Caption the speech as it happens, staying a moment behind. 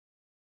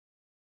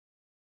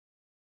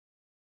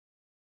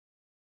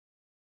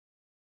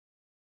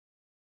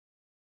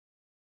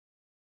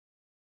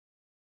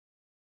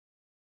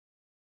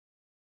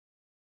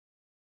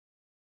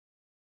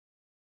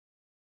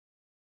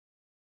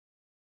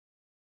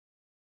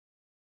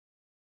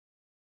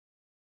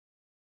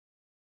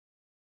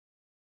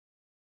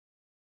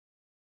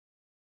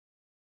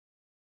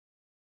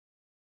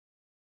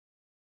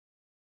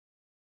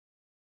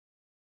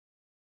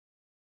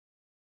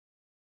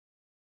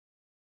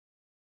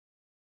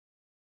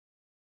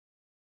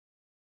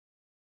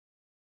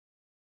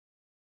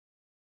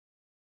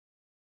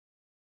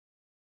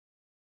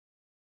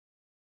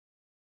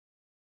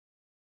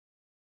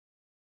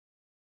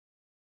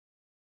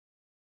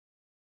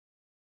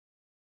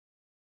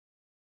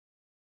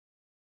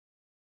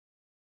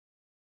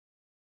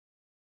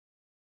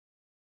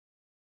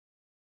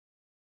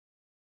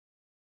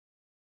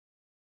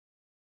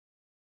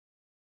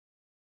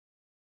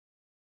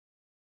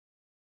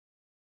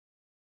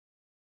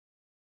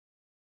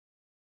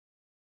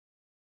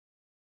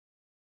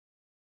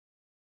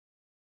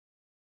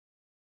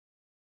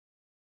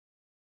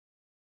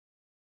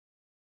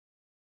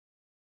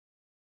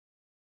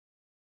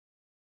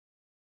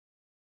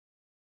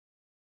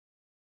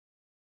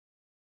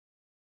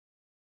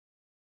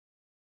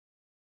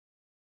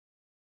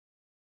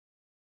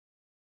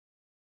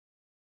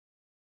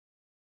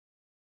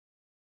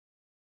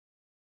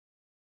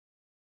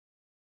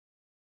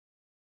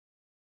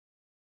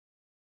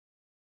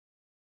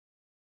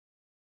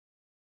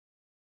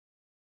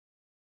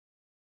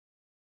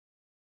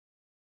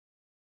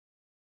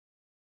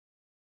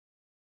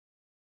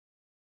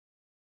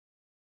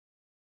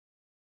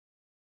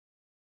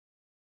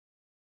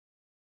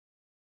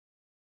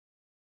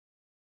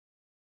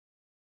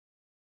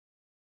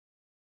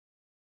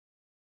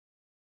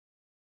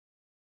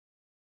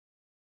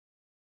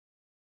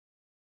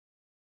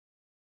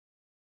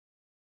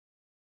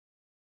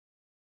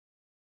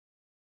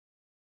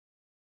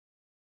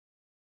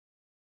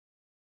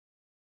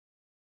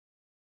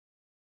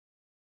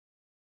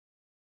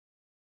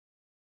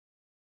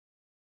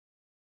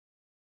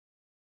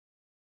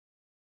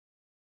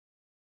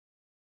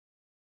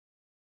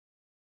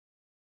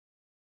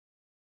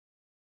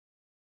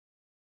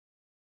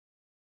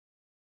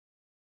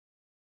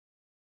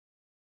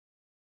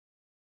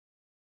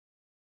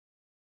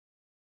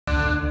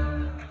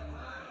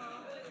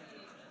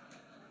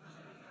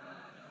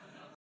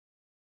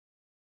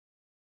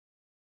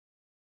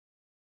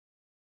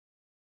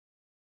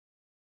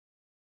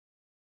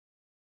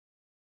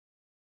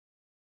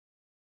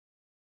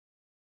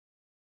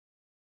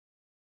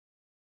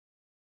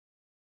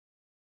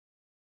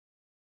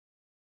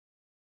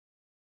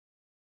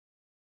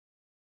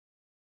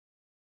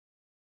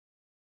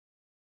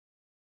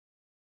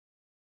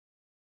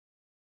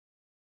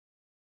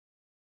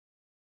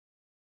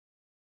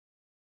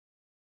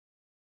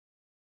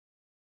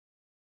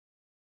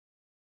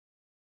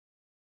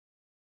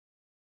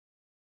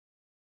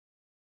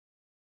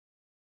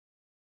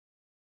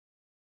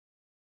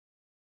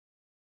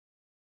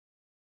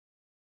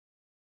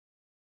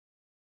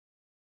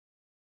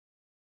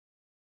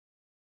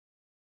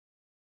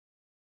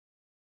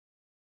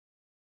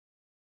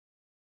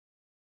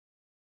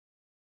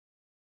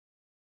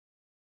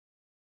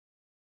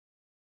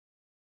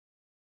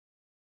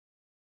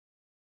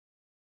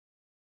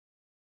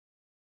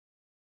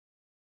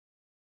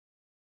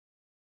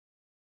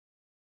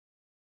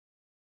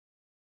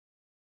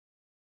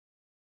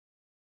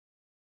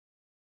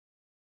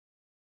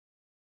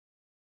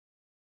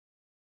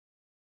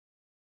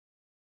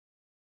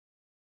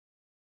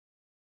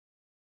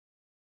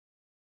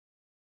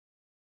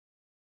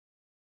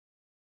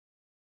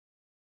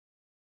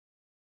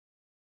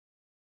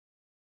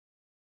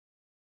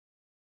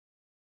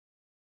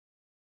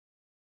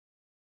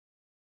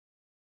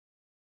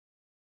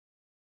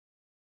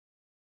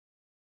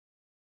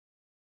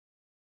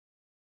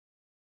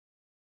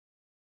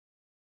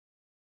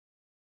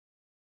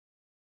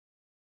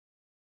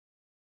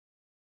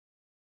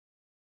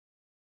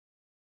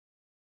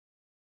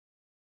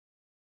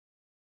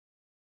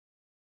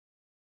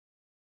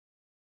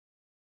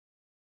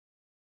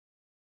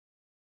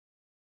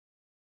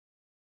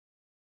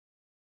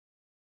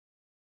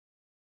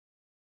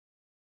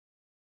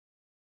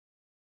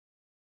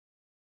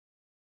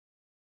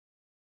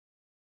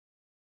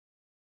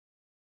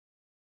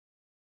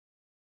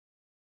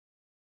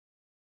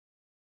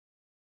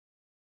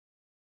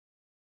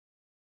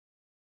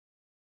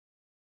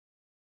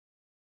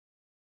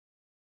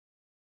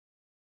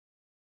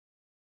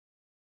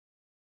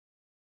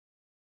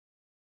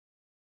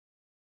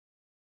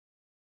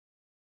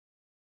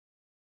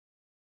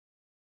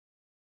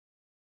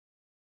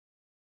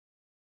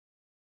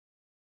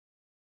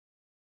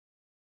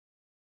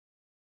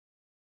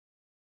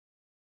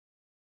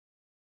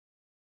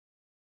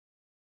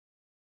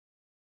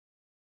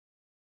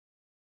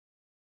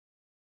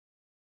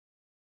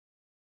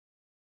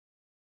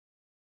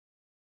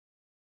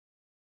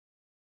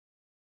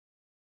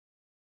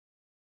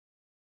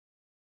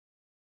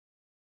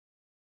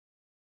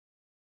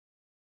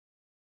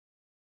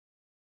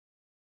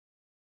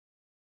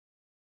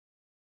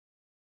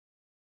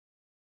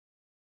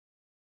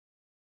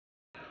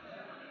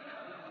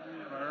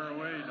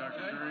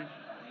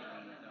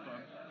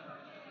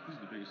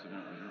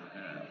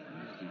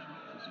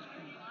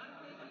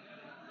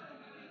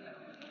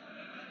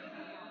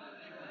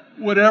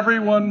Would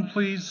everyone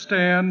please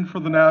stand for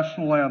the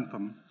national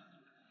anthem?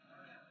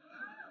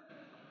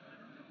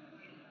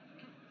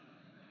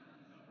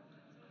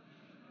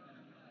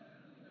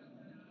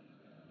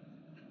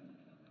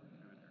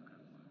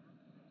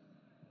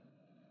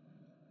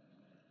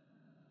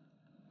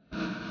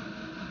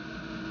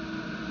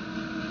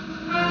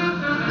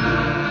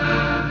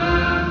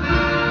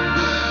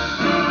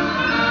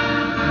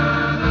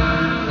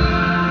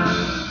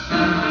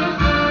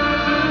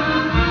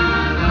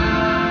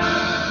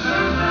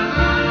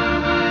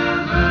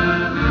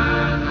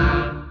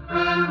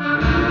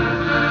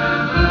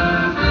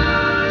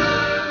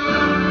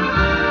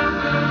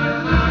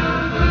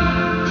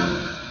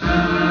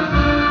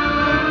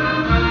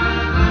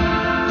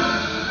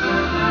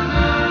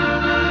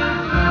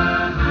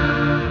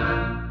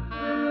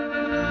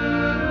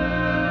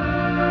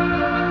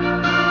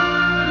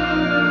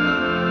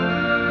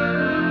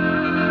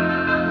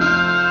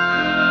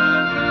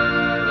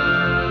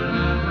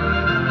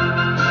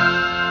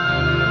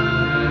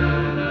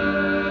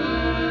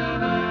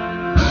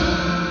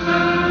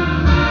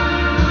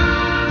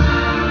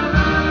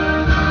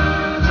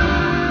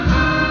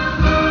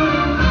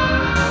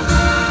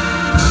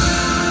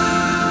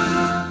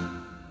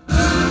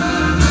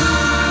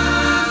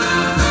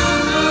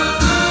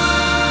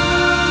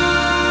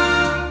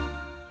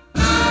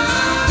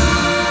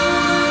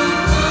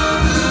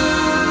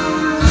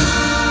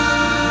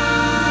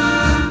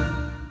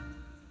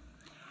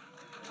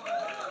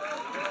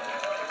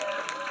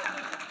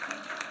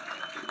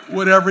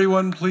 Would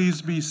everyone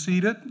please be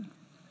seated?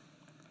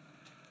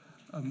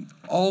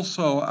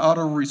 Also, out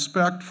of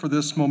respect for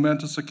this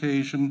momentous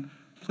occasion,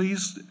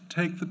 please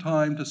take the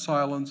time to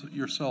silence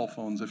your cell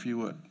phones if you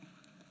would.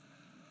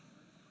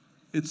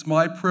 It's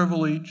my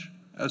privilege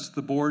as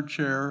the board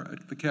chair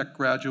at the Keck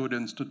Graduate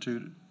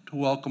Institute to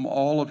welcome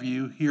all of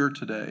you here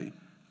today,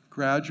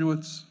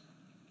 graduates,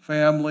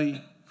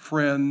 family,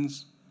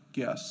 friends,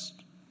 guests.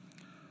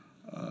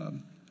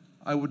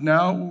 I would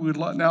now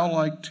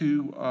like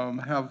to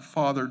have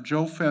Father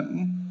Joe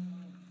Fenton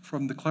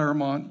from the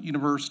Claremont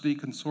University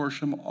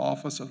Consortium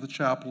Office of the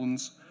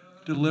Chaplains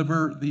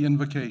deliver the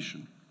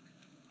invocation.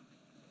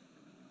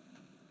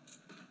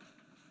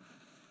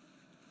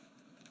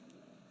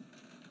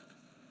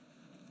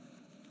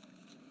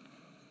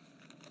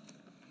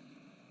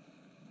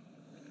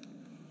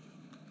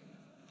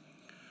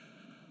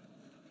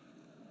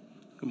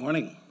 Good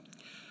morning.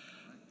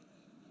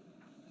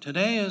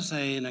 Today is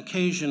an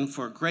occasion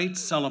for great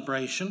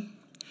celebration.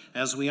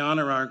 As we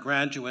honor our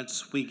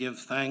graduates, we give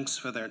thanks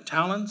for their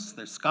talents,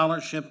 their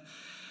scholarship,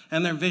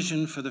 and their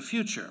vision for the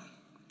future.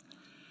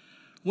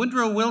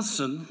 Woodrow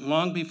Wilson,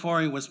 long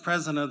before he was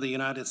President of the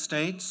United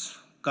States,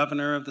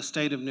 Governor of the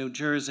state of New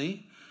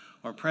Jersey,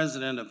 or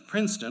President of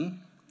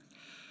Princeton,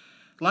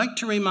 liked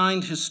to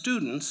remind his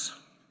students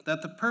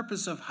that the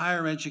purpose of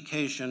higher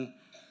education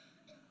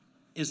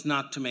is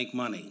not to make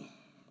money,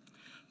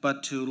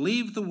 but to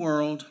leave the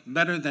world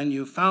better than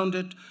you found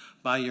it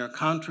by your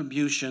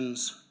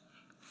contributions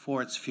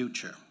for its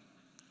future.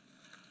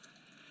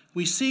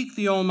 We seek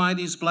the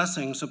Almighty's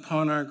blessings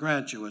upon our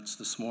graduates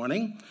this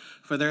morning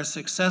for their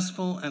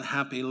successful and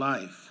happy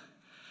life.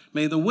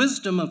 May the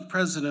wisdom of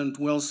President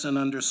Wilson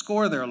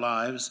underscore their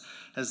lives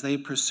as they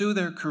pursue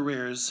their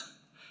careers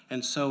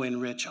and so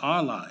enrich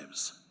our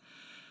lives.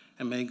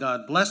 And may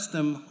God bless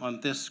them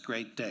on this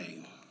great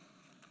day.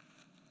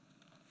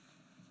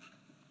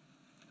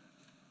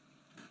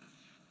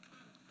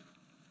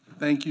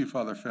 Thank you,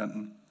 Father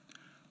Fenton.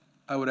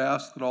 I would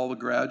ask that all the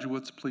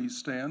graduates please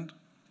stand.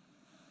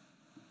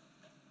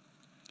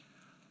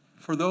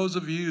 For those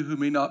of you who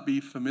may not be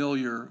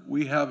familiar,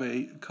 we have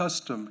a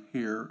custom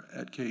here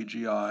at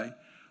KGI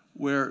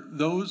where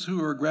those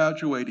who are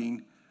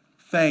graduating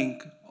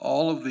thank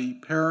all of the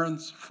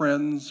parents,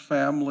 friends,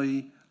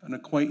 family, and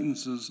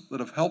acquaintances that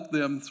have helped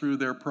them through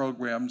their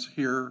programs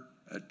here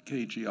at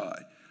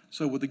KGI.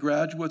 So would the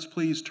graduates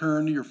please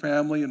turn to your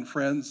family and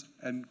friends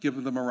and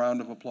give them a round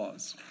of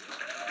applause.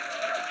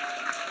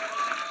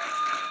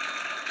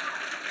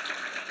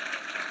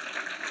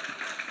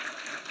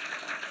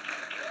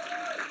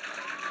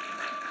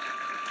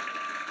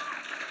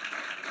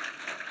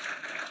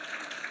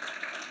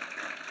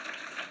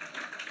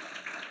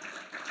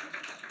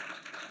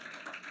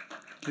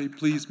 Okay,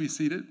 please be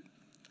seated.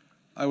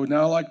 I would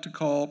now like to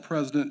call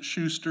President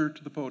Schuster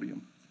to the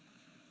podium.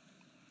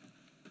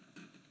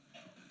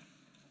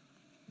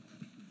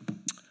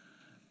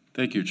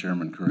 Thank you,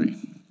 Chairman Curry.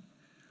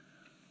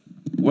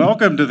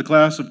 Welcome to the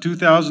class of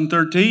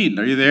 2013.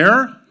 Are you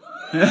there?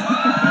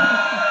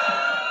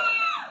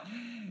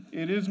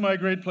 It is my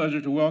great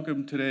pleasure to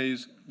welcome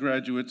today's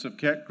graduates of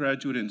Keck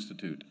Graduate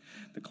Institute,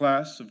 the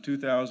class of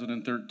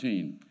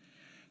 2013.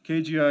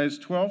 KGI's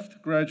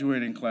 12th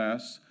graduating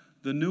class,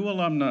 the new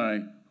alumni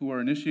who are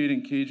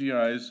initiating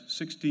KGI's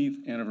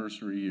 16th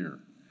anniversary year.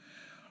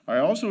 I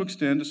also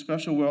extend a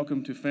special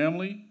welcome to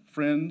family,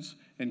 friends,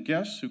 and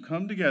guests who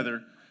come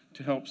together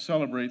to help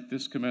celebrate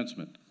this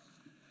commencement.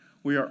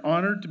 We are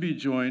honored to be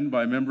joined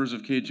by members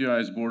of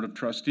KGI's Board of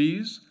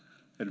Trustees,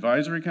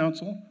 Advisory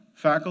Council,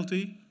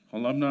 faculty,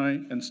 alumni,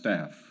 and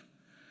staff.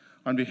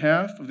 On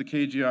behalf of the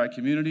KGI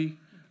community,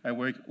 I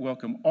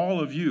welcome all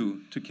of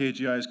you to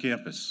KGI's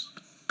campus.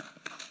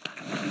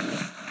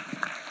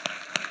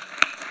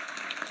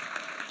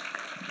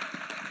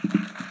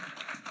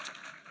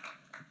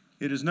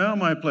 It is now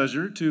my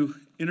pleasure to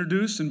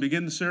introduce and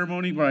begin the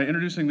ceremony by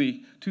introducing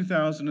the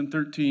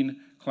 2013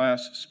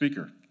 class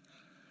speaker.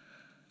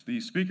 The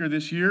speaker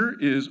this year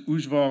is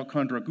Ujjwal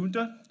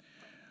Chandragupta.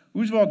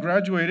 Ujjwal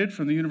graduated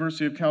from the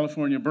University of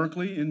California,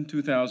 Berkeley in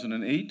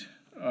 2008.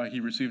 He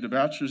received a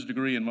bachelor's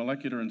degree in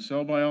molecular and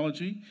cell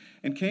biology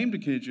and came to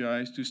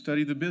KGI to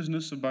study the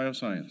business of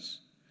bioscience.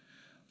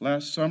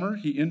 Last summer,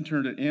 he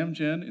interned at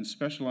Amgen and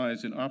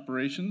specialized in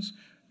operations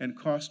and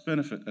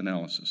cost-benefit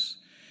analysis.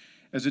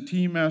 As a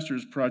Team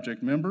Masters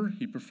project member,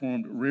 he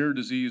performed rare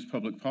disease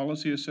public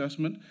policy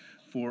assessment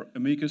for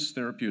Amicus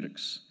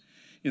Therapeutics.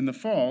 In the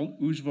fall,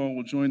 Ujjwal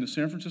will join the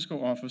San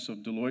Francisco office of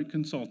Deloitte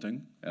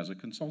Consulting as a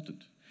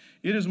consultant.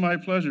 It is my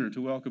pleasure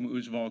to welcome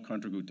Ujjwal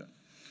Chandragupta.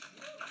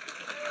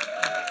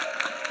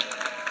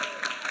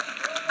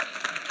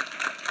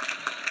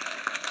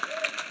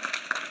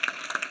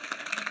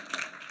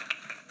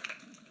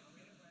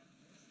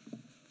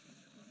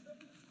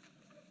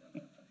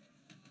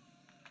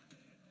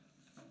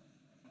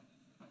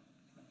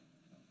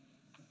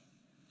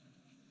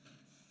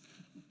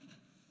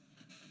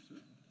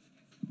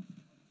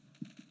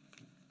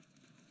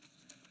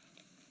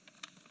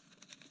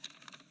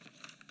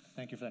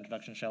 Thank you for the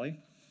introduction, Shelley.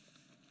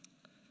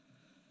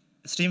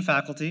 Esteemed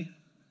faculty,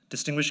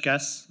 distinguished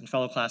guests, and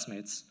fellow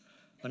classmates,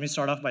 let me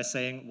start off by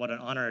saying what an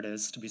honor it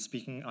is to be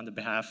speaking on the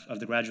behalf of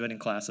the graduating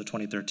class of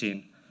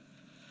 2013.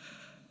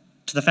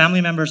 To the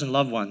family members and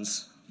loved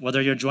ones,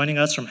 whether you're joining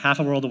us from half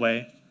a world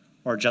away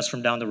or just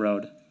from down the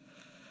road,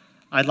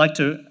 I'd like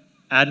to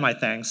add my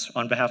thanks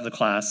on behalf of the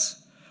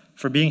class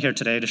for being here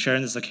today to share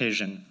in this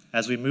occasion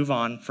as we move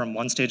on from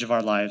one stage of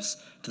our lives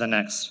to the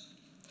next.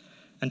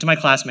 And to my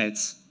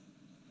classmates,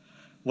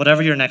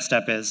 whatever your next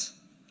step is,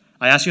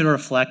 I ask you to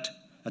reflect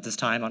at this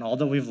time on all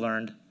that we've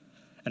learned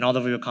and all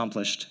that we've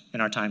accomplished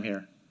in our time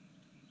here.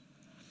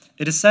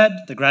 It is said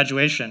that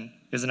graduation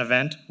is an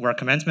event where a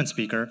commencement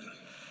speaker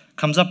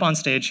comes up on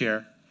stage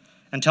here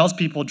and tells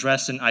people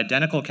dressed in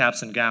identical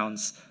caps and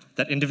gowns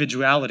that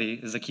individuality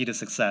is the key to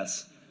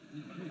success.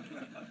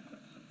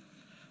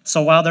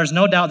 So while there's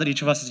no doubt that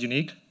each of us is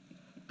unique,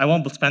 I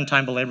won't spend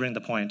time belaboring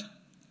the point.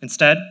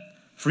 Instead,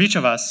 for each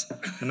of us,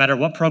 no matter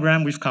what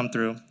program we've come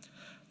through,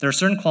 there are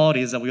certain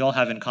qualities that we all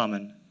have in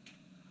common.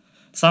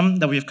 Some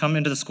that we've come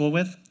into the school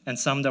with, and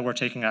some that we're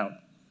taking out.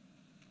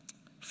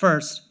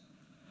 First,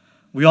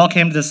 we all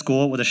came to this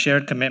school with a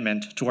shared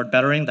commitment toward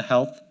bettering the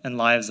health and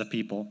lives of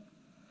people.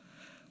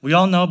 We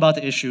all know about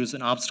the issues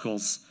and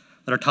obstacles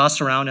that are tossed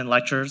around in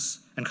lectures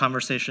and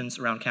conversations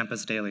around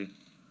campus daily.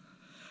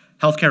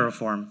 Healthcare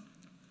reform,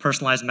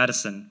 personalized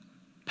medicine,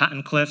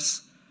 patent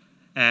cliffs,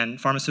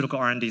 and pharmaceutical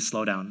R&D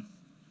slowdown.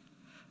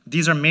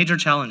 These are major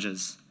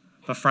challenges,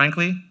 but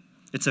frankly,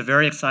 it's a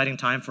very exciting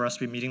time for us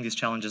to be meeting these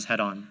challenges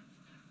head-on.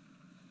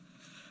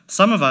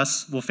 Some of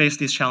us will face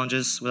these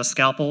challenges with a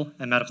scalpel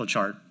and medical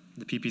chart,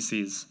 the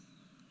PPCs.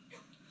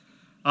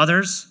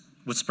 Others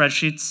with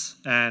spreadsheets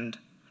and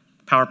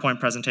PowerPoint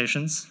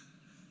presentations,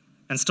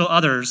 and still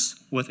others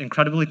with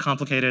incredibly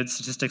complicated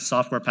statistics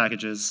software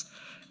packages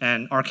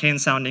and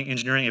arcane-sounding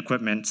engineering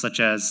equipment such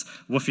as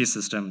WFI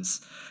systems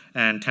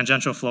and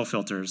tangential flow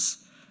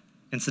filters.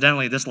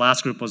 Incidentally, this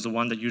last group was the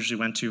one that usually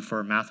went to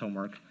for math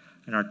homework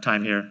in our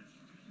time here.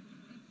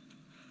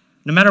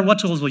 No matter what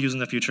tools we'll use in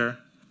the future,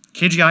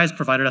 KGI has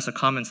provided us a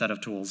common set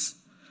of tools.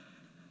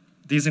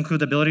 These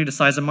include the ability to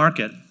size a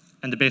market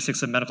and the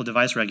basics of medical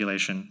device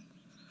regulation,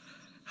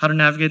 how to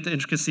navigate the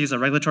intricacies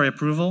of regulatory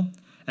approval,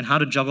 and how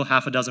to juggle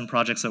half a dozen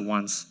projects at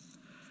once.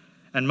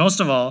 And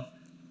most of all,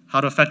 how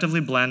to effectively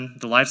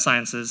blend the life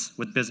sciences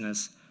with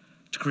business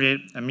to create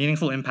a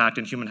meaningful impact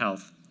in human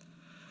health.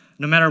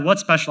 No matter what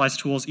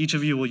specialized tools each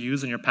of you will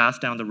use in your path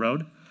down the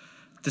road,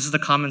 this is the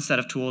common set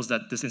of tools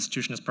that this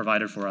institution has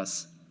provided for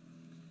us.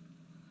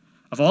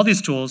 Of all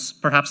these tools,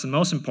 perhaps the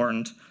most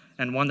important,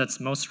 and one that's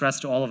most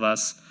stressed to all of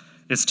us,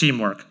 is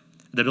teamwork,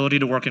 the ability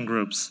to work in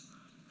groups.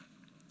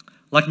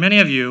 Like many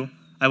of you,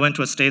 I went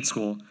to a state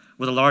school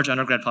with a large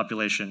undergrad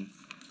population,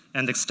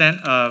 and the extent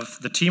of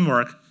the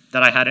teamwork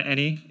that I had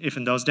any, if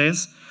in those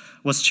days,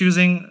 was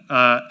choosing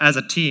as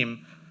a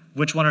team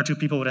which one or two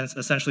people would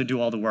essentially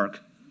do all the work.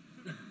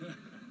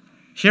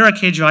 Here at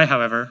KGI,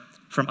 however,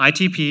 from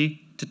ITP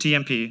to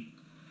TMP,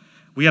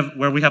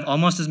 where we have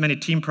almost as many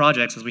team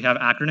projects as we have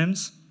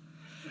acronyms,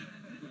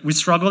 we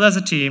struggled as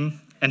a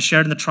team and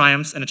shared in the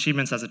triumphs and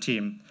achievements as a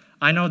team.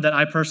 I know that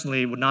I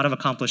personally would not have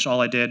accomplished all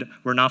I did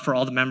were not for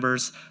all the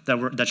members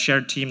that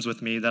shared teams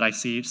with me that I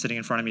see sitting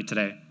in front of me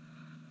today.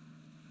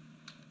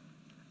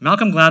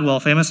 Malcolm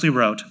Gladwell famously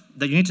wrote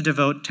that you need to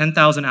devote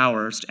 10,000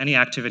 hours to any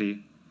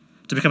activity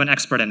to become an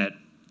expert in it.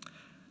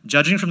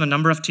 Judging from the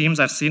number of teams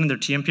I've seen in their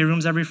TMP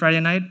rooms every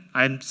Friday night,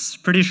 I'm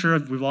pretty sure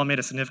we've all made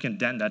a significant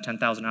dent in that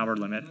 10,000 hour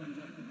limit.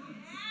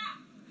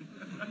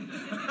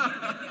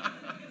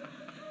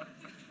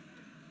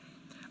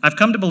 I've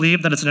come to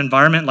believe that it's an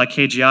environment like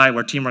KGI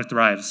where teamwork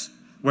thrives,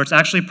 where it's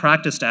actually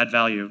practiced to add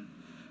value,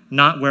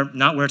 not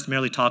where it's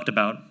merely talked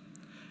about,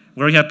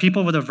 where you have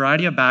people with a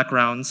variety of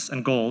backgrounds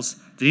and goals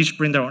that each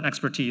bring their own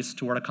expertise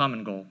toward a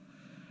common goal.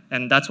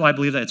 And that's why I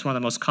believe that it's one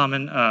of the most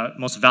common,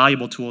 most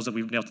valuable tools that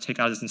we've been able to take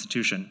out of this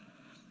institution.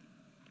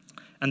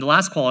 And the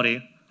last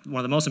quality, one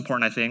of the most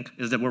important, I think,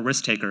 is that we're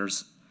risk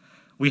takers.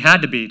 We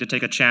had to be to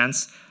take a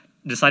chance,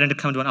 deciding to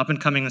come to an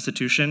up-and-coming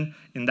institution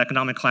in the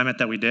economic climate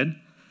that we did,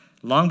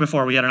 long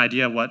before we had an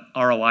idea of what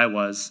ROI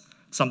was,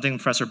 something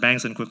Professor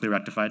Bangson quickly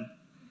rectified.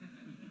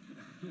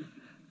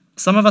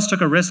 Some of us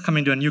took a risk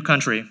coming to a new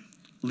country,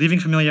 leaving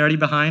familiarity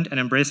behind and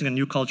embracing a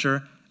new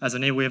culture as a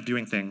new way of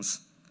doing things.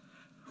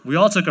 We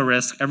all took a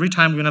risk every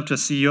time we went up to a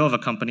CEO of a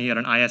company at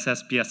an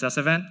ISS BSS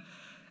event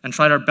and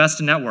tried our best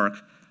to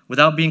network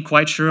without being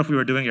quite sure if we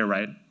were doing it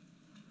right.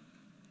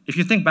 If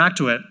you think back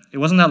to it, it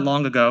wasn't that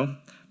long ago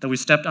that we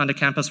stepped onto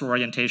campus for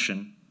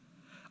orientation,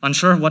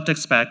 unsure of what to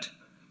expect,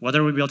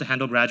 whether we'd be able to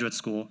handle graduate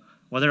school,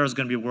 whether it was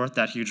going to be worth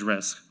that huge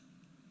risk.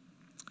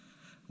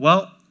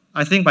 Well,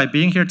 I think by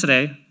being here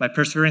today, by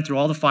persevering through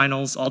all the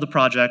finals, all the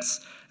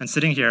projects, and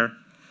sitting here,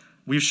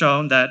 we've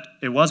shown that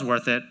it was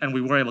worth it and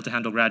we were able to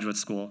handle graduate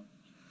school.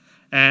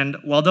 And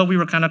although we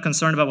were kind of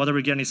concerned about whether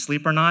we'd get any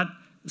sleep or not,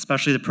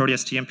 especially the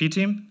Proteus TMP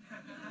team,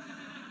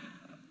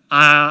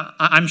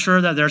 I'm sure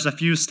that there's a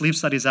few sleep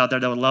studies out there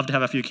that would love to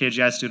have a few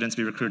KGI students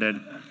be recruited.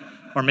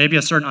 Or maybe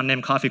a certain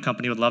unnamed coffee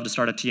company would love to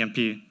start a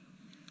TMP.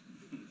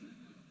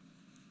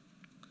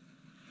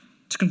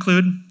 To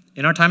conclude,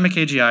 in our time at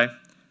KGI,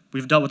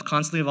 we've dealt with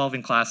constantly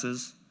evolving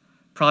classes,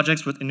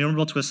 projects with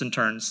innumerable twists and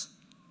turns,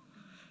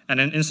 and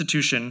an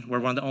institution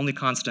where one of the only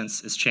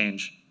constants is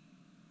change.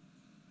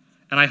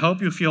 And I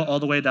hope you feel all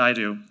the way that I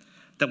do,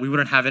 that we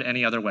wouldn't have it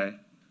any other way.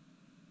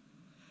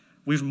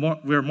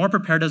 We're more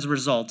prepared as a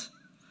result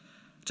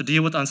to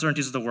deal with the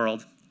uncertainties of the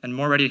world and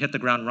more ready to hit the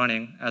ground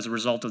running as a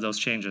result of those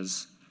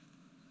changes.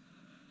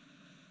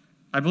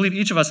 I believe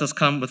each of us has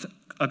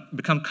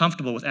become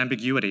comfortable with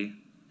ambiguity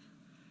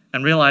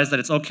and realized that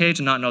it's okay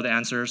to not know the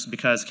answers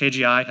because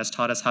KGI has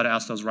taught us how to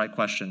ask those right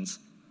questions.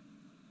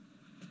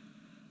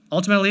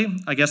 Ultimately,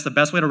 I guess the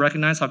best way to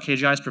recognize how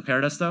KGI has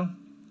prepared us, though,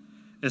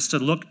 is to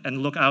look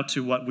out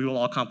to what we will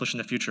all accomplish in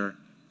the future.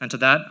 And to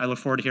that, I look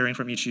forward to hearing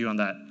from each of you on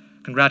that.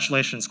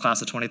 Congratulations,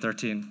 class of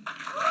 2013.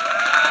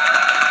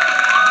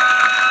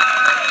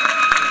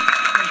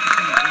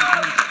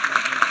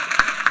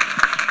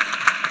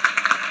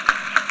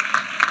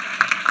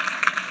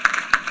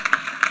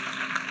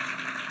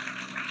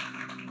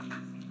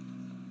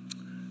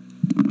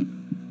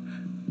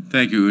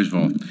 Thank you,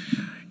 Ujjwal.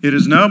 It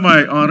is now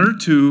my honor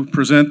to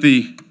present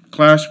the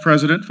class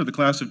president for the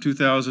class of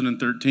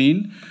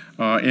 2013,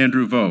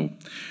 Andrew Vo.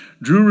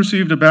 Drew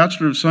received a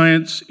Bachelor of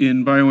Science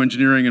in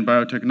Bioengineering and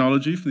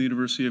Biotechnology from the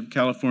University of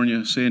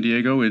California, San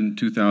Diego in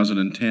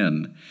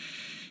 2010.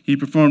 He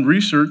performed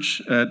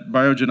research at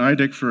Biogen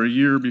IDIC for a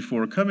year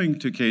before coming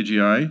to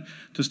KGI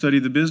to study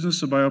the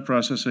business of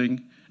bioscience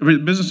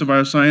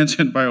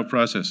and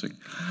bioprocessing.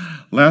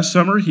 Last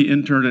summer, he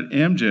interned at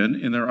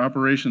Amgen in their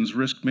Operations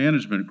Risk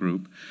Management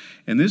Group,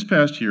 and this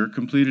past year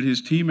completed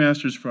his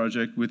T-Masters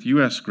project with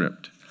US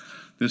Script.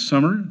 This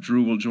summer,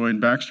 Drew will join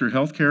Baxter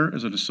Healthcare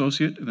as an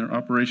associate in their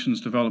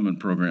Operations Development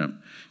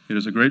Program. It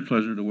is a great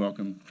pleasure to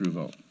welcome Drew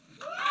Vo.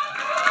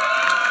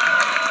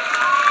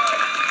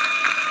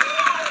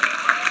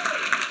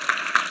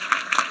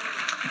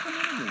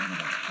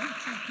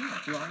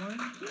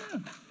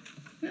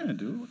 Yeah,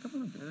 do it.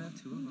 Come on.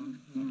 Two of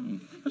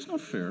them. That's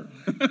not fair.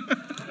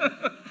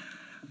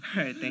 All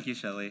right, thank you,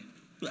 Shelley.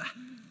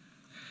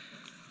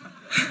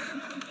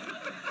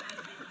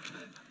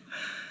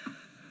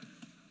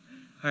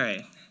 All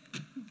right.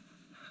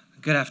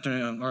 Good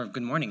afternoon, or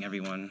good morning,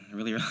 everyone.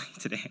 Really early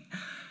today.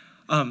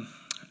 All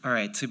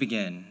right, to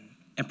begin.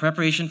 In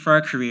preparation for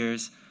our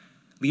careers,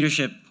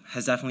 leadership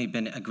has definitely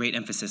been a great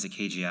emphasis at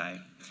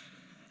KGI.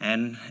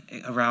 And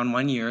around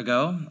 1 year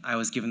ago, I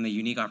was given the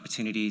unique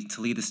opportunity to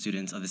lead the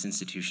students of this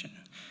institution.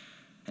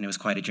 And it was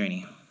quite a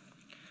journey.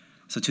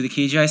 So to the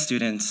KGI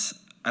students,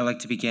 I'd like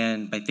to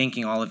begin by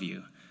thanking all of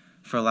you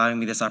for allowing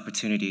me this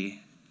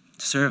opportunity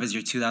to serve as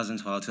your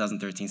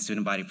 2012-2013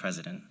 student body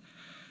president.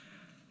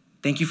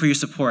 Thank you for your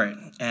support,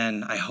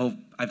 and I hope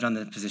I've done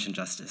the position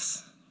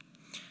justice.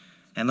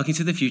 And looking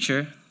to the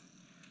future,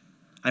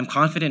 I'm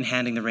confident in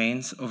handing the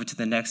reins over to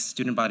the next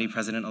student body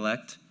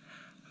president-elect,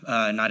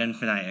 Naden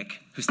Vinayak,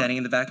 who's standing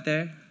in the back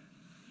there.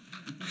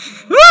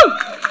 Woo!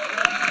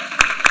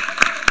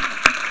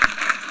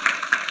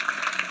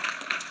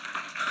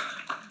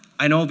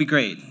 I know it'll be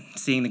great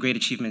seeing the great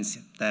achievements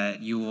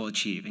that you will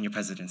achieve in your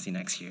presidency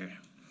next year.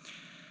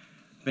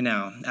 But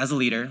now, as a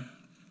leader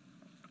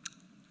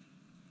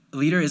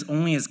is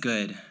only as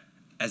good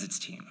as its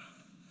team.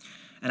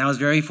 And I was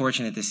very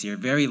fortunate this year,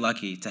 very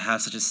lucky to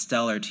have such a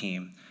stellar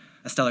team,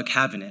 a stellar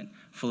cabinet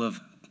full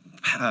of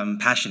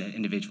passionate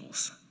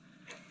individuals.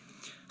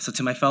 So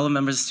to my fellow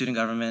members of student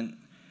government,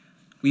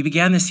 we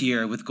began this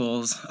year with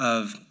goals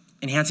of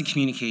enhancing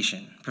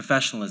communication,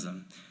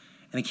 professionalism,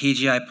 and the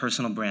KGI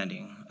personal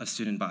branding of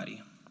student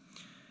body.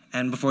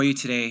 And before you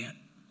today,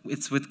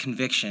 it's with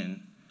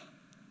conviction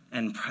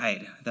and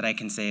pride that I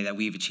can say that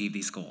we've achieved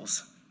these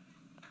goals.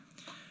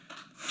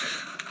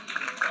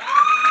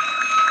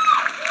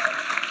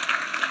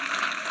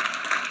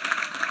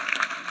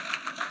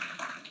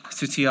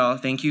 So to y'all,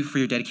 thank you for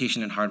your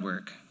dedication and hard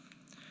work.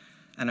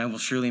 And I will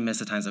surely miss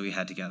the times that we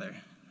had together.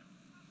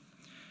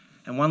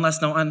 And one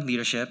last note on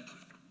leadership.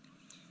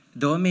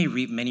 Though it may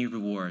reap many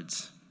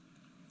rewards,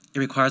 it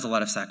requires a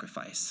lot of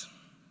sacrifice.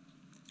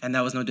 And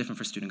that was no different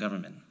for student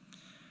government.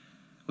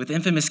 With the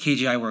infamous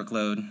KGI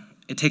workload,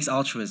 it takes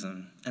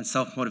altruism and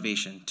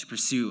self-motivation to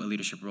pursue a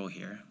leadership role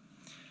here.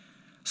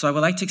 So I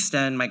would like to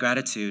extend my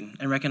gratitude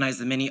and recognize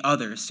the many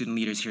other student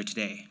leaders here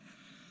today.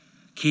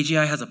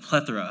 KGI has a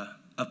plethora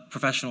of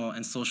professional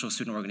and social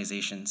student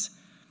organizations,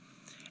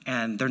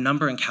 and their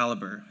number and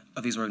caliber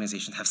of these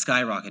organizations have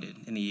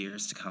skyrocketed in the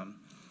years to come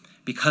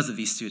because of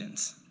these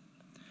students.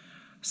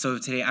 So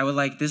today, I would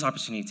like this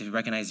opportunity to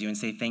recognize you and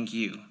say thank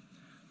you.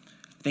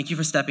 Thank you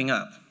for stepping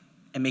up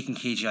and making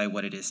KGI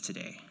what it is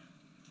today.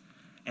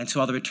 And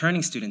to all the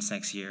returning students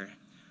next year,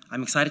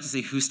 I'm excited to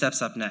see who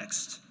steps up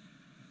next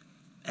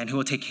and who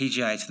will take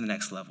KGI to the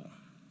next level.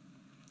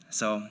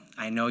 So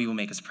I know you will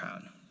make us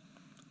proud.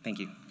 Thank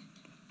you.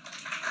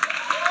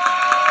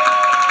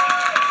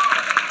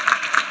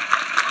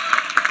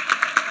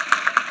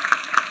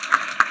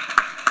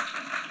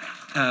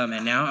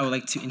 And now I would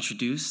like to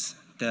introduce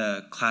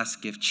the class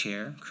gift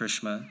chair,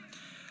 Krishma.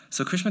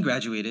 So Krishma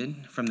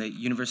graduated from the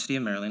University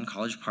of Maryland,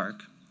 College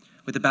Park,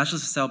 with a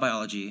Bachelor's of Cell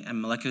Biology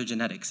and Molecular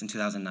Genetics in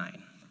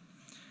 2009.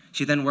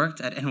 She then worked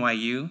at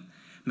NYU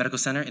Medical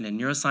Center in a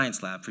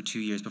neuroscience lab for 2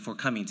 years before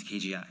coming to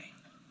KGI.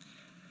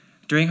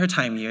 During her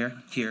time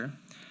here,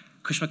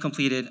 Krishma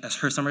completed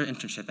her summer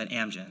internship at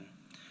Amgen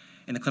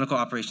in the Clinical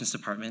Operations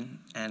Department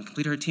and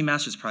completed her team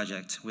master's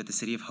project with the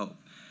City of Hope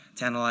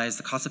to analyze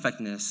the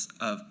cost-effectiveness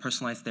of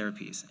personalized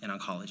therapies in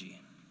oncology.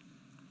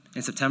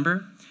 In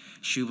September,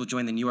 she will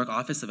join the New York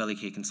office of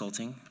LEK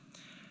Consulting.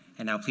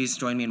 And now please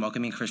join me in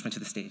welcoming Krishma to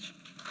the stage.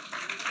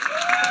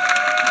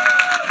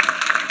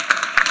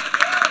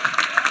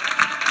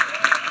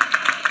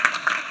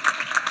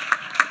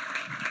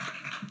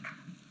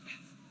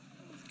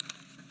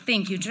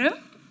 Thank you, Drew.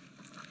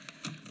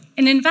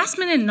 An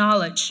investment in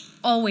knowledge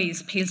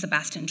always pays the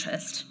best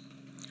interest.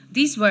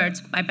 These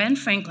words by Ben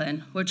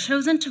Franklin were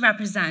chosen to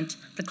represent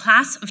the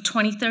class of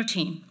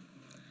 2013,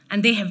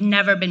 and they have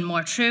never been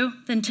more true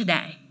than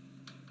today.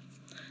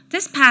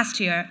 This past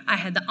year, I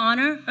had the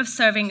honor of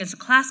serving as a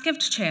class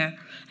gift chair,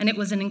 and it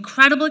was an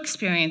incredible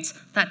experience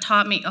that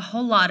taught me a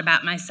whole lot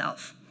about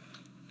myself.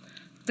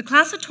 The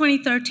class of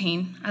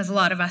 2013, as a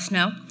lot of us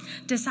know,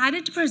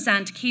 decided to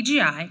present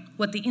KGI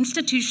with the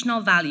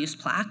institutional values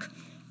plaque,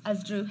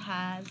 as Drew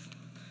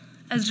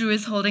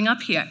is holding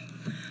up here.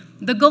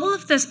 The goal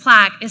of this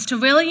plaque is to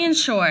really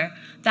ensure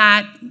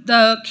that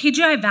the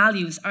KGI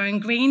values are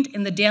ingrained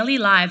in the daily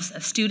lives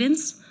of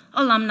students,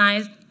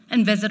 alumni,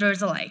 and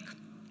visitors alike.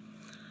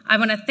 I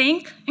want to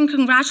thank and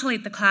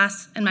congratulate the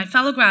class and my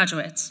fellow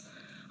graduates.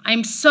 I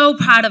am so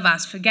proud of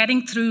us for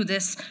getting through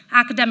this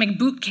academic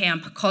boot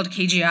camp called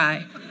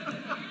KGI.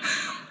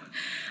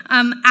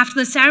 After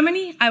the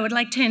ceremony, I would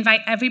like to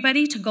invite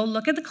everybody to go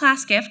look at the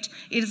class gift.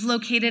 It is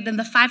located in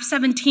the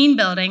 517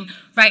 building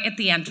right at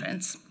the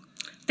entrance.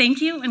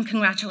 Thank you and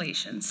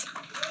congratulations.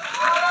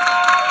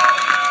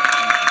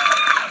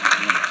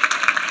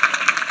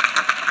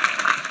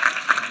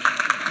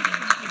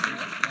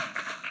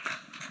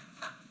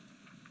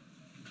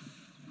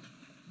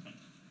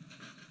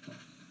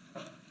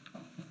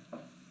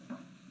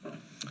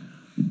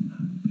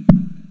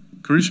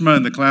 Karishma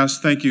and the class,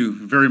 thank you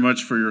very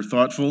much for your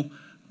thoughtful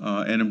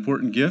and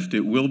important gift.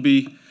 It will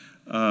be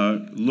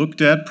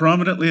looked at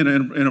prominently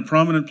in a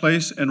prominent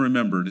place and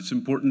remembered. It's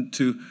important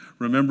to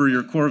remember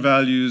your core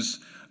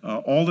values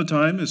all the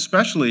time,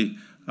 especially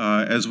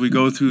as we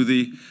go through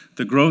the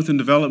growth and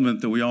development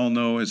that we all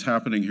know is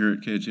happening here at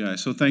KGI.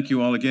 So thank you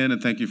all again,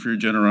 and thank you for your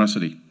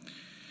generosity.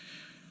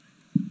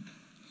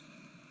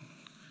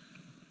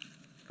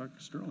 Dr.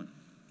 Sterling,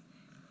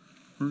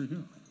 where are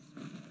you?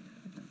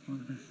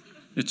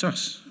 It's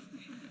us.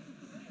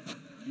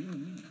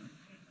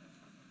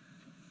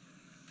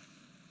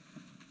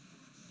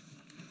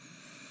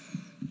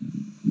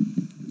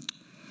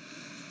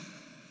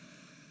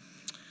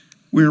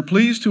 We are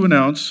pleased to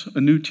announce a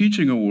new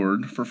teaching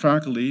award for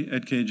faculty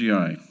at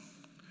KGI.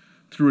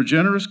 Through a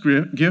generous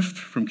gift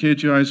from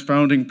KGI's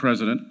founding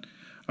president,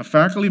 a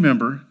faculty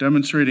member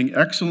demonstrating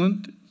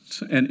excellence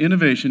and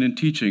innovation in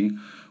teaching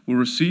will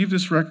receive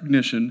this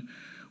recognition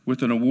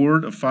with an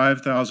award of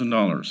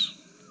 $5,000.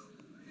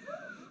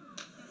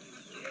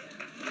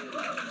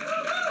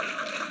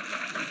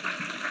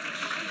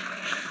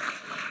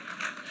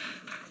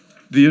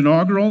 The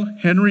inaugural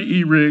Henry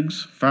E.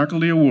 Riggs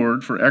Faculty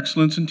Award for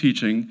Excellence in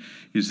Teaching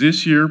is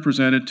this year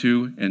presented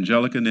to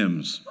Angelica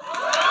Nims.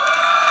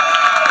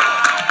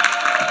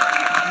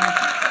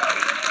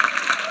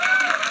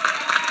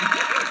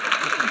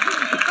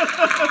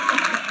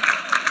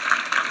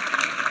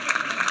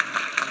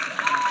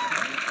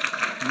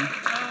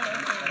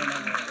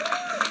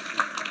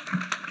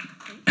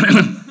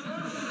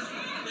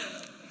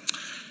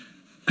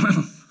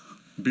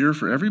 beer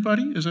for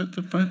everybody? Is that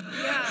the plan?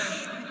 Yeah.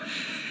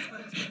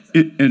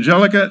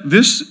 Angelica,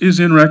 this is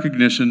in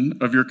recognition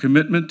of your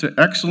commitment to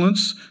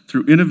excellence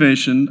through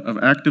innovation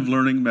of active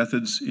learning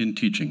methods in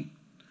teaching.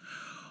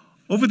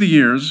 Over the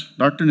years,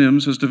 Dr.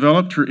 Nims has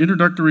developed her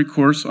introductory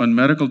course on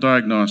medical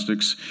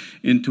diagnostics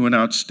into an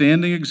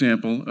outstanding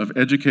example of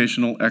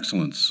educational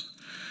excellence.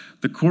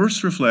 The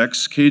course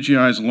reflects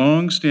KGI's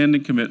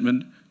long-standing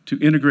commitment to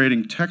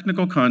integrating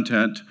technical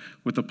content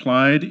with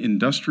applied,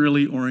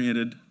 industrially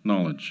oriented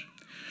knowledge.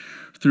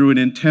 Through an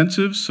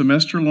intensive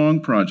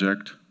semester-long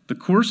project, the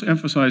course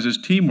emphasizes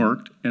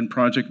teamwork and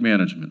project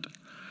management.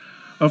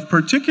 Of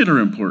particular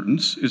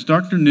importance is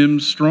Dr.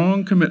 Nims'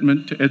 strong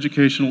commitment to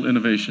educational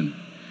innovation.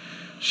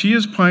 She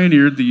has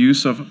pioneered the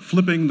use of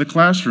flipping the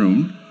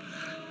classroom.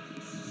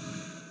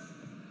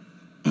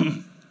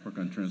 Work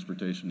on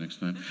transportation next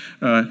time.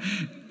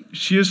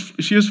 She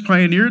has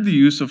pioneered the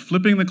use of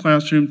flipping the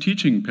classroom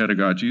teaching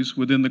pedagogies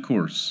within the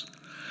course.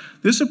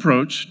 This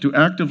approach to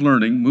active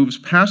learning moves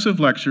passive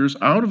lectures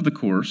out of the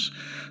course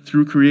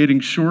through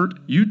creating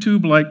short,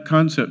 YouTube-like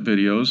concept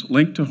videos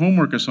linked to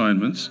homework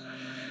assignments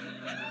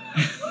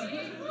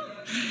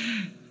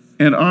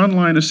and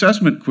online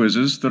assessment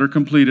quizzes that are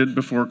completed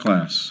before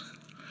class.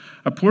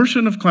 A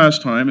portion of class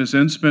time is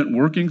then spent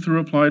working through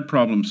applied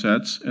problem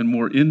sets and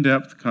more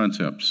in-depth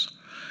concepts.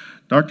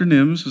 Dr.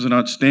 Nims is an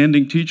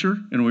outstanding teacher,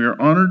 and we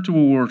are honored to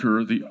award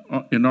her the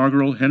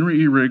inaugural Henry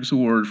E. Riggs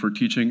Award for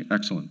Teaching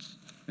Excellence.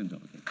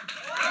 Angelica.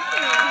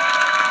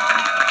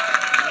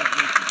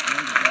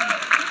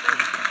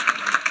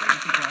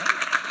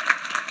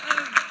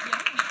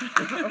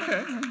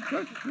 Okay,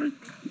 good, great.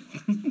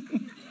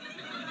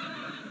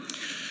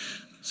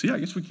 See, I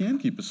guess we can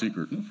keep a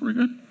secret. Very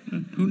good.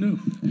 Who knew?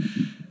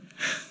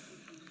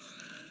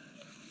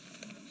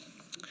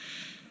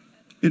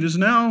 It is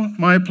now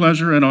my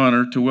pleasure and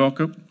honor to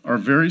welcome our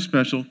very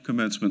special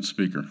commencement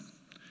speaker.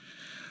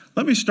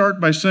 Let me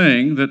start by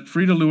saying that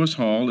Frida Lewis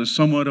Hall is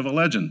somewhat of a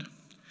legend.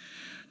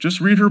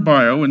 Just read her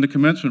bio in the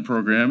commencement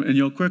program and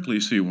you'll quickly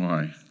see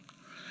why.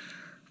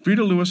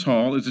 Frida Lewis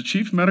Hall is the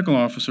Chief Medical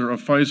Officer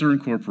of Pfizer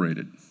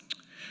Incorporated.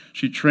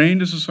 She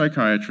trained as a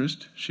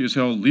psychiatrist. She has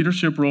held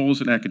leadership roles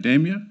in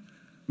academia,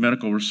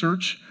 medical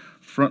research,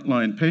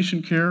 frontline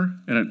patient care,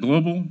 and at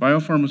global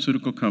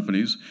biopharmaceutical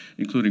companies,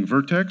 including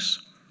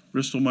Vertex,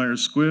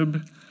 Bristol-Myers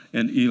Squibb,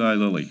 and Eli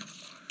Lilly.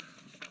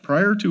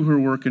 Prior to her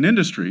work in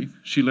industry,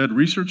 she led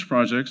research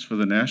projects for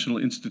the National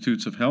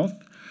Institutes of Health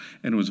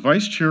and was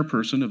vice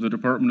chairperson of the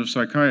Department of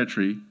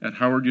Psychiatry at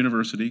Howard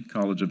University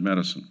College of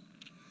Medicine.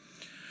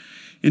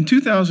 In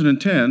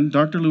 2010,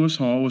 Dr. Lewis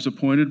Hall was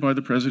appointed by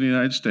the President of the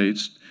United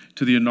States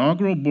to the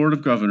inaugural Board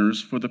of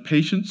Governors for the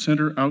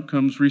Patient-Centered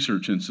Outcomes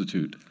Research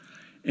Institute.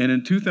 And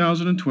in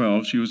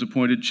 2012, she was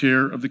appointed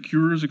chair of the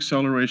Cures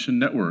Acceleration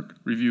Network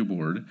Review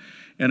Board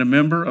and a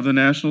member of the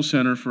National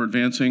Center for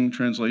Advancing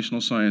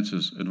Translational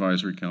Sciences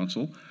Advisory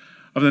Council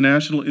of the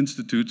National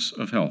Institutes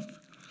of Health.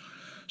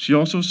 She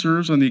also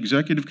serves on the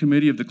Executive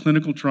Committee of the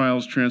Clinical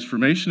Trials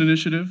Transformation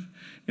Initiative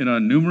and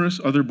on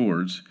numerous other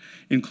boards,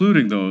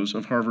 including those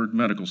of Harvard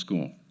Medical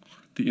School,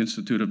 the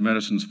Institute of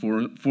Medicine's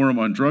Forum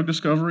on Drug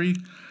Discovery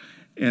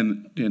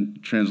and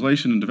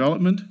Translation and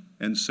Development,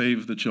 and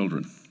Save the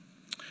Children.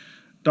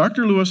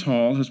 Dr. Lewis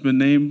Hall has been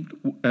named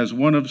as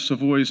one of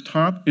Savoy's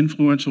top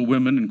influential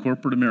women in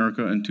corporate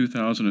America in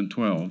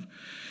 2012,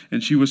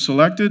 and she was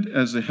selected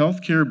as the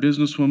Healthcare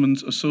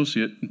Businesswoman's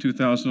Associate in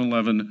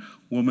 2011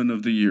 Woman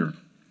of the Year.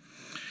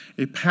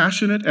 A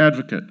passionate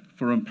advocate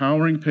for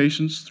empowering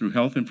patients through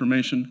health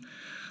information,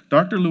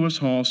 Dr. Lewis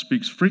Hall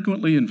speaks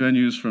frequently in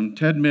venues from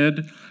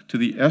TEDMed to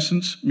the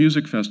Essence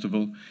Music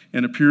Festival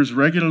and appears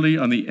regularly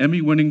on the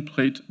Emmy-winning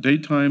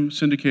daytime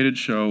syndicated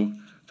show,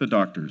 The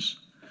Doctors.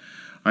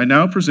 I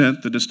now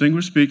present the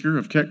distinguished speaker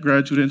of Keck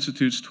Graduate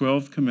Institute's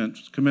 12th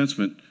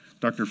commencement,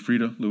 Dr.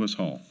 Frida Lewis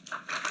Hall.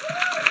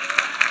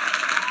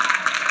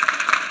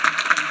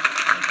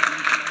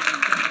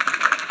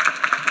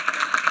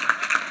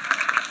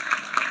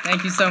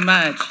 Thank you so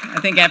much. I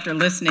think after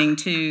listening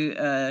to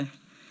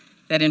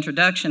that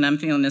introduction, I'm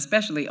feeling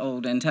especially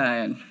old and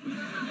tired.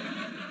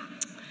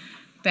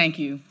 Thank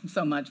you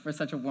so much for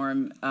such a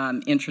warm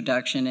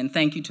introduction, and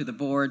thank you to the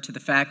board, to the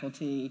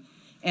faculty,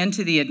 and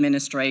to the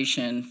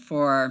administration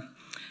for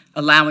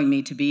allowing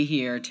me to be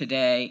here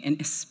today,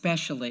 and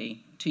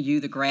especially to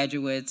you, the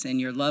graduates, and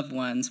your loved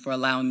ones for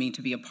allowing me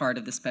to be a part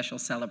of this special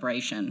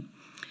celebration.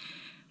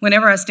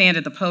 Whenever I stand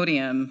at the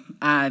podium,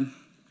 I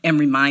am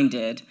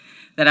reminded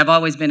that I've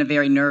always been a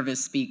very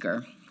nervous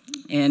speaker.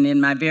 And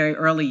in my very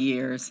early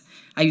years,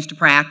 I used to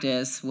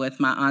practice with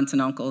my aunts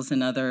and uncles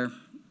and other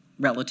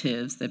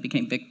relatives that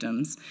became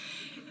victims,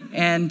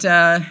 and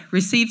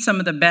received some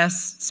of the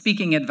best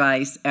speaking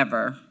advice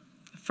ever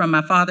from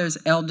my father's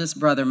eldest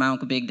brother, my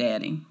Uncle Big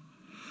Daddy.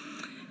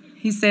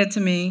 He said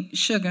to me,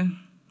 "Sugar,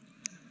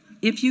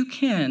 if you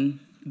can,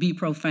 be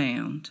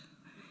profound.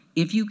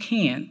 If you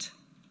can't,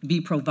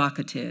 be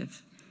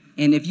provocative.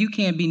 And if you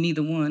can't be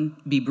neither one,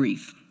 be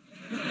brief."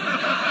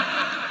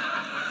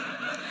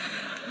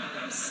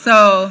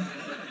 So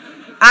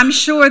I'm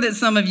sure that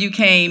some of you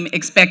came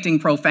expecting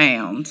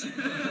profound,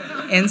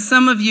 and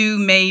some of you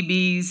may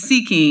be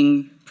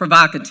seeking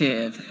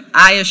provocative.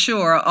 I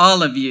assure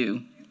all of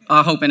you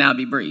are hoping I'll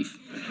be brief.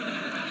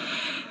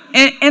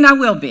 And I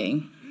will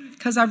be,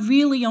 because I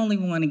really only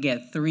want to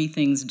get 3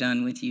 things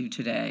done with you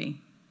today.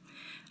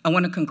 I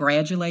want to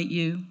congratulate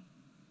you,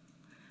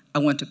 I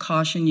want to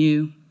caution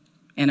you,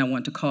 and I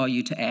want to call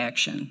you to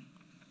action.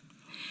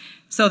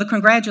 So the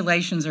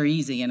congratulations are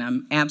easy, and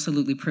I'm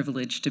absolutely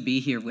privileged to be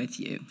here with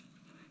you.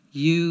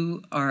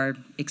 You are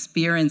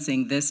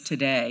experiencing this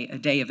today, a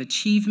day of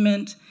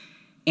achievement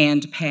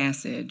and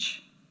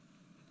passage,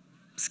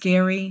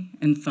 scary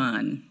and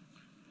fun.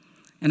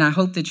 And I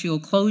hope that you'll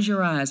close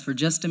your eyes for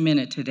just a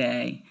minute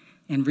today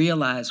and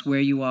realize where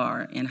you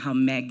are and how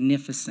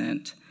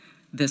magnificent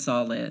this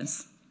all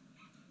is.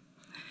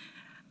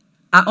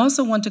 I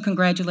also want to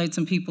congratulate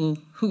some people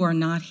who are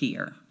not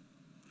here,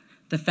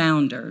 the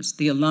founders,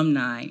 the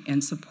alumni,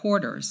 and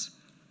supporters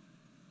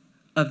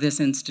of this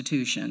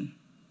institution.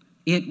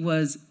 It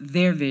was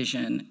their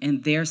vision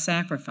and their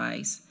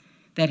sacrifice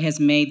that has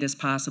made this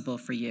possible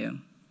for you.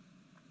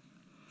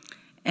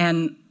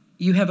 And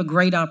you have a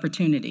great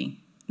opportunity,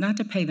 not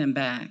to pay them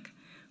back,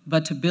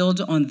 but to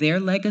build on their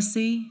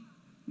legacy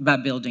by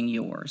building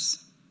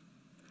yours.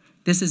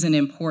 This is an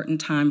important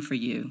time for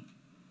you,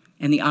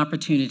 and the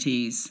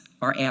opportunities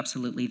are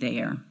absolutely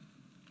there.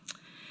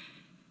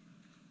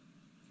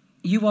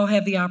 You all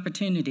have the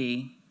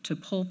opportunity to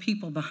pull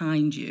people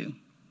behind you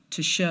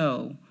to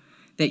show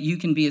that you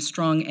can be as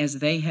strong as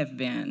they have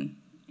been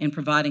in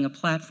providing a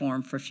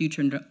platform for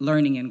future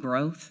learning and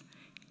growth,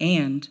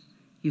 and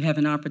you have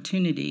an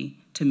opportunity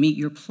to meet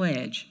your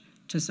pledge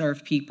to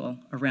serve people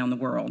around the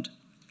world.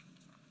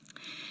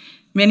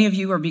 Many of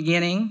you are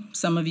beginning,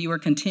 some of you are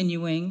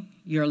continuing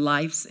your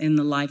lives in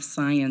the life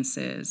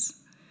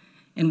sciences.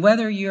 And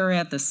whether you're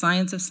at the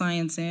science of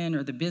science end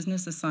or the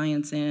business of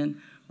science end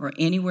or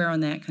anywhere on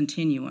that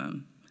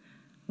continuum,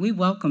 we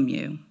welcome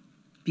you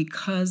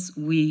because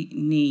we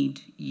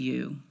need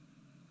you.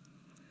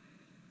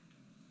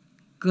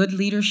 Good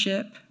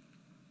leadership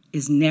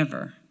is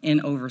never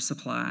in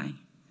oversupply.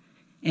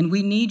 And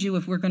we need you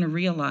if we're going to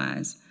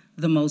realize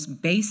the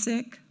most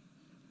basic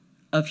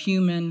of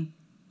human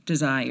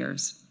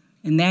desires,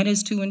 and that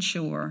is to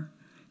ensure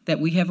that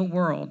we have a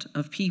world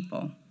of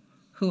people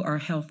who are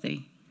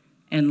healthy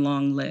and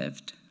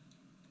long-lived.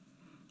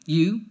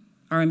 You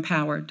are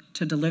empowered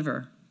to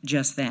deliver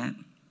just that.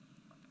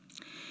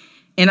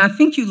 And I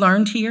think you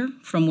learned here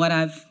from what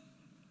I've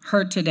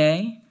heard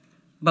today,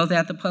 both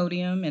at the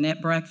podium and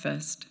at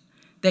breakfast,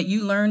 that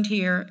you learned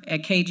here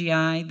at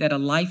KGI that a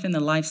life in the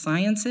life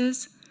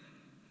sciences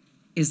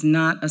is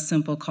not a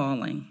simple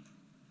calling.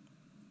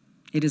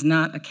 It is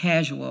not a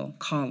casual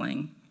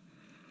calling.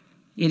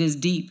 It is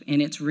deep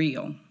and it's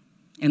real.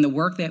 And the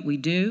work that we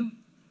do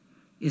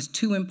is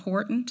too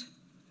important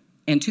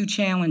and too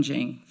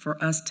challenging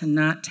for us to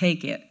not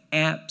take it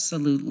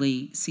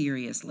absolutely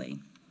seriously.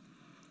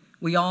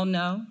 We all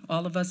know,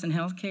 all of us in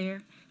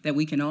healthcare, that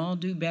we can all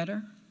do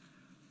better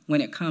when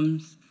it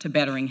comes to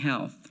bettering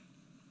health.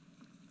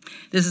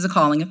 This is a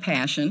calling of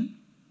passion,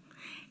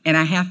 and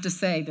I have to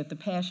say that the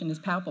passion is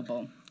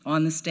palpable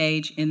on the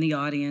stage, in the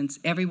audience,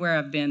 everywhere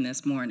I've been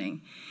this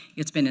morning.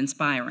 It's been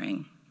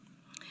inspiring.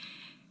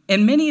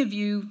 And many of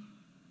you,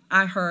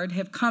 I heard,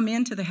 have come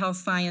into the health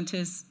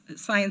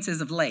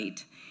sciences of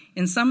late,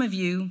 and some of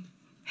you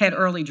had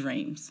early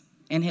dreams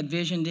and had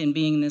visioned in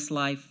being this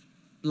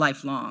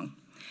lifelong.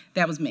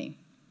 That was me.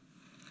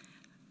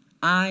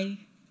 I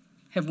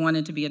have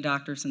wanted to be a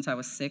doctor since I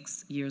was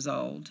 6 years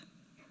old.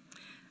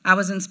 I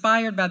was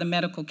inspired by the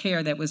medical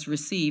care that was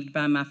received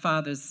by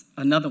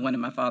another one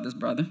of my father's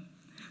brother.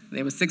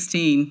 There were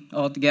 16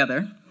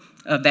 altogether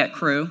of that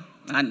crew,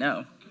 I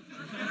know.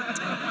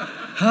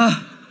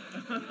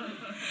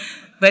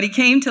 But he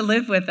came to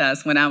live with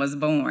us when I was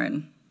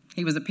born.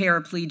 He was a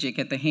paraplegic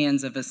at the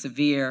hands of a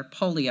severe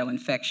polio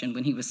infection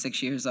when he was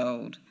 6 years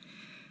old.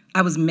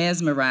 I was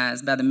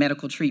mesmerized by the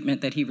medical treatment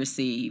that he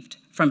received,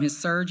 from his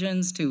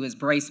surgeons to his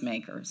brace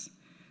makers.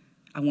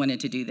 I wanted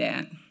to do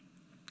that.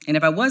 And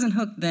if I wasn't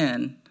hooked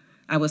then,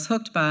 I was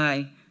hooked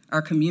by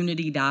our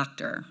community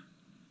doctor,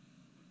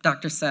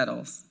 Dr.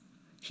 Settles.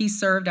 He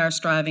served our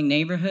striving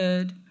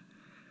neighborhood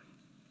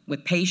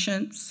with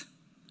patience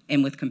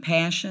and with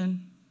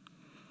compassion.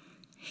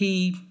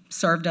 He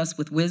served us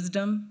with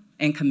wisdom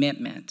and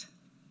commitment.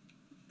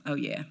 Oh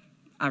yeah,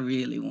 I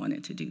really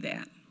wanted to do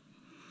that.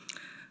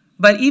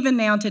 But even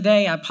now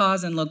today, I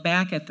pause and look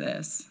back at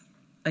this.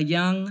 A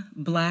young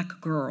black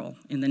girl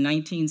in the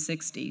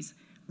 1960s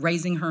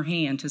raising her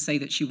hand to say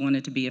that she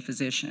wanted to be a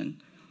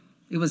physician.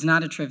 It was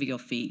not a trivial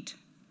feat.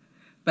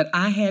 But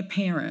I had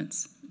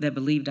parents that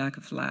believed I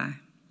could fly.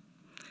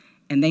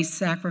 And they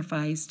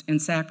sacrificed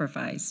and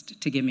sacrificed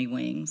to give me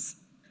wings.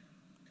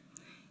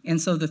 And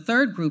so the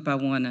third group I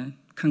want to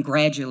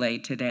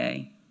congratulate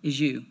today is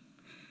you,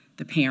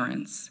 the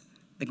parents,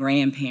 the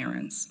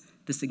grandparents,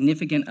 the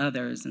significant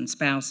others and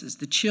spouses,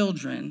 the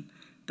children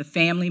the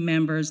family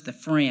members, the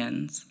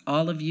friends,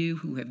 all of you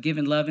who have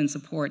given love and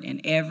support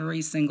in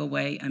every single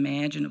way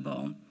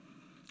imaginable,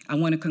 I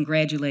want to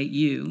congratulate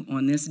you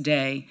on this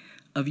day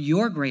of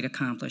your great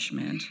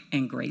accomplishment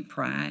and great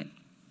pride.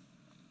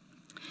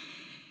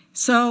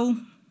 So,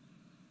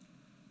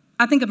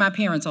 I think of my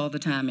parents all the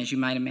time, as you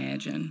might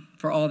imagine,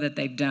 for all that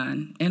they've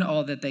done and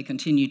all that they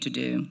continue to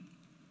do.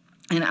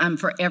 And I'm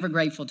forever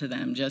grateful to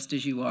them, just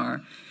as you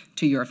are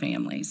to your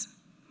families.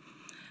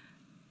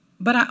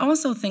 But I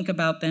also think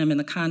about them in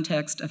the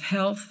context of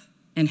health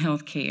and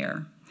health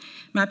care.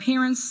 My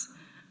parents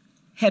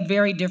had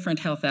very different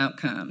health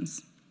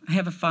outcomes. I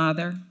have a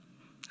father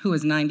who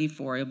is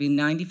 94. He'll be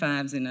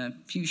 95 in a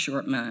few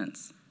short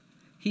months.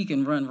 He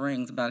can run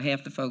rings about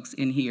half the folks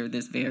in here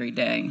this very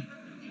day.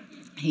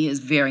 He is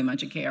very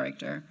much a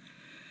character.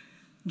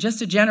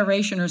 Just a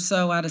generation or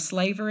so out of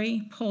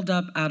slavery, pulled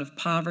up out of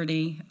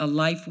poverty, a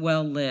life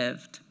well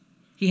lived.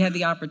 He had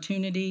the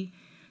opportunity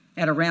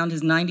at around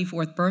his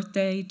 94th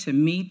birthday to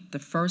meet the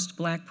first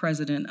Black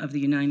president of the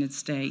United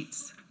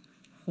States.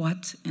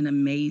 What an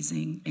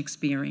amazing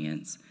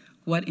experience.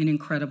 What an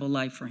incredible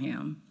life for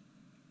him.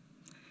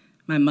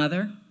 My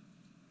mother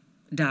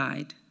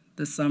died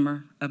the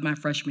summer of my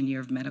freshman year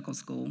of medical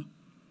school,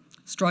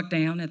 struck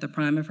down at the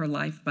prime of her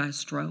life by a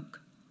stroke.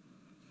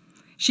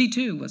 She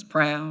too was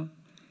proud.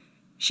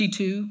 She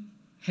too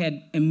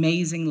had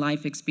amazing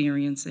life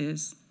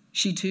experiences.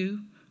 She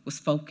too was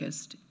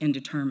focused and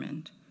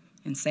determined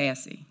and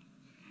sassy,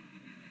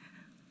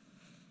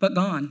 but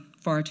gone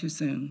far too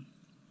soon.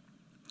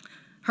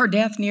 Her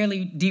death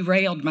nearly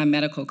derailed my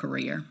medical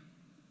career.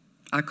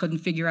 I couldn't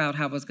figure out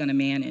how I was going to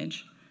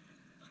manage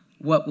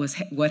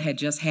what had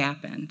just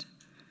happened.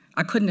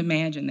 I couldn't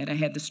imagine that I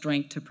had the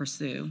strength to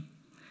pursue.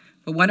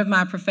 But one of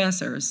my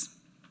professors,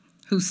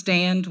 whose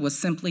stand was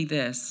simply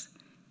this: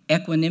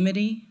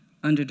 equanimity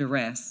under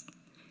duress,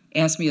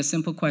 asked me a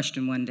simple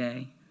question one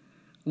day: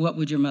 what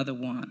would your mother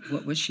want?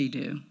 What would she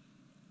do?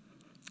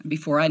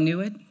 Before I knew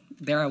it,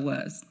 there I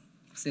was,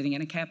 sitting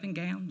in a cap and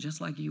gown, just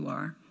like you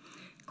are,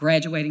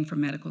 graduating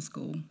from medical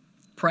school,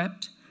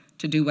 prepped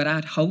to do what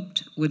I'd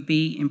hoped would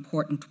be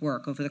important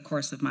work over the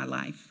course of my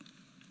life.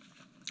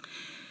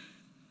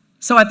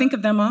 So I think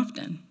of them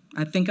often.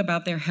 I think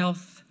about their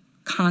health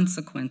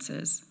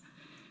consequences.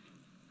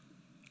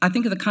 I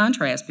think of the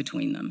contrast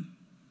between them,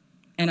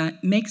 and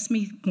it makes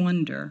me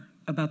wonder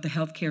about the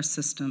healthcare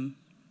system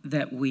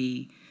that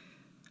we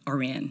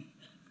are in.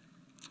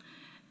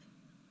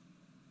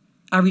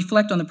 I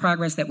reflect on the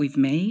progress that we've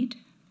made,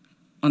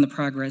 on the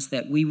progress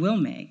that we will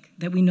make,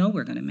 that we know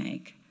we're going to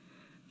make.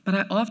 But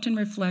I often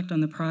reflect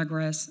on the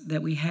progress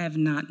that we have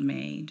not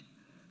made,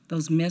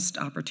 those missed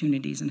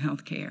opportunities in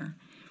healthcare.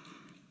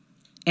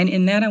 And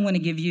in that, I want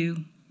to give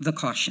you the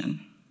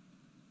caution.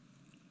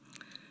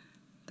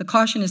 The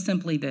caution is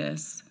simply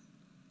this: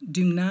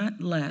 do not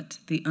let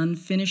the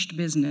unfinished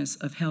business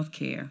of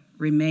healthcare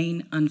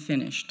remain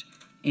unfinished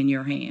in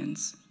your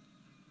hands.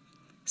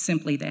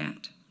 Simply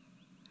that.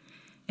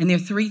 And there are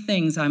three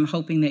things I'm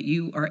hoping that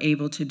you are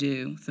able to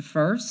do. The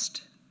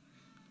first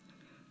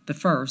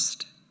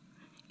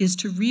is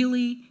to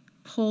really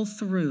pull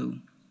through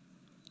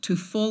to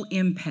full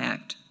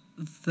impact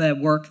the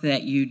work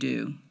that you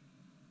do.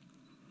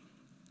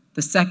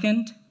 The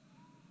second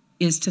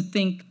is to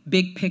think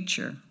big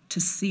picture, to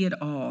see it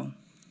all,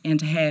 and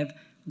to have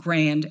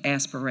grand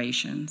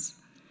aspirations.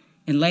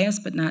 And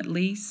last but not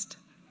least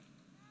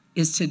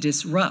is to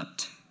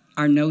disrupt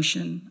our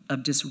notion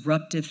of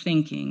disruptive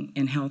thinking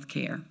in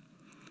healthcare.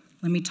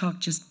 Let me talk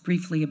just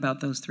briefly about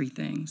those three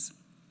things.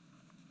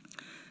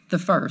 The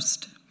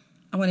first,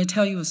 I want to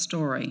tell you a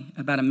story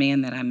about a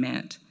man that I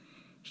met.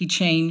 He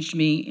changed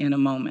me in a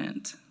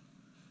moment.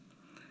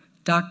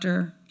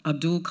 Dr.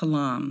 Abdul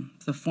Kalam,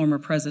 the former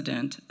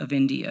president of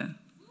India.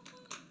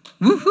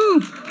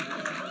 Woohoo!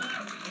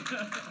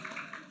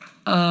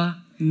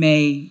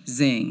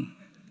 Amazing.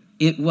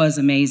 It was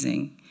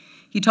amazing.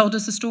 He told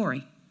us a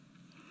story.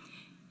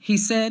 He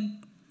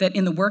said that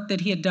in the work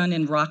that he had done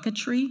in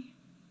rocketry,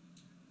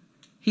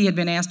 he had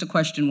been asked a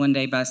question one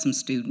day by some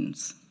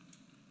students.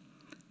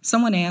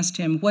 Someone asked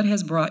him, "What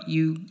has brought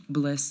you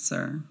bliss,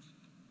 sir?"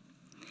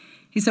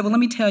 He said, "Well,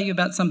 let me tell you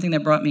about something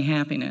that brought me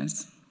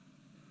happiness.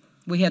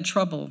 We had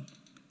trouble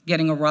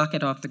getting a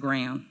rocket off the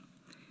ground.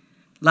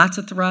 Lots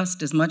of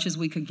thrust, as much as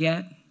we could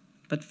get,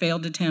 but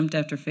failed attempt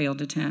after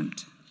failed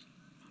attempt.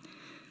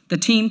 The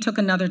team took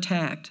another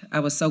tact.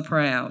 I was so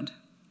proud.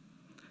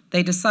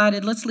 They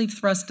decided, let's leave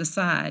thrust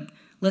aside.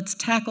 Let's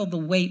tackle the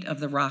weight of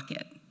the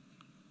rocket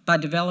by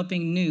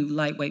developing new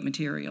lightweight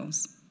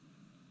materials.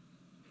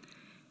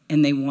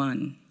 And they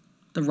won.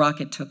 The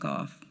rocket took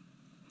off.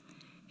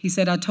 He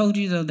said, I told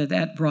you, though,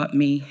 that brought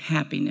me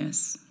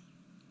happiness.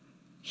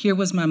 Here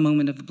was my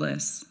moment of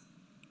bliss.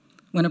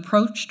 When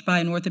approached by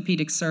an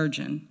orthopedic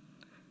surgeon,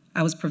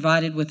 I was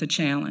provided with a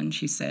challenge,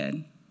 he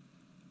said,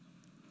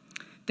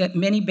 that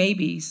many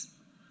babies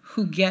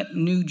who get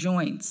new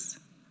joints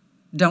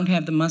don't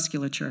have the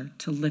musculature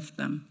to lift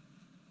them.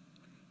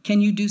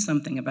 Can you do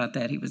something about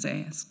that, he was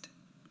asked.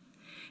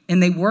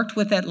 And they worked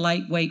with that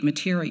lightweight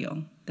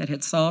material that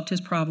had solved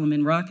his problem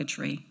in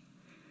rocketry,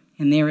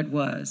 and there it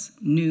was,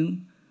 new,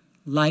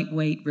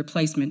 lightweight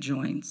replacement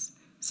joints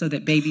so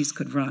that babies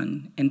could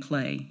run and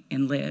play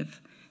and live.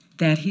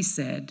 That, he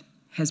said,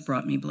 has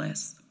brought me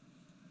bliss.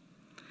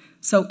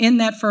 So in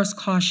that first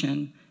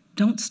caution,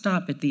 don't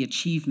stop at the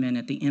achievement,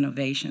 at the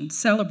innovation.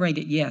 Celebrate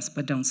it, yes,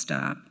 but don't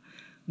stop.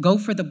 Go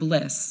for the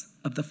bliss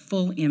of the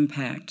full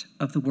impact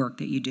of the work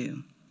that you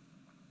do.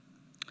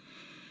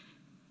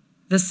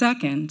 The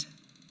second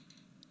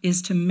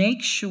is to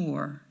make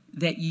sure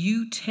that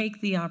you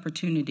take the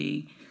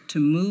opportunity to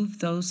move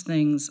those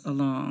things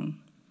along.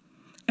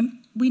 And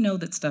we know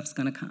that stuff's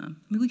going to come.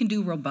 I mean, we can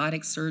do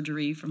robotic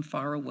surgery from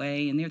far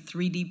away, and there are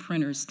 3D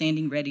printers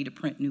standing ready to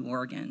print new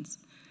organs.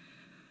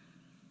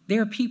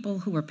 There are people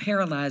who are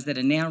paralyzed that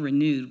are now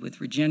renewed with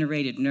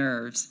regenerated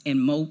nerves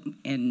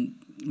and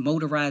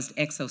motorized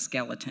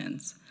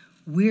exoskeletons.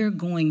 We're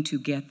going to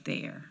get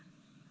there.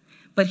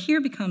 But here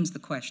becomes the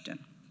question.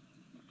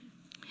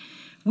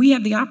 We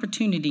have the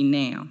opportunity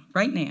now,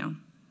 right now,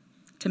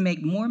 to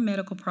make more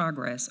medical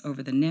progress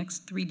over the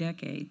next 3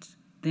 decades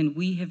than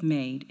we have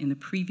made in the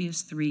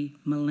previous 3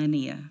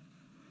 millennia.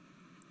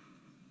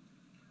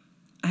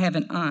 I have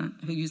an aunt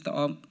who used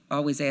to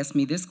always ask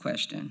me this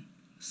question: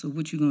 so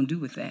what you gonna do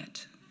with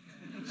that?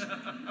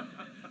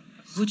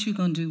 What you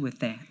gonna do with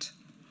that?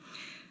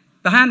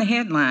 Behind the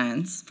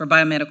headlines for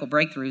biomedical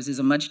breakthroughs is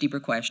a much deeper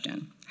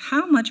question.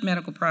 How much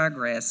medical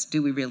progress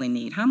do we really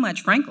need? How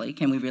much, frankly,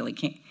 can we really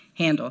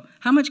handle?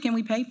 How much can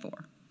we pay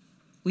for?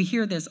 We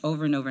hear this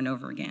over and over and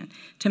over again.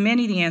 To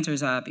many, the answer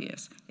is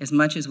obvious: as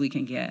much as we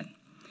can get.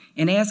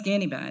 And ask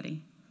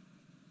anybody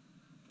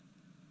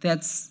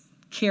that's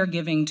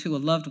caregiving to a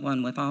loved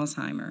one with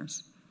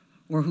Alzheimer's,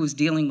 or who's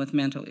dealing with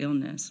mental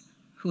illness,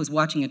 who is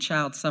watching a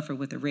child suffer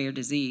with a rare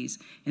disease,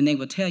 and they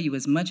will tell you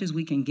as much as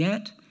we can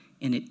get,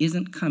 and it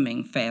isn't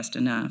coming fast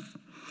enough.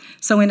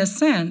 So in a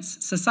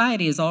sense,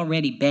 society is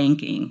already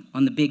banking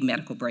on the big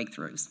medical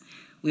breakthroughs.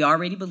 We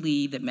already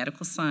believe that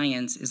medical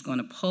science is going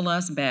to pull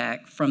us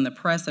back from the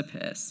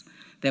precipice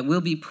that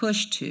we'll be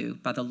pushed to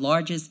by the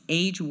largest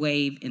age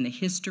wave in the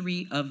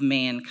history of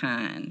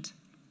mankind,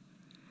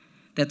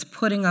 that's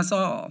putting us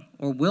all,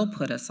 or will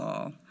put us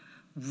all,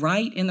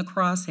 right in the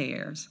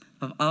crosshairs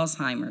of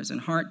Alzheimer's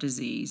and heart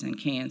disease and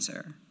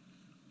cancer.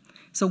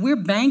 So we're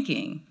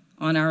banking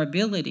on our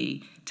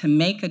ability to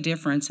make a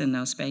difference in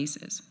those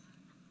spaces.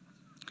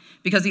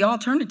 Because the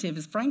alternative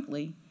is,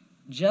 frankly,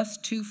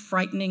 just too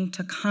frightening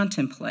to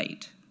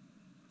contemplate.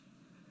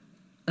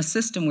 A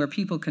system where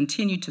people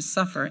continue to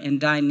suffer and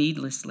die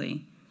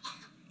needlessly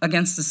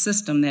against a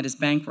system that is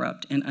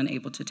bankrupt and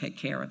unable to take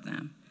care of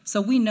them. So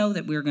we know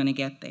that we're going to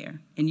get there,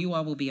 and you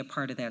all will be a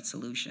part of that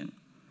solution.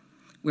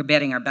 We're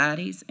betting our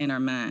bodies and our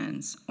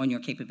minds on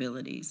your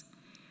capabilities.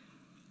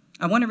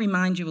 I want to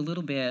remind you a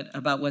little bit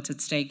about what's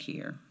at stake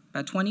here.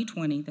 By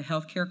 2020, the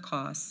healthcare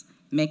costs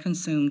may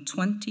consume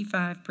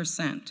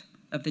 25%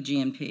 of the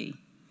GNP,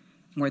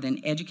 more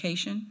than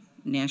education,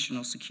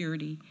 national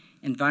security,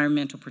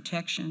 environmental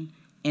protection,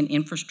 and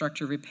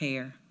infrastructure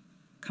repair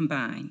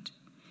combined.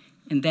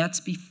 And that's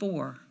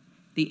before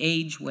the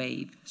age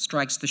wave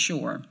strikes the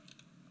shore.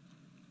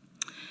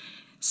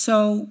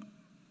 So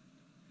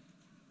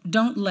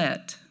don't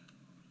let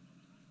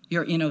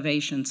your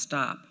innovation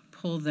stop.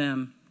 Pull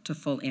them to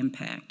full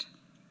impact.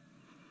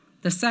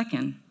 The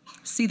second,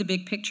 see the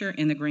big picture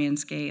in the grand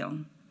scale.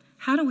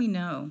 How do we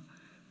know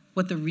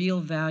what the real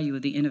value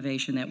of the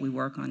innovation that we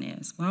work on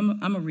is? Well,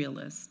 I'm a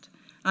realist.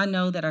 I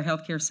know that our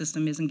healthcare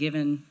system isn't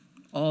given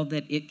all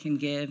that it can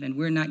give, and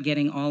we're not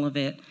getting all of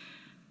it,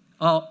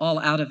 all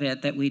out of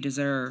it that we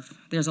deserve.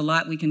 There's a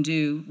lot we can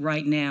do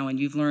right now, and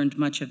you've learned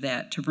much of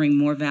that, to bring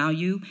more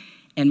value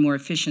and more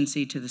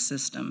efficiency to the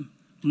system,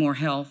 more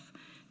health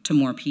to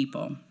more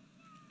people.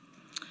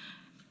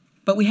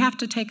 But we have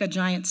to take a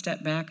giant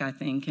step back, I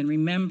think, and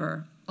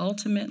remember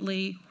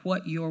ultimately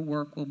what your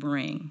work will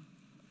bring.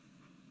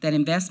 That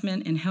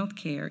investment in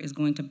healthcare is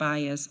going to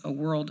buy us a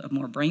world of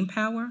more brain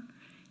power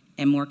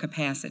and more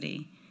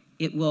capacity.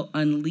 It will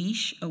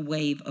unleash a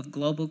wave of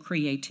global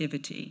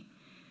creativity.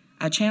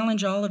 I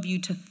challenge all of you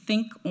to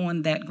think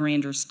on that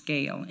grander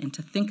scale and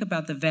to think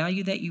about the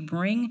value that you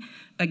bring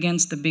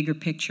against the bigger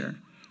picture,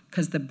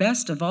 because the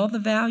best of all the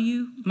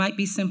value might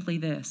be simply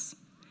this: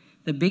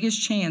 the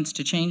biggest chance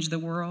to change the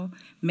world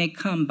may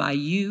come by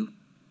you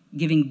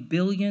giving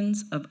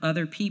billions of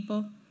other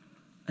people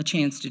a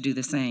chance to do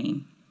the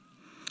same.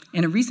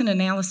 And a recent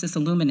analysis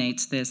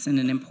illuminates this in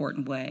an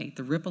important way.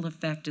 The ripple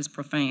effect is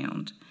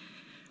profound.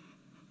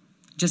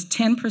 Just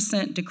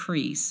 10%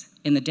 decrease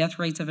in the death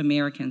rates of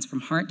Americans from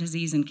heart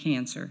disease and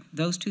cancer,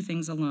 those two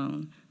things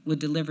alone, would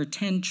deliver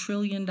 $10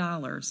 trillion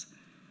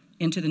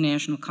into the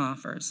national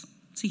coffers.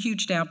 It's a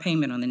huge down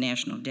payment on the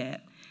national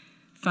debt,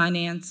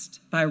 financed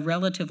by a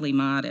relatively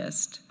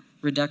modest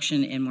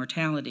reduction in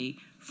mortality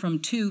from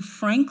 2,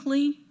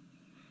 frankly,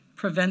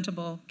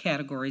 preventable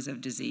categories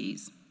of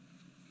disease.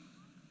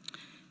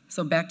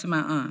 So back to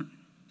my aunt.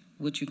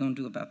 What you gonna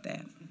do about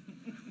that?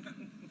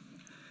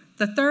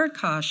 The third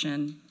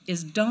caution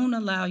is don't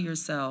allow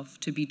yourself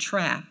to be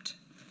trapped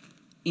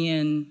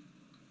in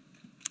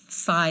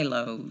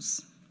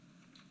silos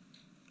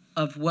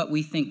of what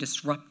we think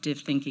disruptive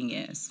thinking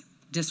is.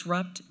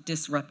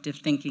 Disruptive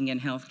thinking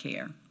in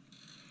healthcare.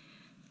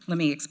 Let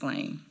me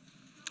explain.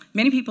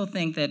 Many people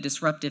think that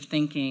disruptive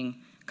thinking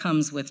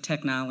comes with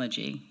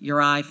technology, your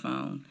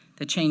iPhone,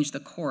 that changed the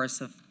course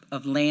of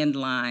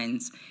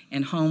landlines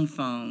and home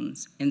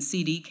phones and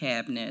CD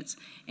cabinets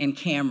and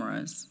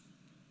cameras.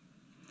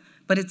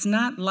 But it's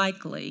not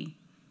likely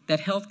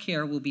that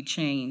healthcare will be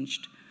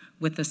changed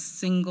with a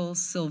single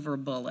silver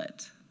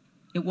bullet.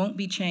 It won't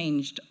be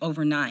changed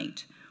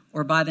overnight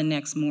or by the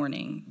next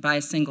morning by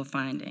a single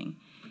finding.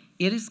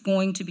 It is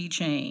going to be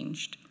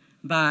changed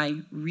by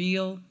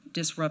real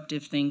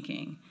disruptive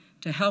thinking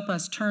to help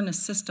us turn a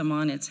system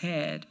on its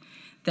head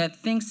that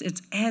thinks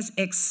it's as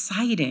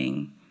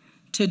exciting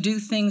to do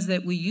things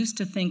that we used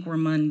to think were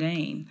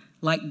mundane,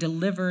 like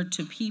deliver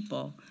to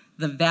people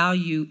the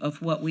value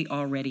of what we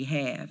already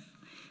have.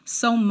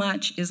 So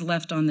much is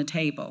left on the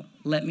table.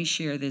 Let me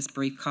share this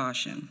brief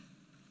caution.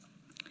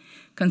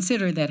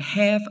 Consider that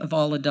half of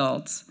all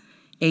adults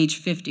age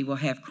 50 will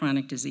have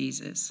chronic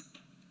diseases.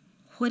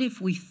 What if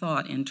we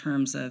thought in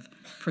terms of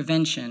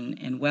prevention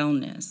and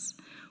wellness?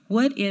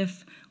 What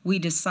if we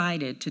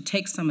decided to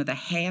take some of the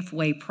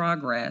halfway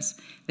progress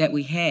that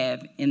we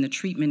have in the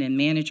treatment and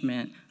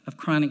management of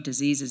chronic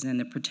diseases and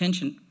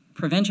the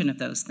prevention of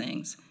those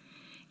things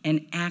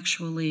and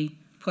actually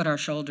put our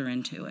shoulder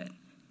into it?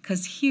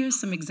 Because here's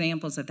some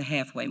examples of the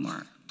halfway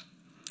mark.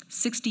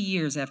 60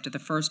 years after the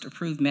first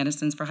approved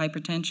medicines for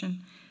hypertension,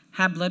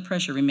 high blood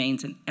pressure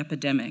remains an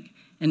epidemic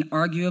and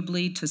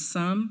arguably to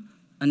some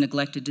a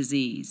neglected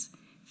disease.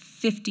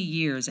 50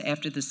 years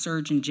after the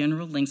Surgeon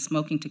General linked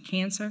smoking to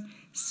cancer,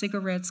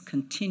 cigarettes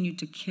continue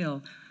to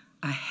kill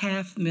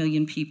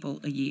 500,000 people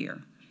a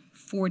year.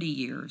 40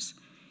 years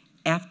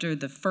after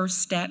the first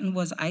statin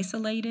was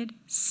isolated,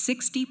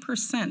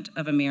 60%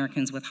 of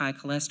Americans with high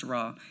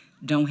cholesterol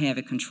don't have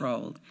it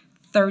controlled.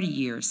 30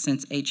 years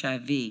since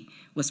HIV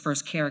was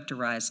first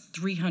characterized,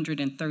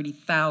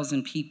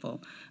 330,000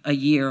 people a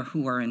year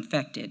who are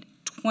infected.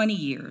 20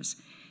 years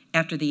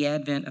after the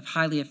advent of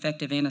highly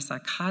effective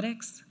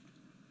antipsychotics,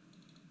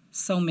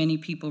 so many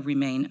people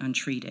remain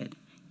untreated.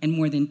 And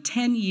more than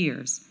 10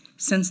 years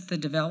since the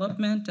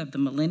development of the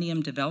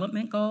Millennium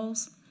Development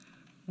Goals,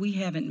 we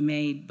haven't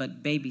made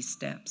but baby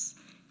steps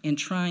in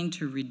trying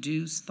to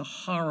reduce the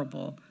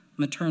horrible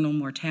maternal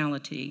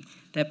mortality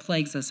that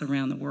plagues us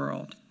around the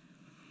world.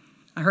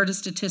 I heard a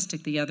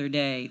statistic the other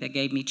day that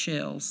gave me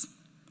chills.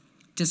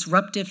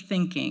 Disruptive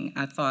thinking,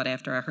 I thought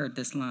after I heard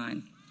this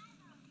line.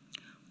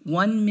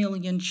 1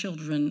 million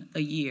children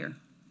a year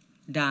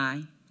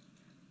die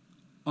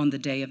on the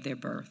day of their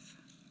birth.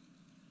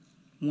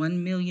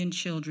 1 million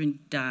children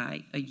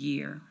die a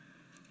year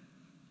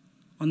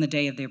on the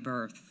day of their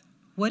birth.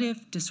 What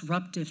if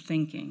disruptive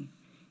thinking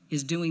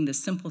is doing the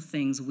simple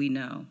things we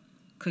know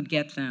could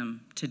get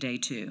them to day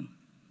 2?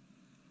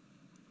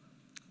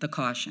 The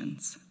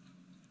cautions.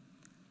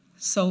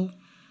 So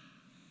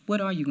what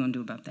are you going to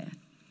do about that?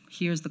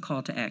 Here's the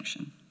call to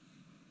action.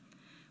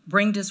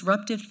 Bring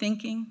disruptive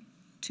thinking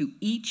to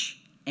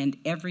each and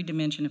every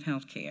dimension of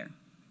healthcare,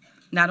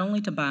 not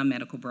only to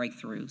biomedical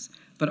breakthroughs,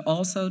 but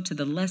also to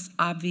the less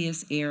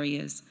obvious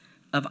areas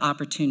of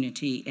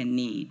opportunity and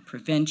need: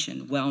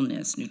 prevention,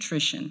 wellness,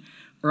 nutrition,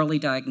 early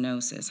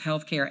diagnosis,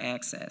 healthcare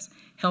access,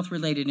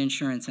 health-related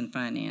insurance and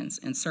finance,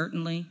 and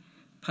certainly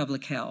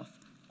public health.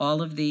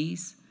 All of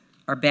these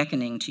are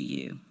beckoning to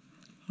you.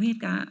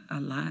 We've got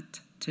a lot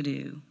to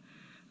do.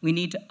 We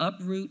need to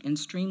uproot and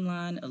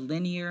streamline a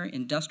linear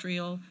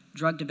industrial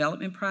drug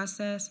development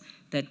process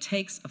that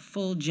takes a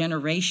full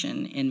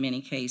generation in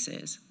many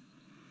cases.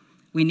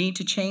 We need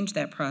to change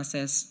that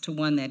process to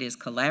one that is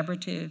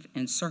collaborative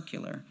and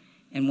circular,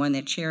 and one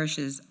that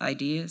cherishes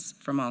ideas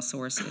from all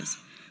sources.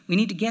 We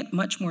need to get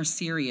much more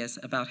serious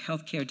about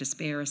healthcare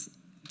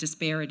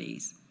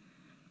disparities.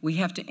 We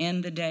have to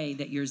end the day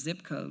that your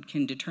zip code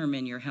can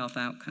determine your health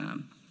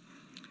outcome.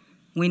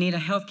 We need a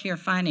healthcare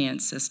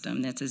finance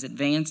system that's as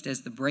advanced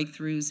as the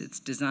breakthroughs it's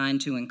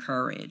designed to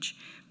encourage.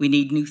 We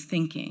need new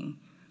thinking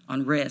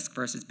on risk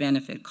versus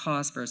benefit,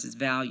 cost versus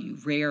value,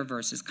 rare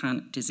versus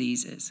chronic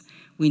diseases.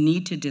 We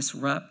need to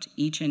disrupt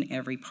each and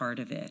every part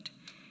of it,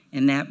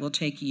 and that will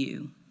take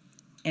you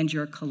and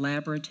your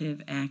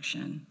collaborative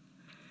action.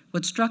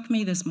 What struck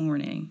me this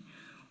morning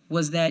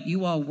was that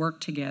you all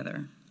worked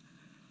together,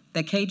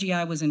 that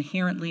KGI was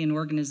inherently an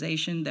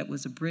organization that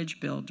was a bridge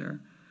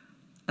builder,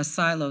 a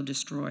silo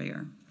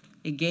destroyer.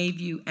 It gave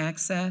you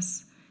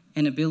access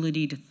and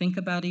ability to think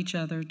about each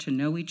other, to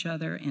know each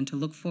other, and to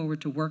look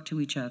forward to work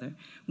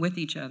with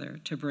each other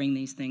to bring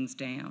these things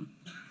down.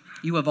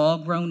 You have all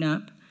grown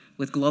up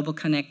with global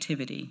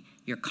connectivity.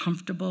 You're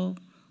comfortable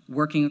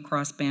working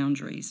across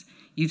boundaries.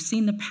 You've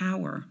seen the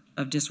power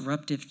of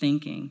disruptive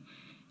thinking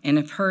and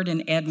have heard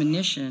an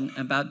admonition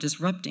about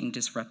disrupting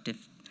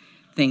disruptive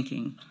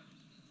thinking.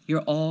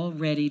 You're all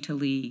ready to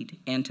lead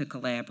and to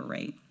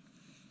collaborate.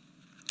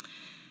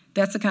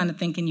 That's the kind of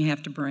thinking you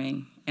have to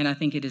bring, and I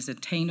think it is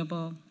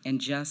attainable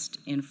and just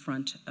in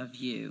front of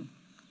you.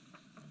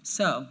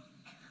 So,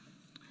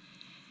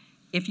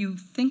 If you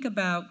think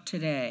about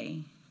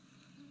today,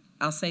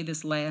 I'll say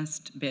this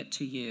last bit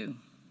to you.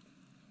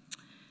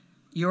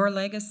 Your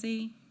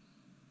legacy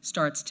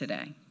starts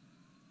today.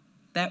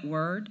 That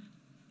word,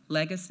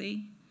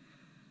 legacy,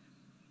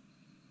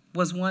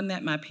 was one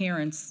that my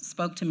parents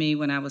spoke to me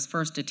when I was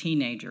first a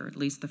teenager, at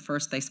least the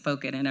first they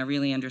spoke it, and I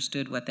really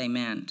understood what they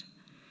meant.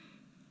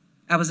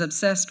 I was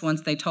obsessed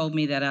once they told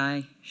me that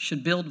I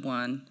should build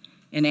one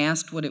and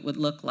asked what it would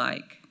look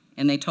like.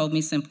 And they told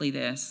me simply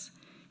this: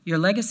 your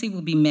legacy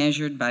will be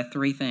measured by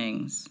three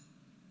things: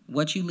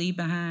 what you leave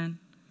behind,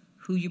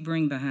 who you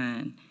bring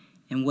behind,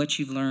 and what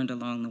you've learned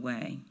along the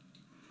way.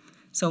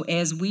 So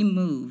as we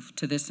move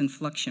to this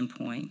inflection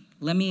point,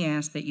 let me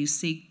ask that you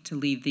seek to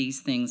leave these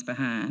things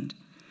behind: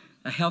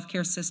 a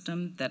healthcare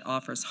system that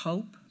offers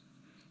hope,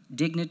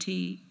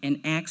 dignity,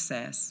 and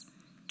access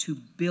to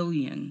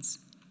billions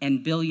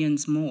and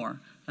billions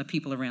more of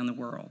people around the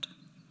world.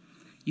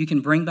 You can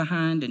bring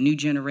behind a new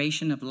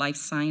generation of life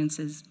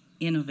sciences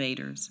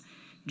innovators,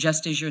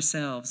 just as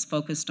yourselves,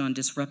 focused on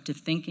disruptive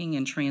thinking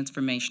and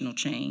transformational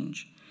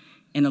change.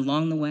 And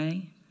along the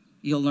way,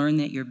 you'll learn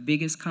that your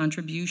biggest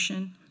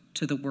contribution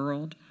to the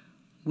world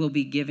will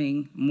be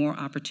giving more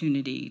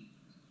opportunity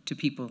to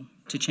people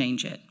to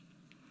change it.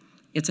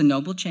 It's a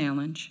noble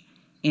challenge,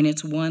 and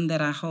it's one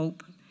that I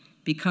hope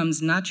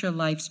becomes not your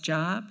life's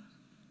job,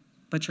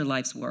 but your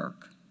life's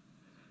work.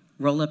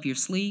 Roll up your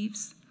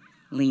sleeves,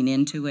 lean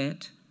into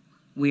it.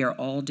 We are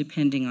all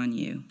depending on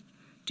you.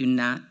 Do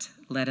not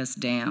let us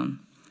down.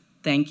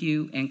 Thank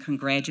you, and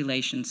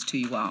congratulations to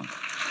you all.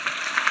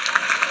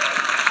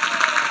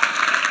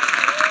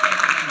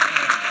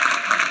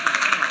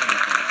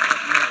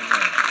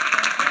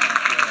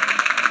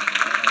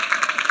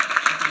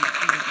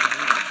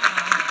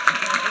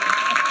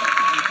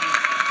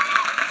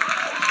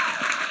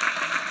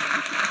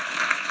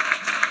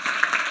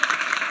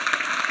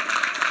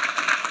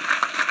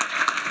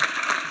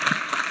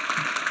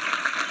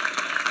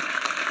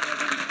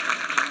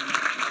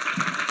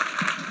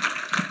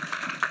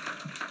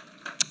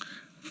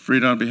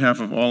 Frida, on behalf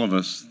of all of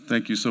us,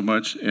 thank you so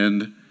much.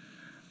 And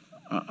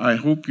I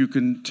hope you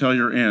can tell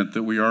your aunt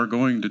that we are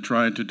going to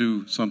try to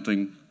do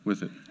something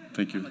with it.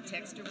 Thank you. I'm gonna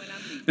text her when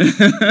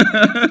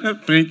I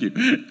leave. Thank you.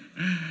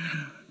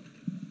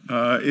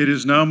 It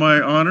is now my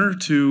honor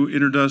to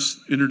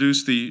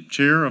introduce the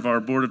chair of our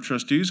Board of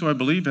Trustees, who I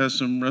believe has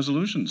some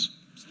resolutions.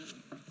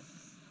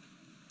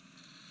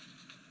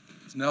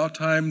 It's now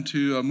time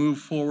to move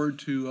forward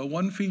to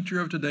one feature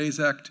of today's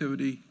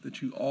activity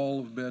that you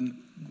all have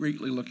been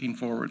greatly looking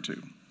forward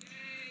to.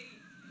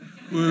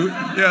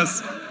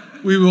 Yes,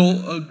 we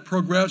will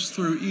progress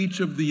through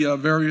each of the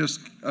various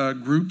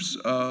groups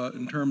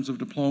in terms of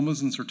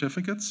diplomas and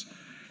certificates.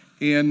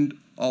 And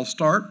I'll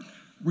start.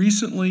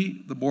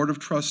 Recently, the Board of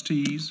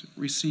Trustees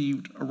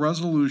received a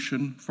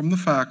resolution from the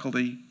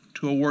faculty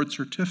to award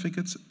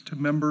certificates to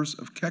members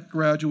of Keck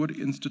Graduate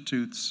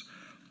Institute's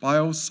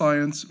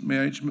Bioscience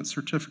Management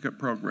Certificate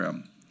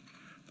Program.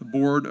 The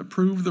board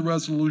approved the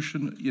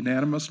resolution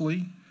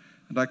unanimously,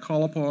 and I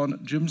call upon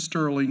Jim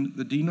Sterling,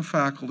 the Dean of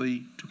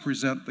Faculty, to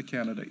present the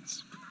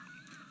candidates.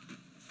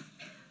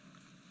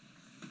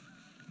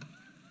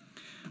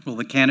 Will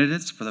the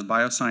candidates for the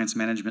Bioscience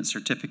Management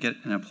Certificate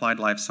in Applied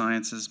Life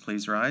Sciences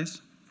please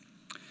rise?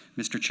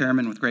 Mr.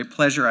 Chairman, with great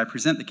pleasure, I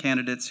present the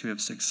candidates who have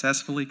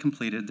successfully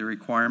completed the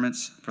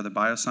requirements for the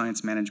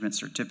Bioscience Management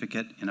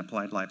Certificate in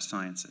Applied Life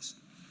Sciences.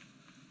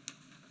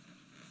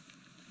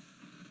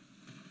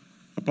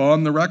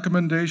 Upon the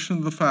recommendation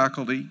of the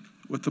faculty,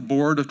 with the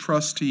Board of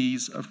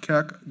Trustees of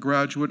Keck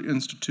Graduate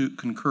Institute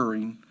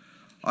concurring,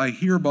 I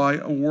hereby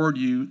award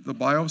you the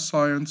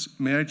Bioscience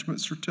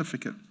Management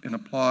Certificate in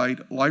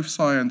Applied Life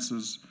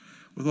Sciences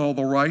with all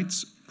the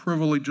rights,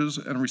 privileges,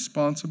 and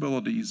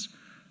responsibilities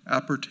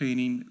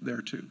appertaining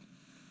thereto.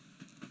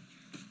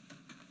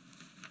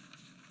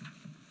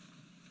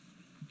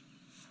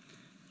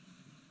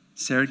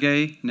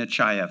 Sergei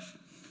Nechayev.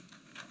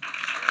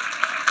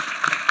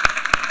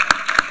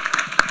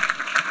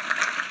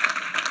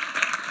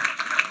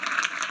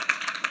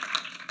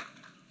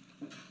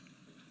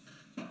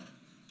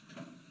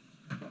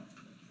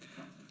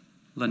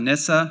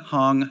 Lanissa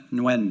Hong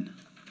Nguyen.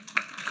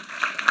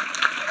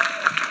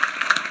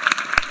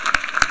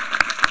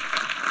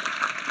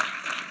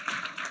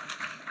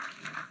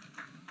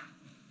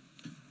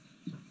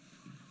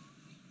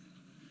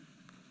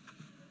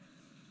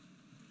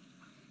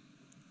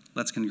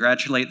 Let's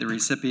congratulate the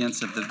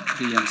recipients of the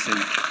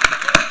BMC.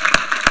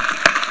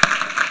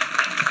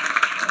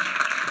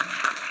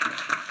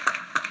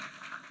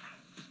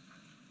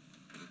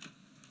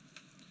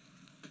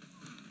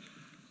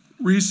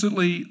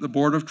 Recently, the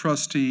Board of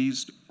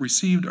Trustees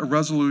received a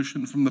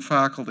resolution from the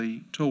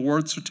faculty to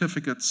award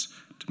certificates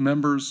to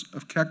members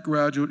of Keck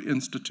Graduate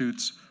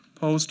Institute's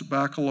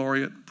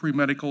Post-Baccalaureate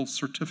Pre-Medical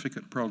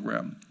Certificate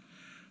Program.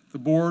 The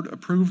board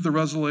approved the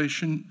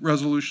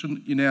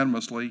resolution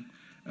unanimously,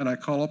 and I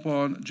call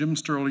upon Jim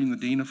Sterling, the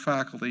Dean of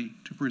Faculty,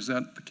 to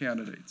present the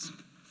candidates.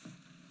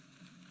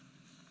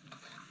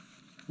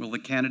 Will the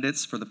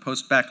candidates for the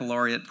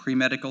post-baccalaureate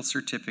pre-medical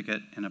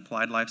certificate in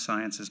applied life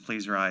sciences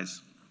please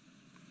rise?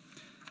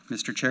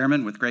 Mr.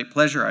 Chairman, with great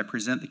pleasure, I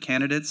present the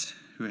candidates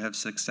who have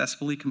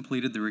successfully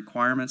completed the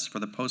requirements for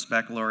the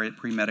post-baccalaureate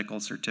pre-medical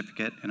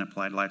certificate in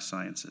applied life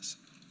sciences.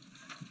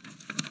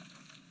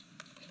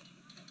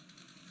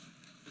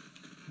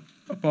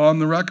 Upon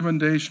the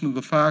recommendation of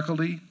the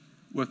faculty,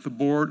 with the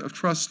Board of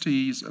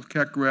Trustees of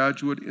Keck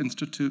Graduate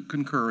Institute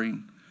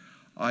concurring,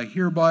 I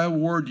hereby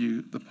award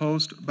you the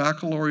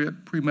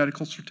post-baccalaureate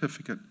pre-medical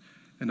certificate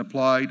in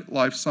applied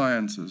life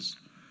sciences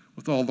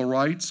with all the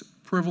rights,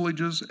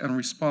 privileges, and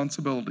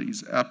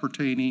responsibilities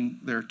appertaining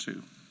thereto.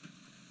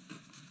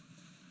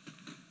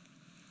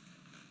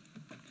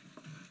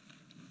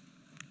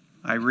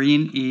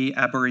 Irene E.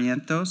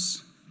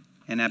 Abarientos,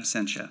 in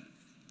absentia.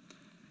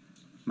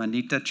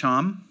 Manita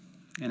Cham,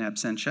 in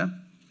absentia.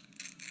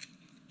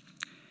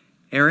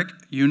 Eric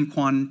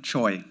Yunquan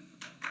Choi.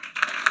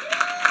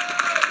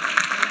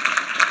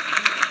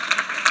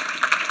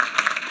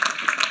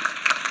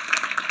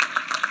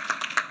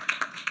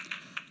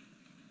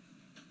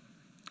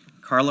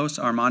 Carlos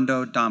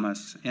Armando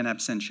Damas, in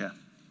absentia.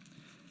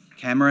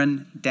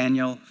 Cameron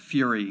Daniel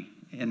Fury,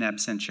 in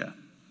absentia.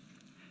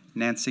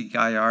 Nancy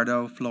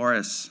Gallardo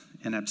Flores,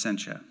 in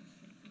absentia.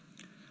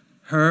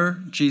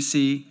 Her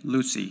G.C.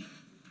 Lucy.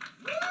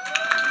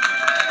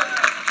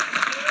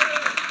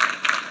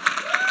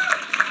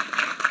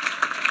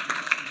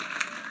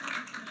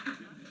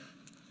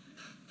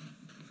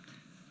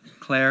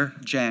 Claire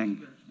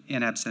Jang,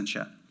 in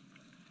absentia.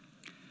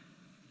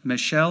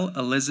 Michelle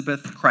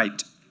Elizabeth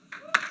Kreit.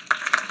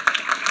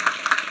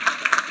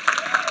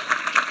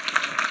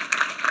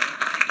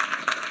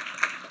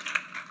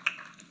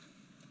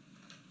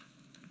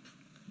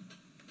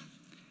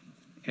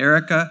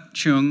 Erica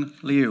Chung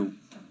Liu.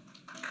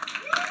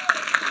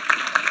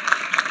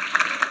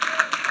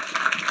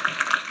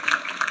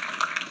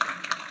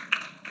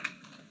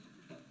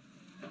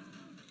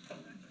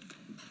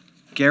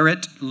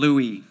 Garrett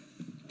Louie.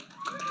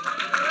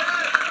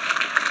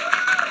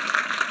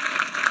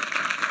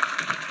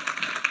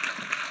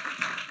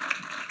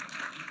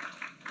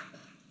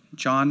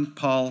 John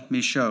Paul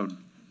Michaud,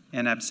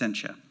 in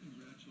absentia.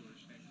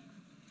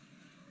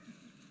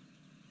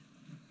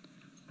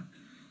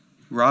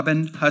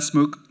 Robin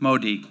Hasmukh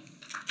Modi.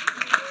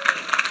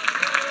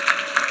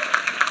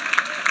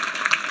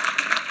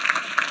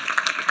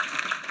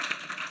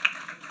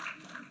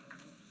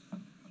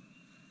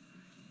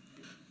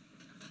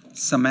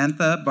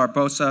 Samantha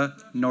Barbosa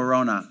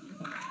Norona.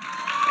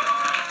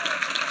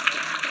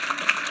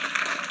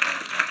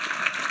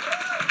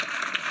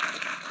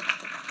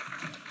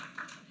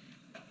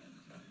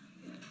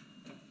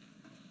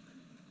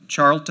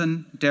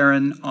 Charlton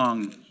Darren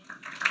Ong.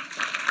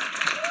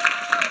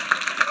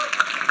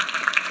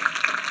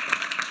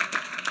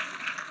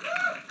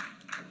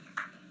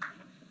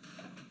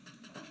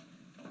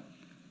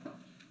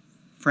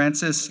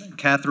 Frances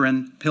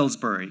Catherine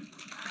Pillsbury.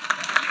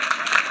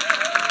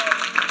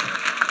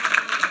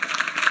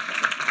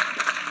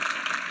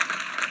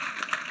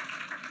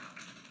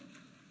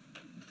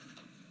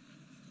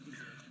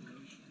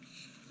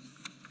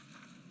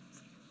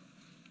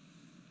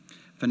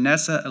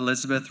 Vanessa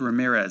Elizabeth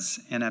Ramirez,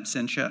 in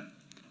absentia.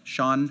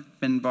 Sean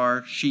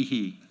Finbar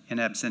Sheehy, in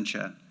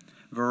absentia.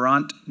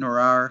 Varant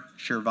Norar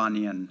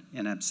Shirvanian,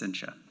 in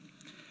absentia.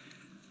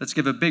 Let's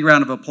give a big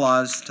round of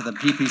applause to the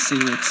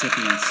PPC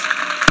recipients.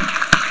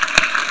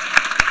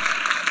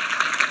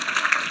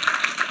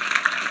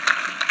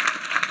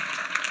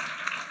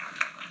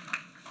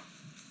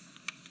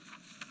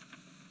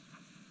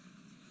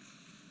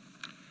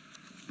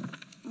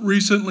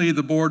 Recently,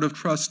 the Board of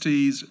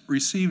Trustees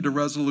received a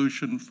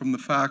resolution from the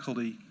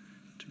faculty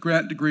to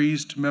grant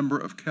degrees to member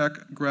of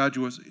Keck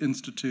Graduate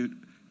Institute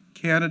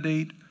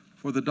candidate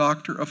for the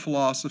Doctor of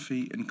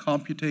Philosophy in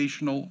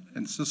Computational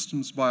and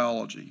Systems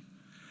Biology.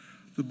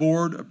 The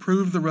board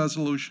approved the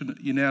resolution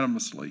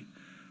unanimously.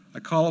 I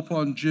call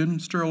upon Jim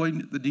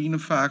Sterling, the Dean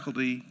of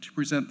Faculty, to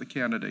present the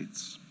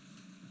candidates.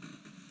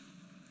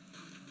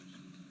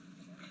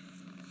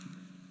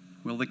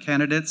 Will the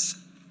candidates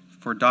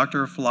for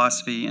Doctor of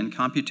Philosophy in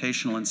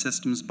Computational and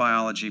Systems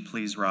Biology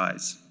please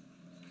rise?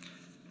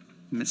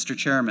 Mr.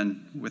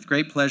 Chairman, with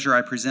great pleasure,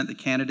 I present the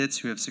candidates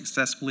who have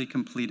successfully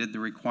completed the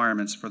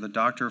requirements for the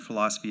Doctor of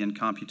Philosophy in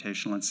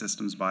Computational and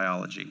Systems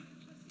Biology.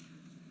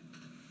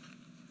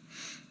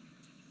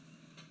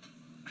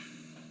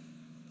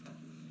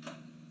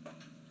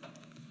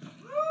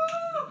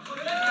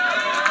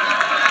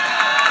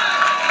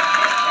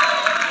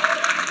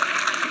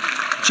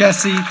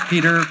 Jesse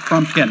Peter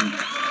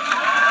Frumpkin.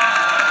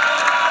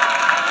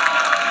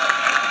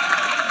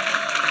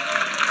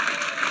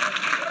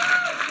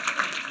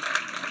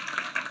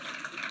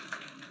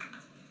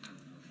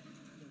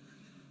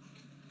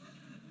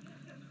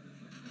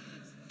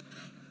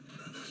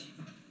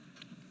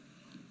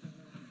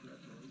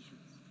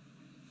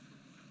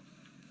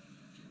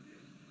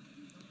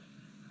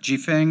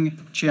 Jifeng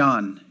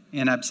Qian,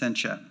 in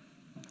absentia.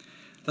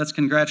 Let's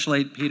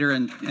congratulate Peter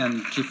and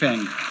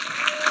Jifeng.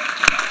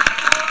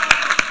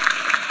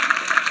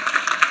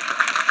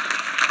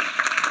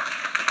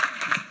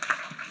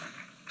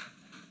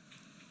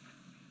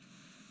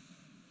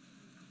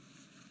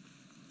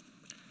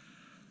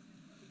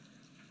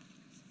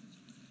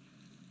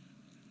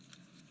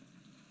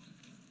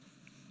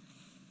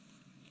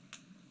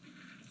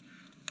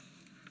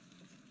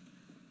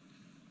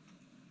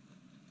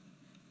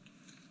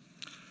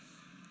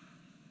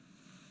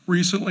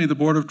 Recently, the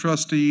Board of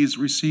Trustees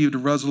received a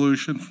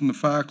resolution from the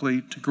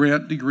faculty to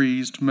grant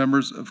degrees to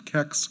members of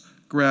Keck's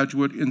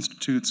Graduate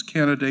Institute's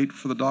candidate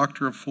for the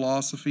Doctor of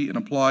Philosophy in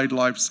Applied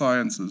Life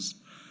Sciences.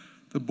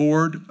 The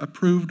board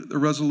approved the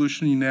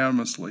resolution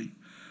unanimously.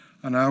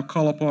 I now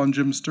call upon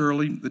Jim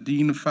Sterling, the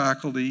Dean of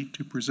Faculty,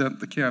 to present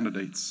the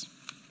candidates.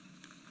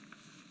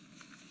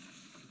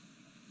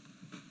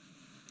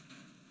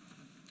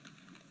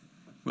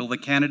 Will the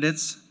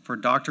candidates for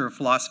Doctor of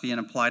Philosophy in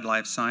Applied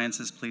Life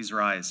Sciences please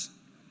rise?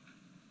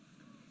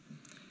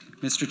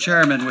 Mr.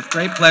 Chairman, with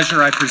great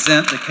pleasure, I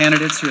present the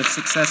candidates who have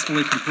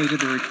successfully completed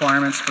the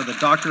requirements for the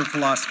Doctor of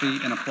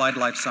Philosophy in Applied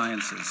Life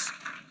Sciences.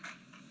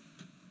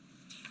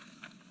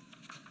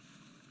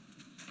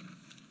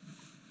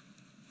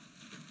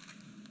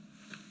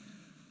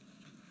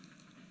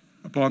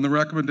 Upon the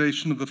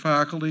recommendation of the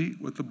faculty,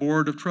 with the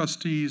Board of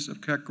Trustees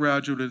of Keck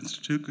Graduate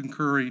Institute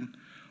concurring,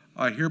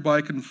 I hereby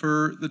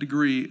confer the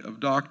degree of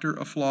Doctor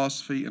of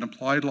Philosophy in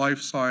Applied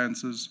Life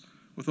Sciences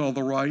with all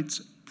the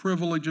rights,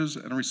 privileges,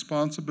 and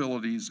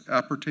responsibilities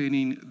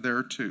appertaining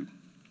thereto.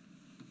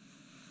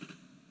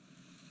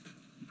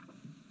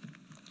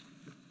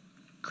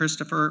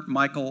 Christopher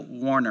Michael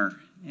Warner,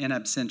 in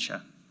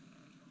absentia.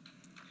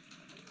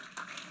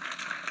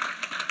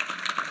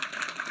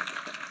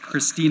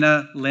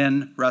 Christina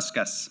Lynn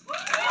Ruskus.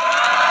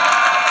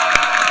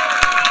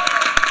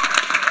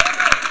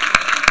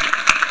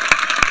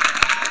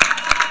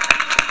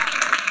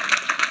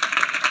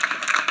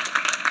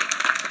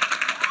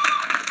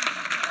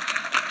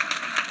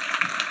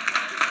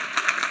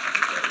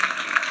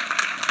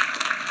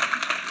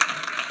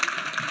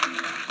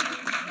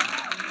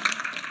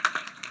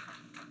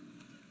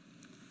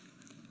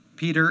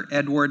 Peter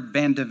Edward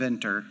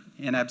Vandeventer,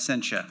 in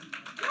absentia.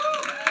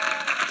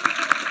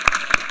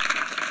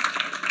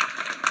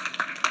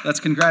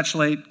 Let's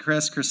congratulate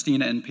Chris,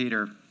 Christina, and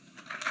Peter.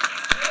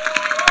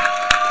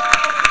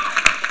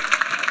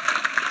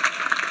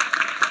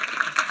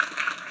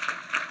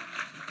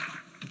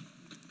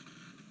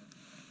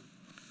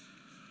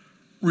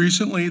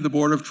 Recently, the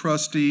Board of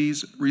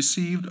Trustees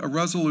received a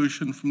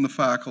resolution from the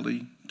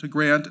faculty to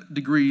grant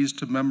degrees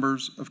to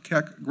members of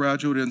Keck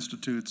Graduate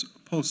Institute's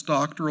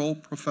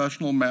postdoctoral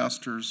professional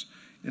masters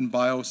in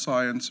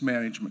bioscience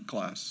management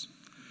class.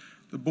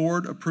 The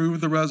board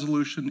approved the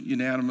resolution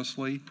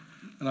unanimously,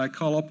 and I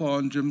call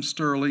upon Jim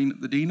Sterling,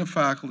 the Dean of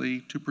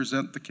Faculty, to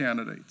present the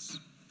candidates.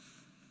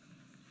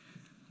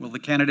 Will the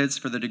candidates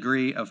for the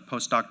degree of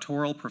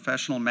postdoctoral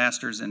professional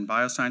masters in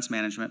bioscience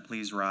management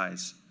please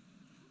rise?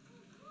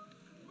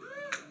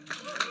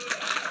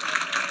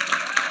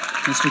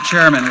 Mr.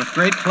 Chairman, with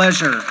great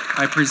pleasure,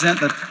 I present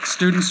the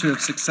students who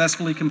have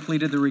successfully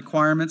completed the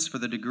requirements for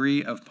the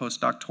degree of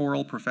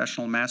postdoctoral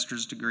professional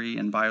master's degree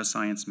in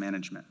bioscience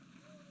management.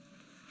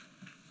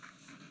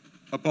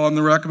 Upon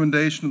the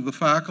recommendation of the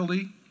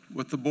faculty,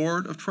 with the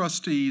Board of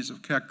Trustees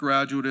of Keck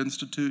Graduate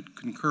Institute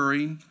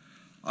concurring,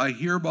 I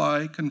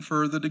hereby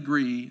confer the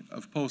degree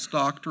of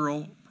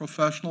postdoctoral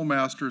professional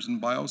masters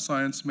in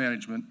bioscience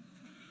management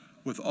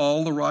with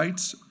all the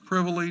rights,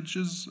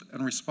 privileges,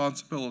 and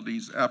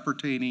responsibilities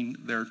appertaining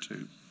thereto.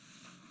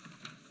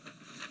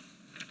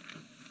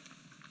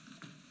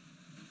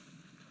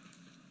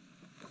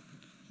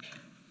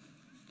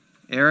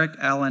 Eric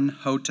Allen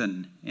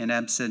Houghton, in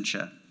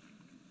absentia.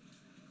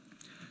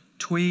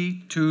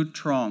 Thuy Tu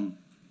Trong.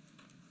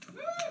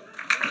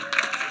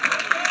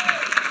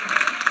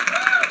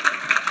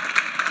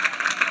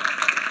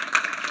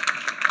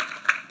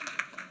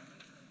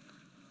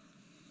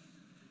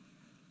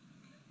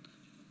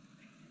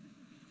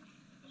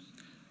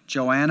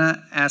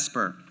 Joanna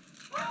Asper.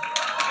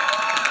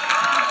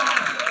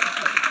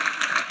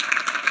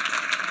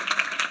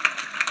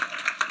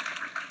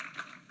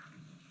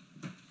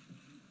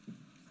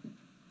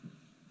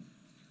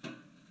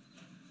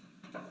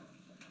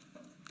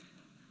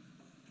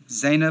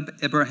 Zainab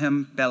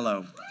Ibrahim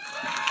Bello.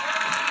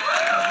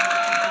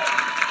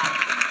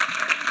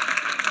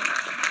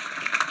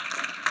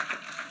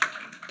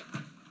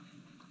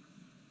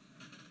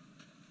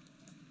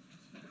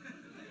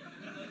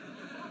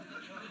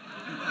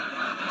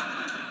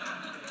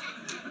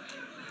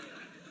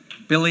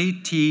 Billy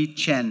T.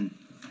 Chen.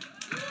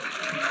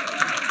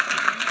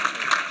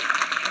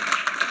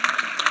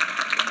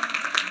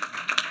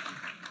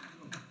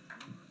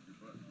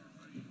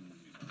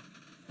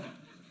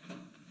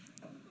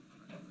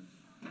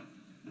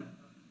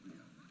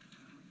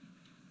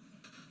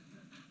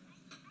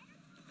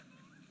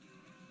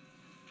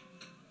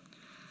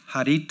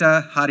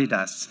 Harita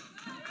Haridas.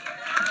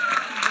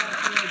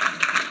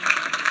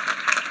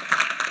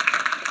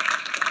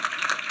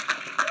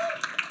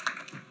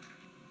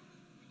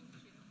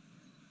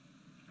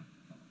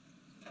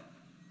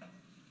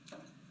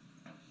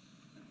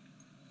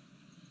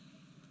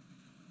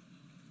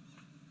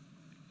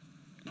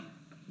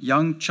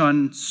 Young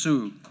Chun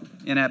Su,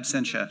 in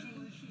absentia.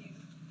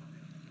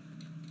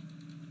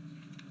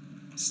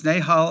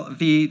 Snehal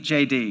V.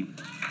 J.D.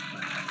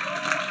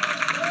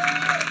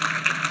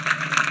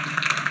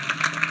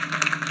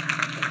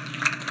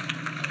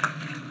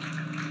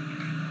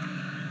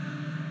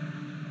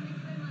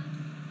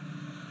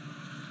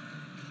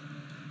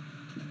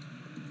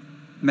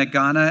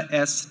 Meghana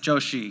S.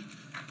 Joshi.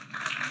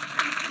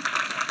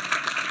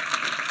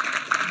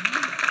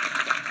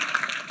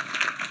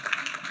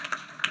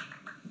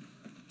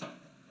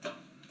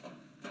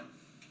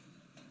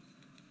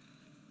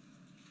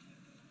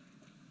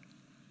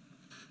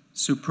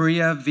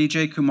 Supriya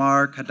Vijay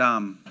Kumar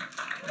Kadam.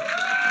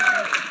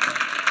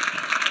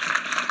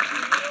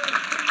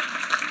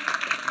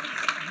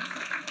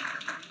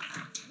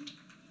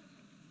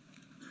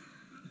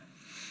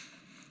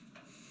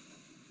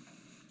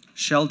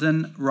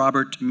 Sheldon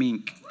Robert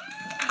Mink.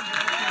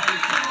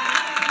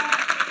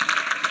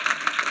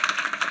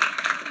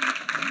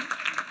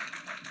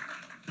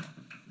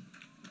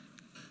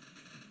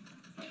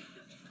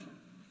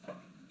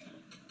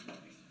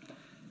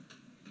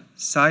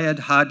 Syed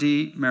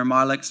Hadi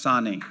Mirmalik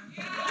Sani.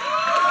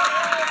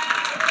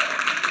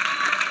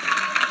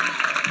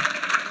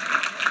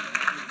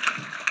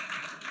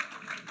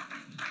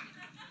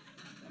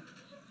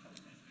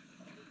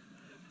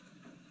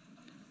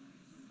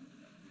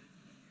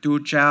 Du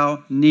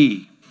Jiao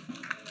Ni.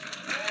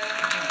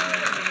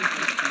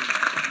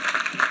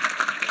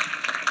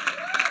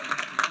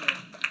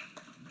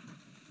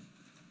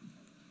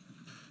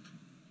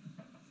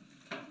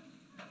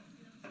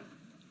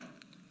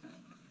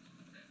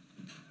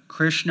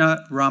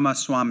 Krishna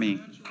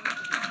Ramaswamy.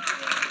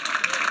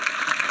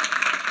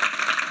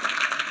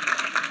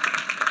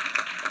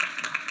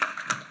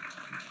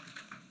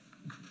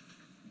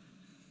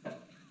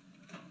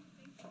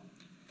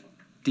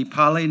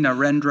 Deepali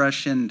Narendra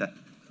Shinde.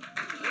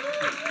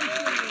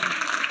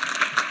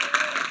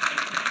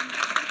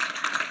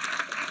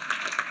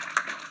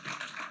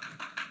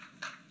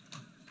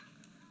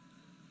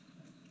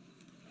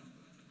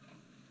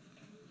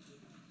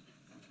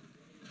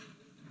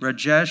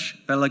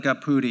 Rajesh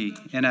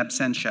Velagapudi, in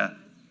absentia.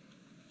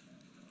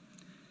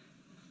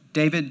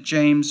 David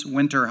James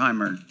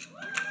Winterheimer.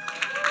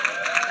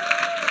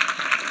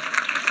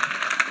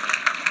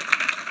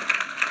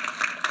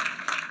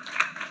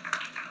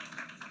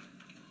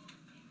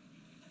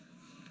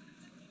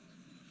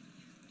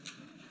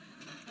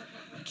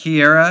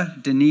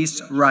 Kiera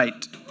Denise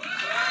Wright.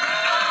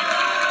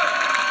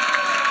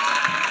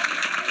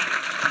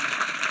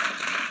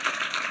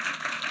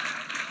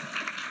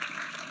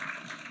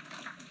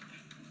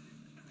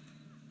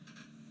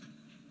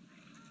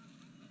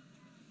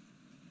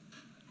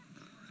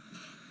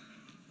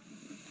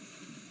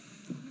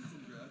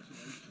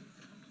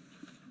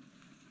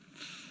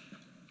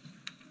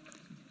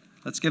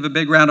 Let's give a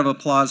big round of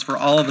applause for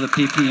all of the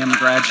PPM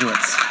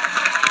graduates.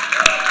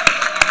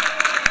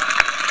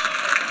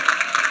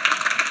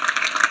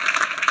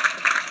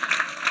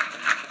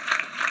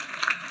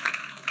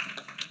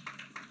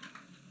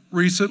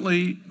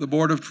 Recently, the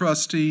Board of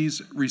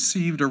Trustees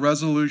received a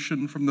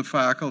resolution from the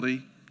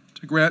faculty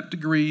to grant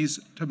degrees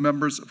to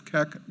members of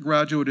Keck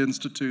Graduate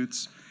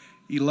Institute's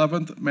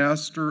 11th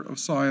Master of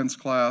Science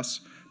class,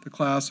 the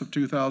class of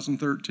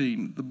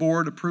 2013. The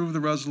board approved the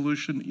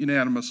resolution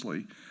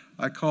unanimously.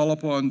 I call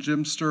upon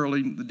Jim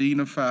Sterling, the Dean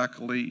of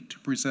Faculty, to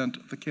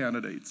present the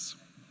candidates.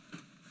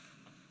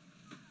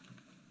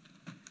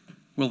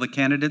 Will the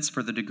candidates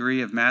for the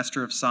degree of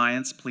Master of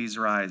Science please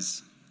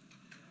rise?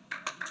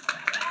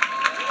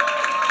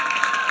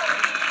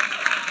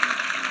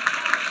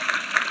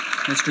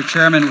 Mr.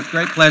 Chairman, with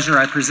great pleasure,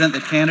 I present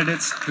the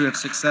candidates who have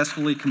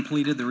successfully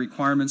completed the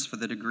requirements for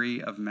the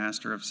degree of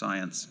Master of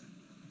Science.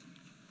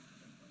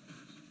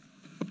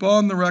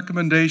 Upon the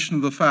recommendation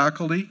of the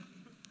faculty,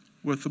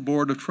 with the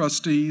Board of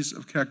Trustees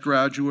of Keck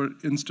Graduate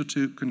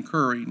Institute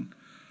concurring,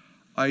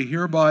 I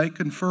hereby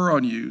confer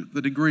on you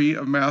the degree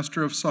of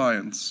Master of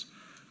Science,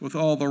 with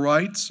all the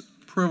rights,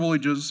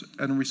 privileges,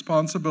 and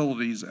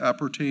responsibilities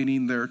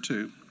appertaining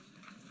thereto.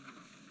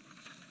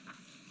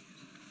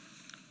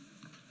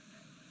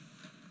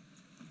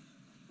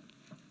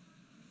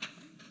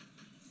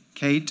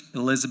 Kate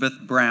Elizabeth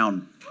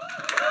Brown.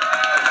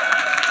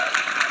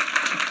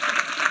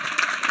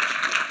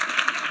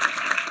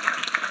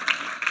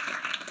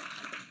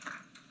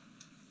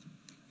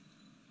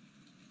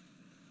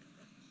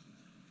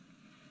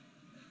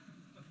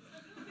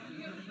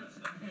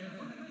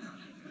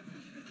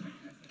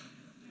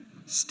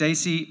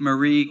 Stacy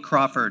Marie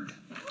Crawford.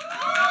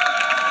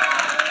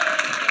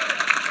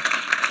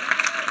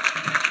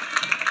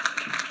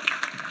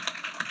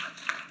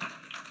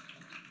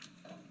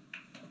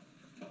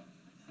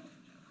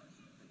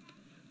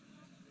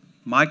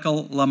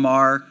 Michael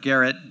Lamar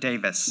Garrett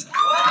Davis.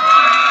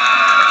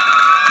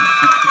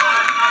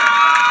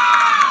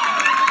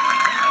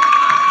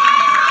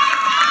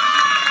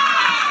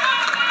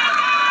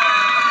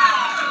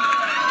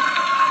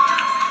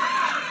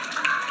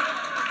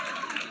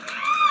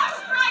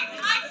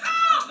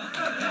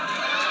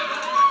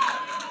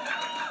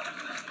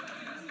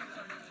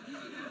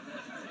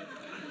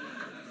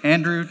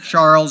 Andrew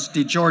Charles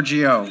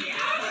DiGiorgio.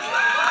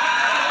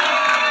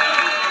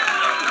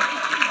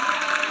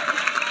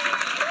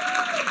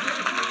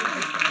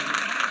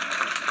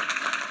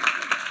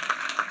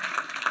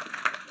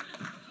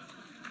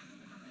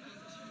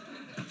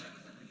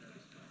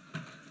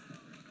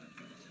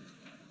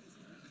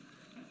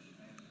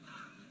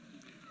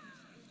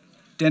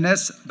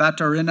 Dennis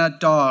Batarina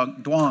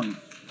Duong.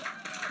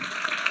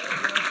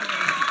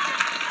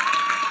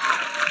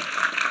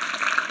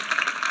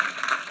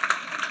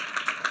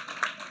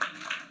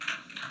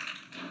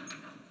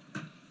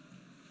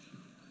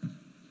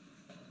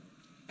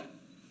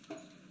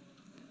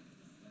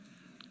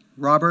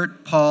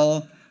 Robert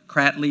Paul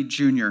Cratley,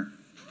 Jr.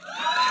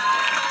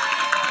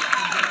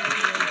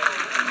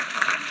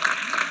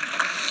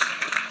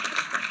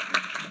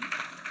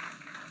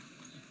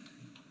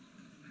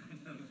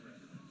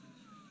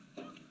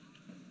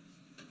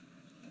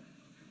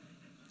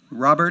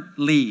 Robert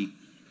Lee.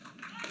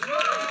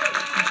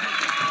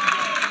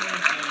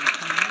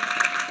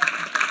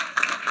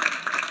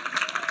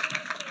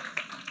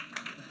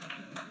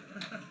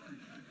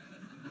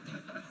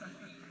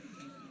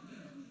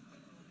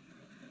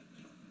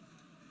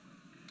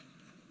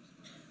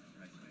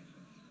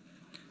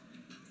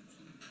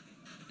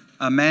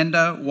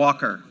 Amanda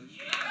Walker.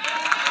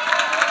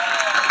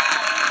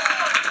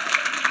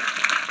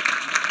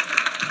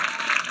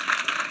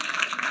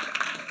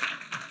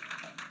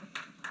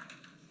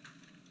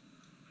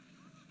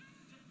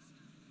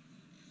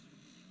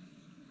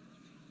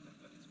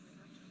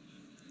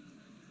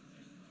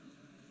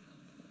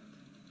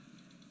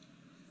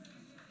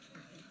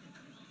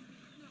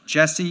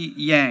 Jesse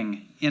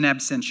Yang, in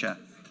absentia.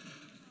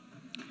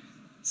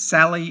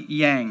 Sally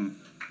Yang.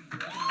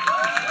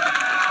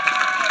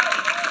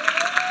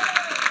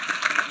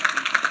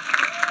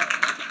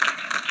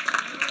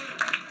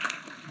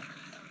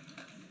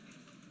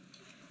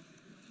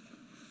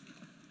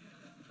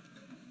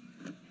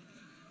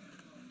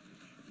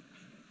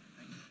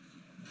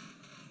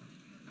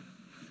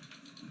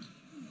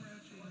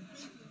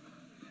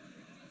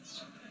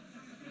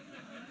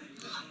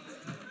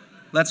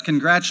 Let's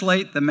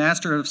congratulate the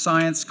Master of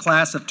Science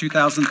class of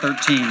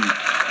 2013.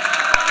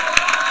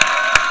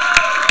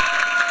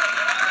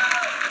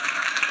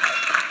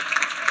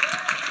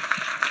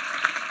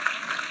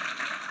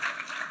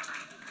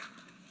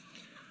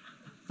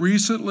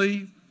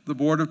 Recently, the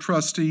Board of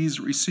Trustees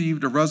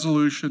received a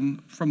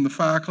resolution from the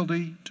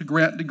faculty to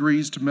grant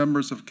degrees to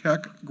members of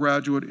Keck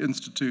Graduate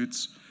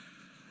Institute's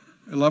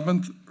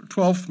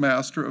 12th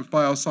Master of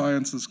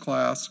Biosciences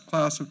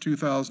class of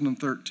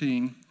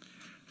 2013.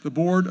 The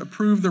board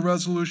approved the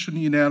resolution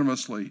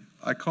unanimously.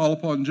 I call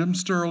upon Jim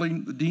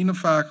Sterling, the Dean of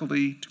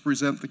Faculty, to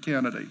present the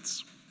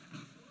candidates.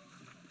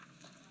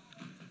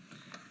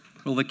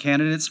 Will the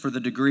candidates for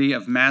the degree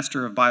of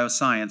Master of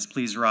Bioscience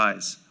please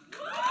rise?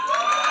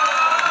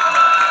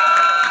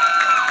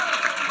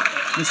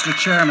 Mr.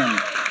 Chairman,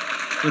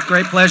 with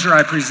great pleasure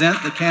I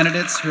present the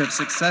candidates who have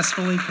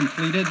successfully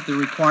completed the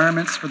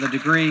requirements for the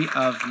degree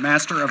of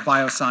Master of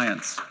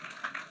Bioscience.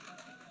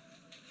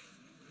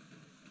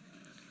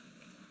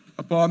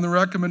 Upon the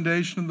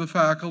recommendation of the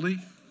faculty,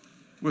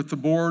 with the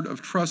Board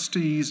of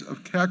Trustees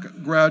of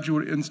Keck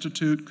Graduate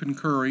Institute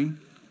concurring,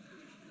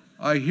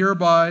 I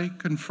hereby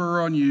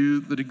confer on you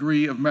the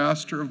degree of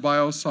Master of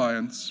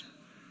Bioscience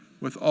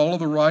with all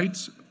of the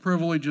rights,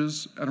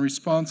 privileges, and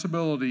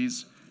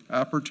responsibilities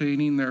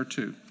appertaining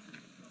thereto.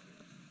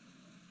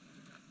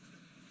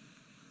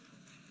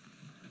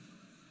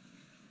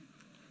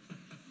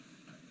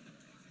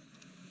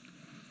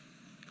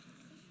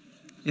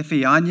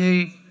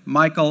 Ifeanyi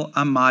Michael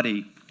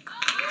Amadi.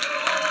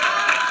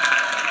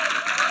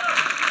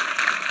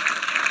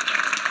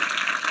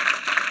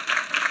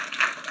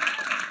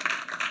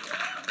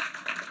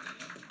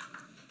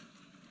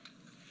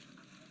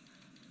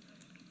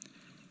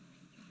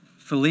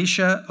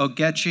 Felicia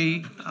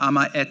Ogechi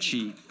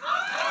Amaechi.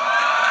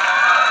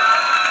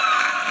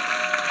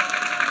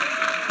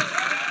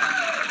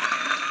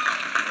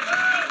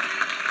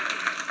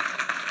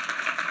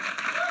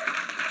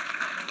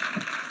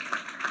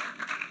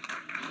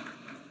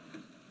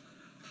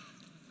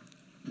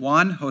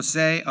 Juan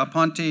Jose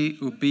Aponte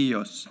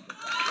Ubillos.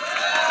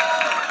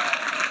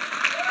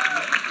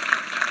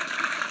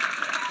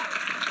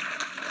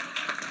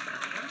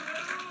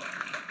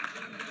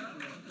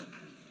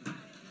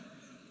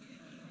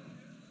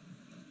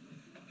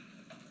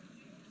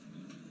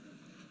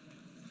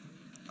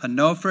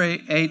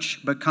 Onofre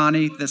H.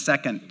 Bakani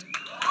II.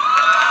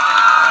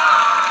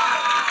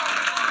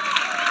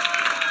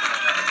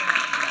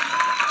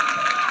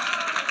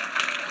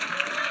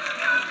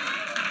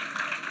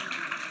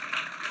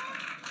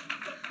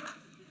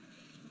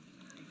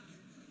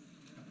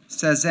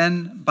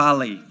 Sezen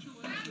Bali.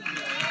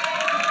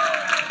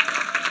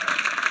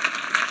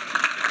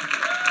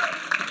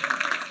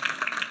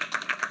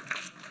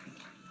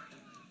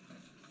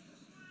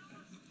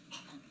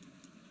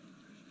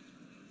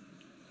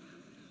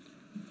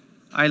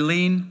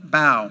 Eileen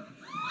Bao.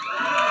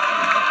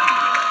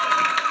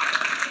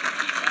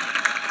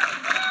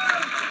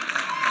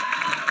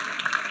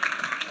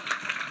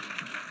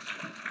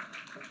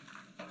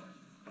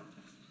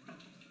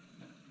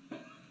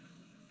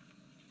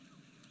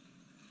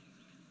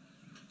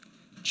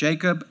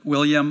 Jacob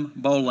William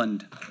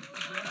Boland.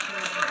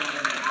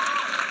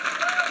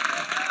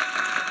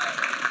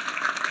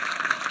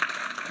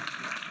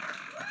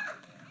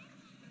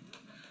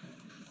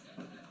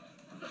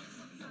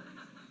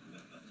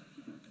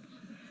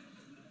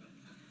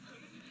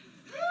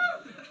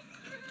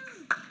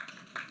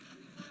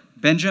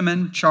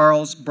 Benjamin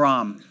Charles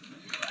Brom.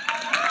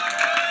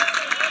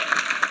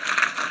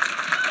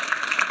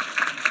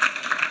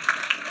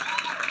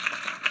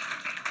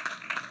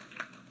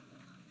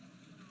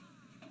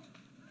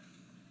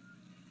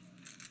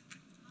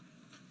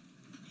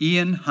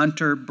 Ian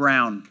Hunter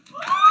Brown.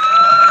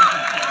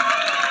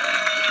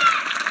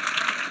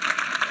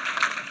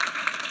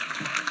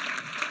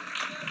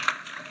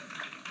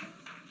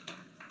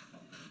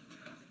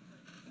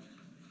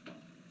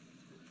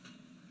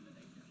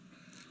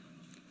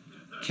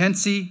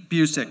 Kenzie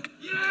Busick.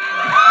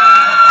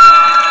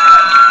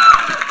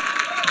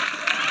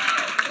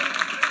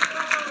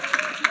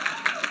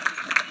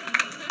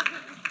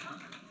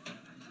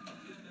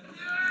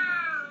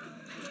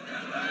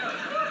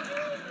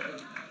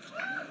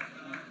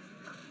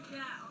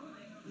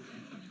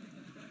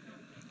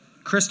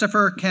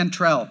 Christopher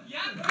Cantrell.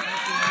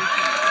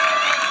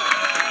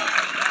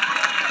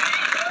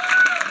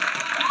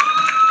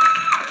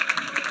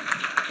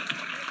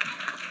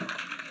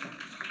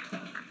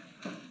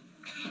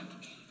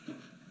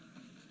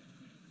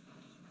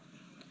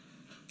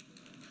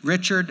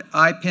 Richard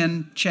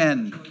Ipin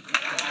Chen.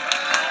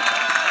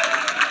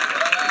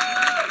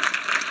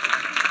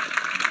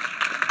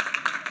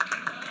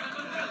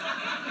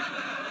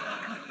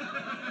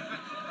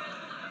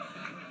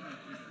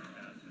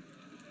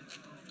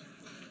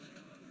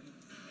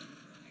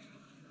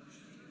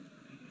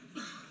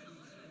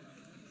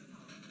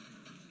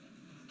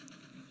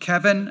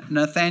 Kevin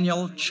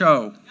Nathaniel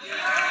Cho.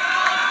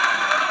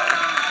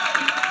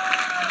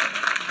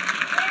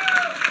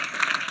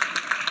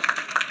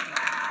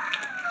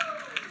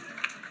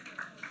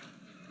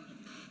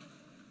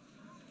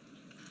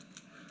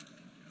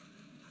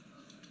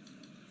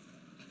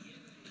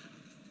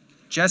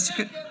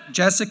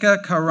 Jessica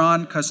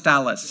Caron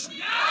Costales.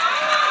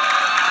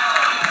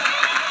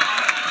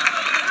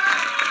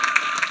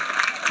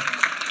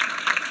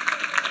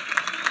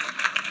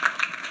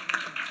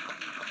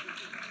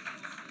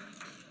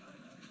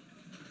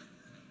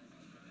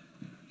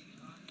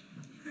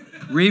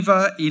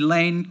 Riva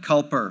Elaine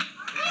Culper.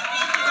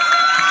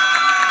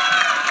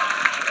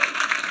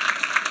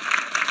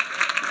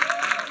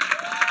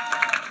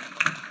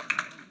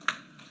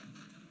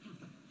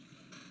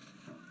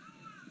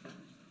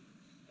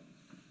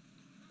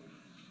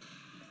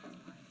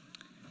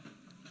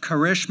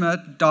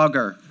 Karishma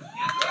Dogger.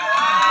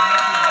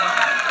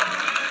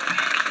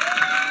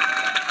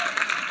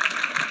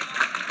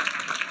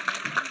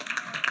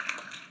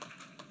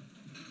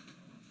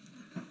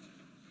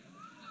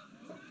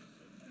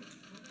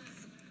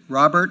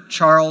 Robert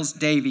Charles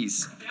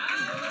Davies.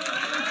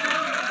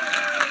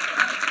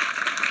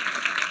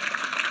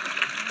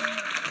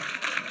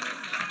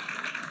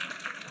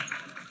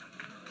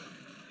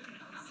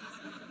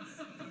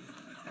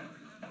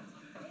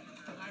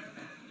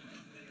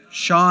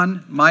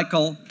 Sean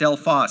Michael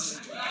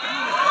Delfos.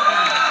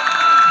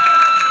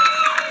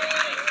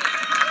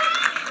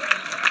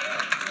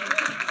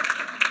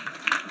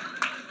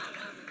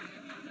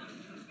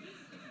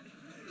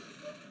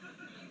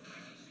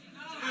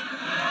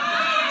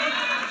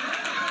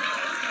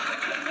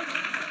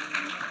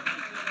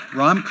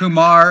 Ram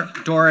Kumar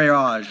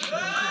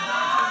Dorayaj.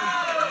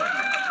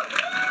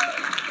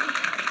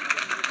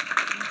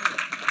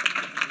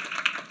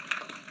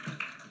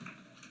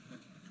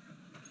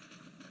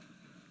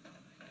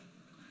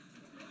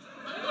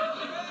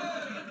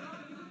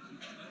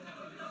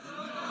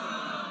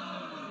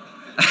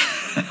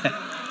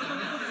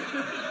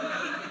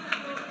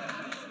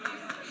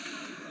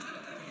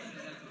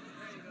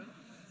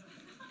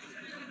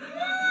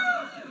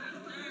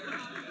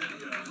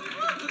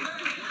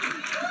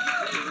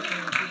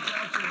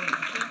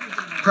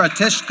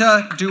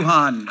 Pratishta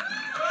Duhan.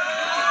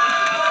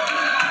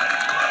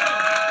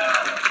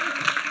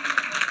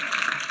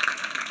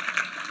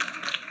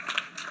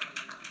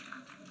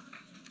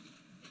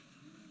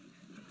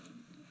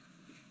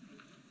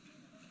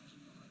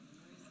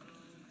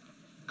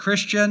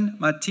 Christian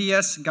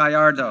Matias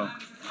Gallardo.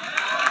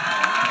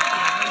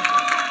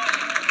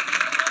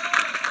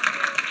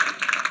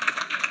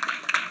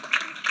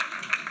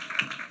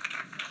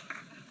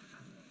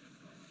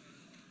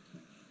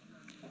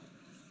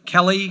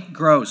 Kelly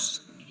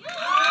Gross.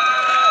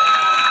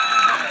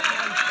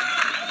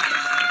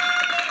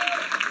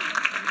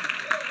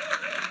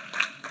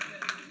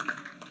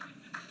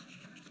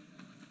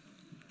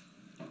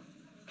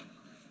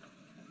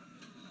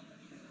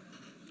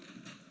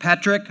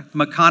 Patrick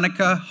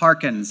McConaughey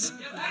Harkins.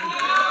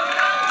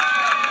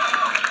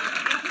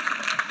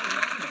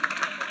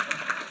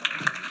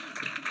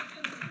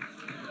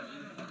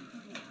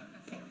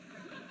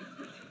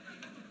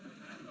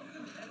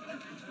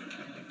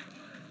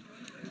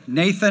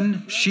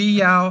 Nathan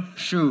Shiyao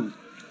Shu.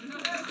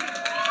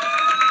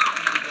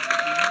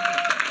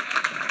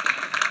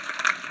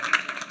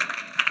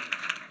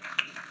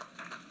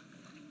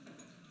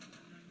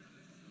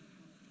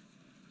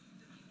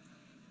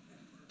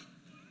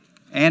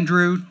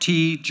 Andrew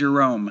T.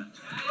 Jerome.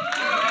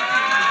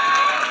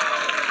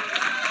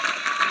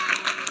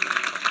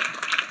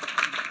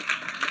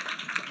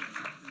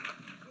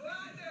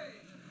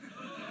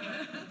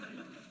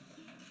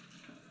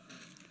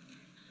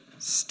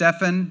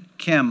 Stephen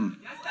Kim.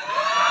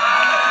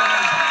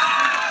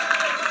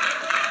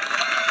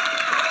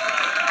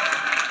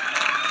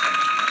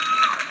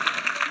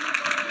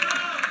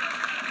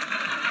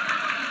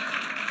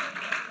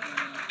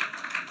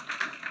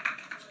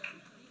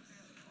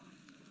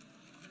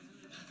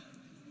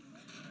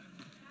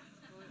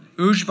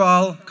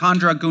 Ujval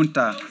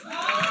Kondragunta.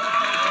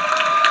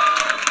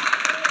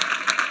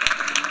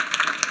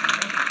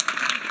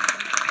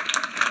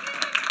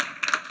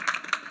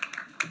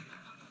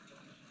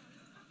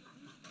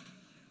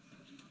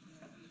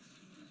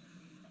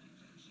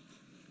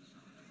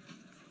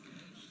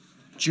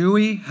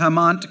 Jui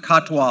Hamant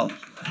Katwal.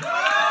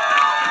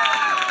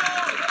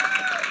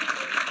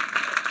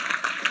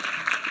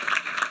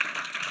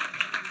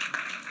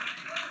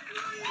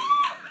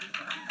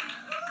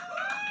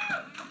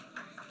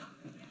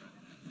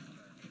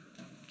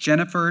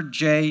 Jennifer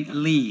J.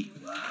 Lee.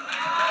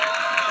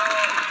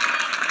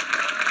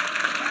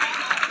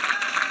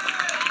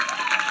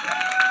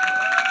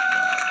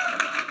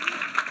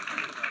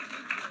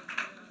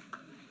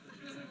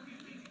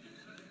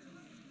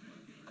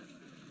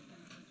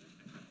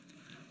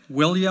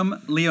 William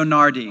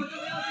Leonardi.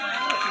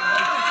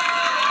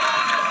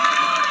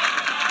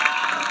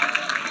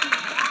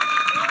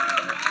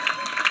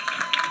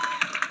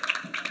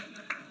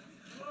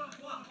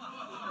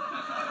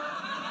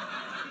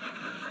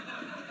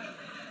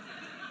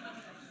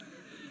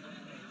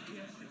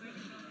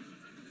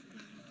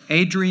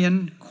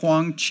 Adrian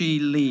Kwang Chi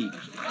Lee.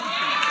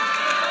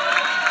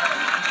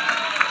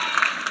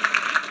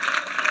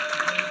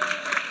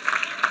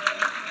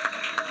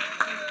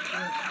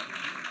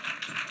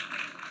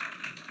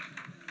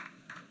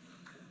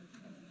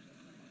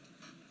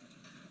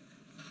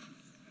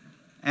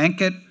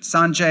 Ankit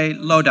Sanjay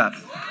Loda.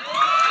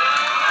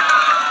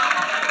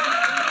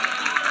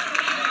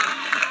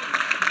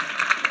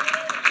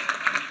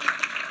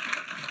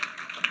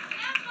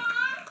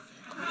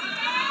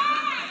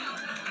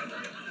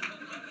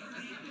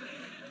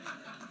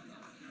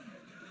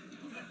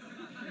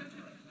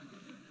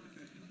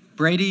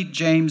 Brady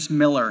James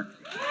Miller.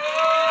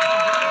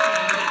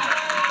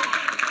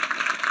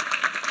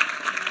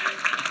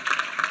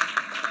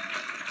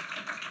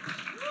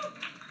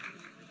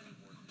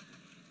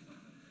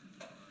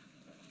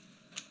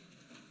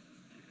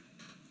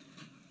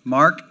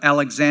 Mark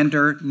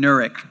Alexander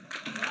Nurick.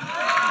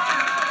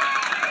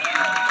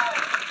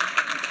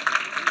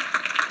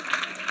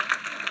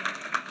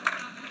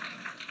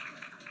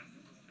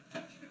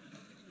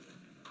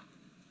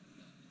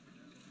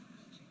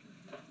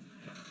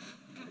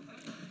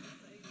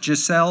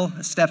 Giselle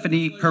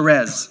Stephanie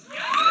Perez.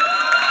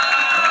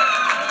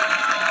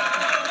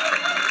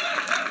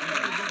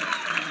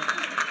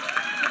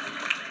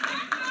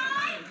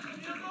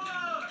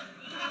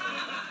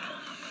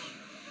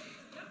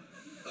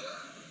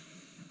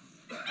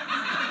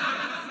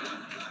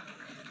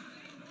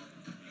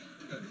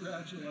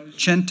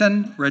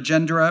 Chintan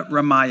Rajendra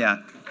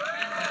Ramaya.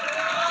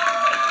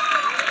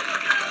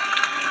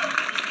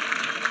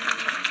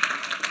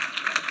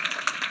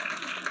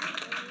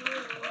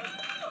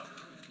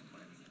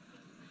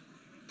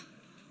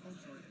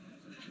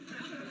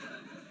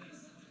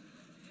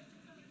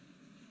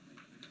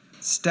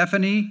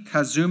 Stephanie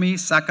Kazumi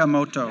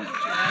Sakamoto.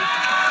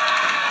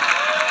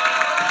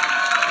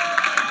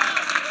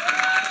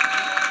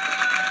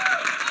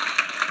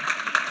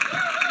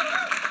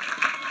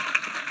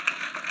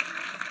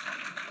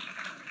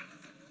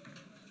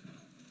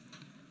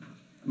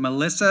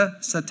 Melissa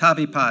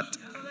Satavipat.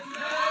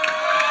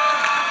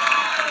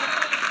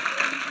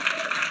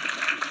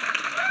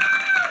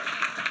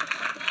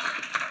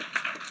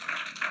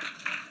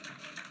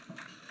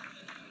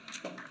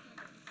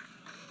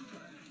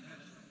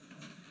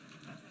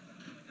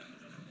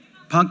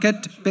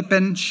 Pankit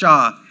Bipin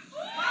Shah.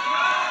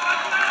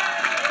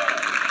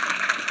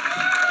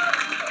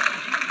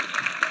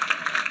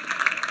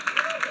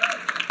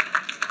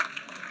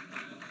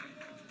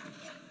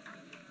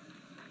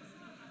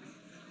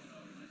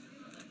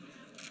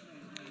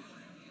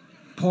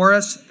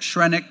 Porus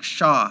Shrenik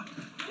Shah.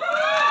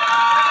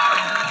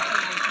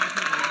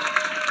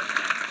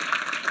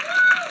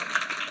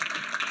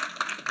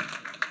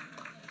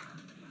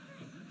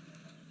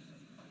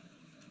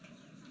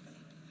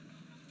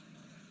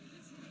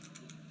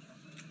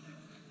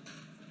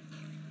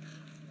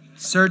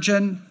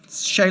 Surgeon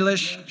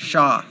Shailish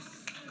Shah.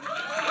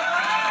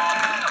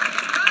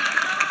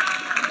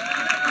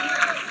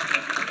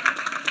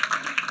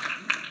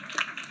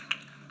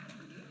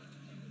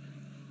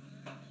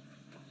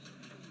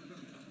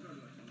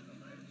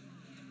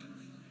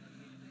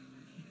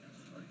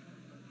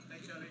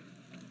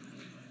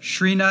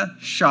 Shrina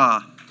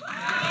Shah.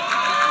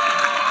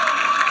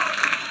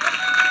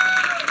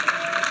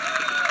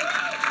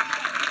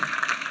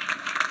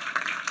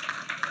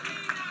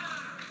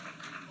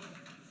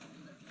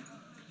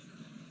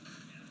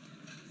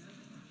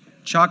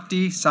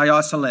 Chakti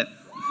Sayasalit.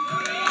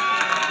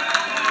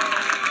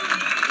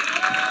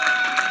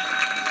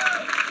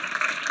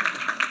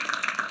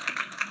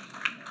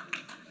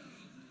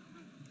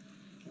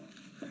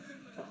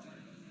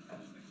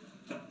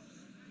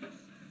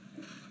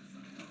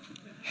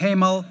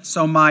 Hemal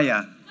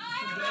Somaya.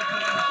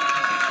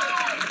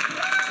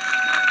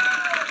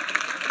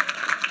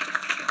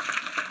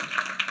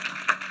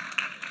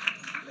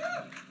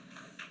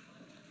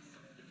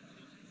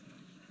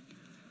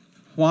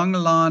 Huang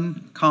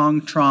Lan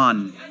Kong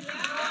Tran.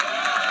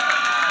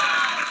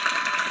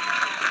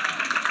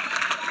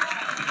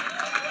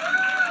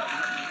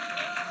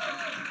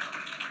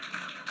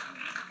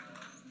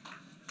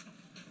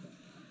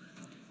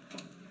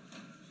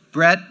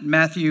 Brett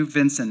Matthew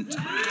Vincent.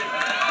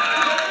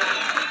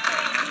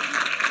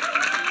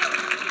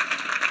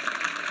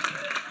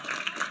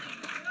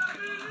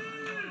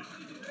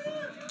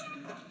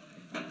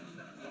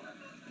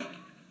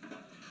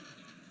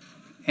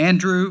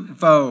 Andrew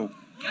Vo.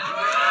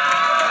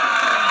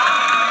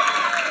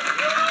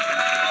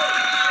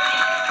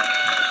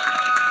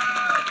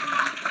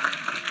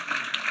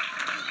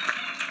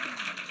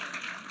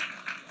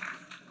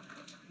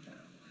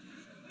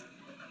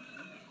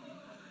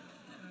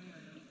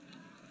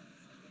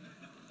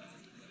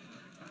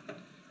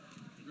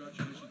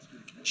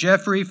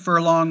 Jeffrey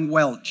Furlong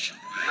Welch.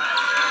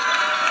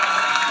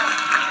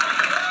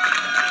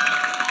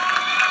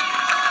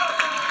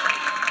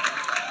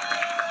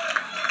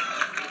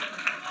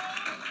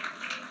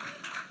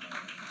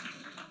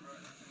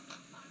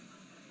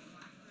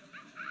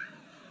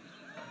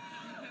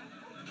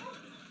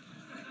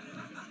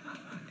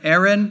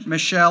 Erin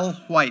Michelle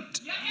White.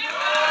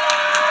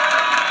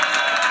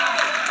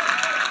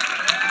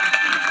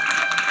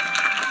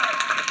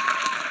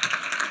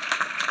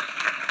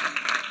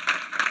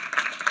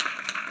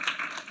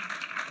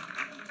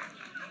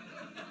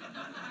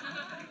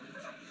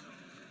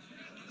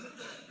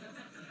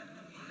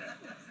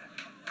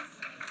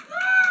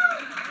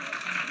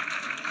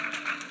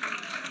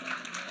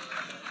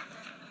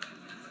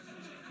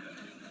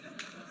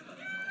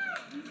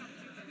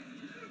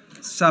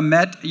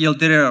 Samet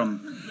Yildirim.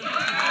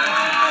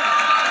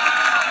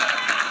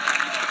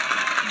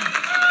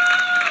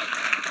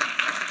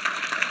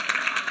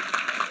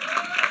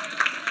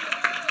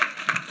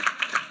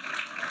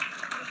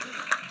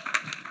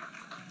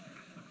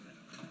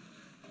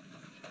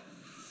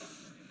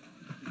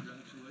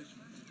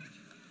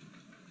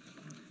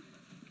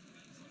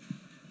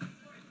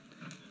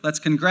 Let's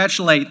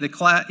congratulate the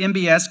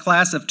MBS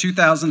class of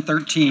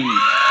 2013.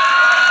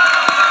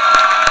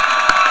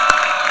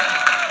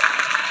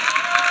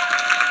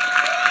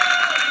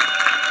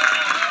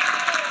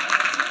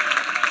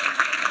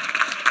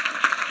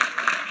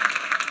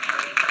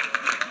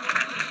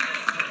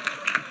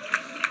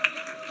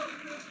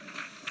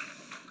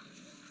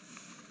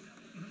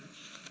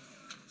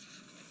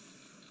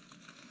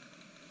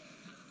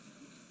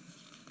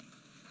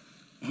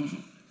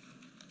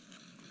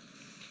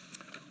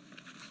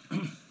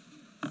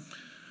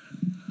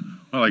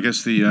 Well, I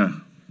guess the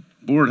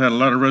board had a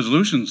lot of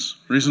resolutions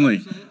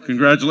recently.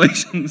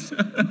 Congratulations.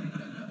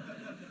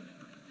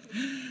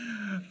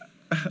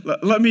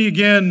 Let me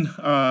again,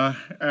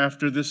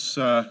 after this,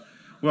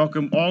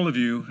 welcome all of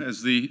you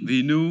as the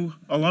new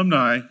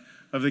alumni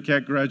of the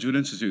Keck Graduate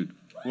Institute.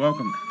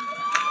 Welcome.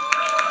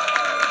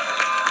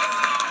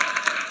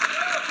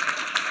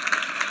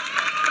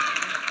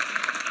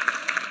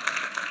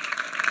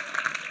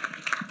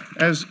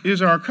 As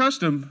is our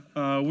custom,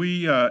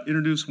 we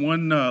introduce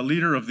one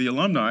leader of the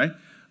alumni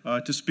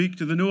to speak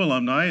to the new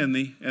alumni and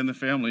the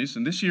families.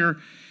 And this year,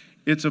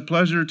 it's a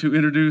pleasure to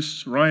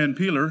introduce Ryan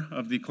Peeler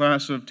of the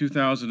class of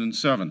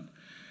 2007.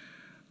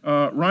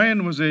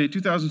 Ryan was a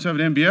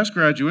 2007 MBS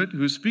graduate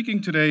who is speaking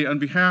today on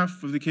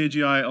behalf of the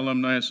KGI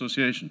Alumni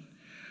Association.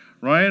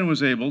 Ryan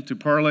was able to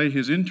parlay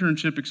his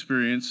internship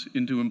experience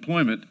into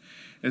employment,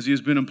 as he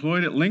has been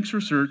employed at Links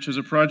Research as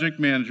a project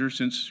manager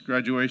since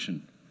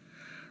graduation.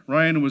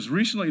 Ryan was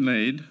recently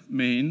named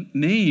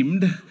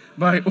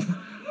by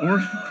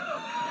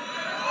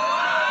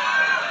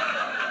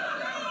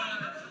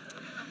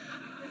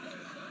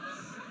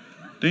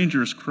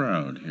dangerous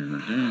crowd here,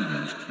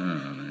 dangerous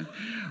crowd.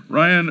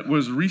 Ryan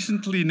was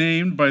recently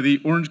named by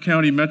the Orange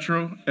County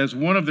Metro as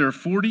one of their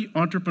 40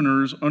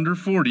 entrepreneurs under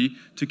 40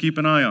 to keep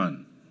an eye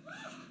on.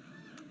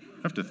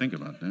 I have to think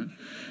about that.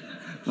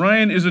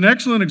 Ryan is an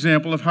excellent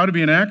example of how to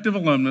be an active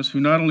alumnus who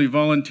not only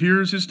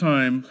volunteers his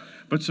time,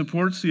 but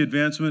supports the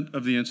advancement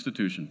of the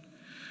institution.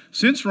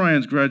 Since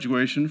Ryan's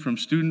graduation from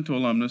student to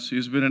alumnus, he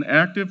has been an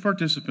active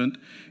participant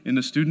in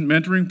the student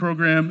mentoring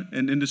program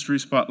and industry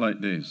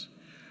spotlight days.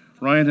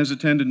 Ryan has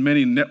attended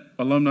many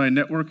alumni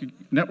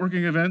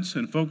networking events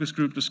and focus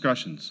group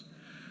discussions.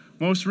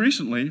 Most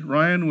recently,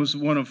 Ryan was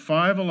one of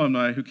 5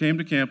 alumni who came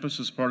to campus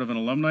as part of an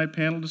alumni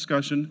panel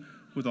discussion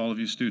with all of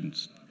you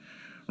students.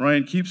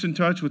 Ryan keeps in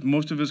touch with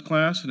most of his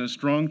class and has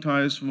strong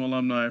ties from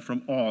alumni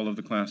from all of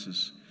the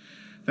classes.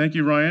 Thank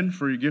you, Ryan,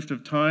 for your gift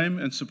of time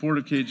and support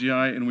of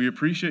KGI, and we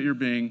appreciate your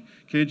being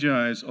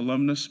KGI's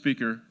alumnus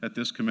speaker at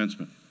this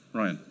commencement.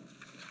 Ryan.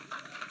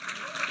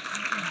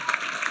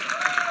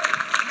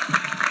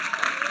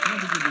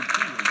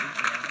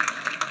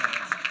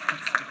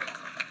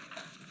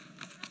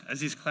 As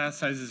these class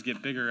sizes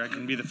get bigger, I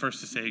can be the first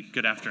to say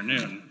good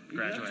afternoon,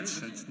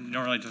 graduates. It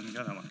normally doesn't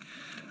go that long.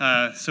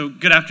 So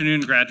good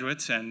afternoon,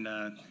 graduates, and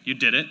you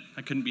did it.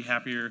 I couldn't be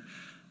happier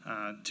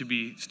to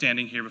be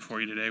standing here before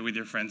you today with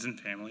your friends and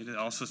family to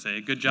also say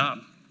good job.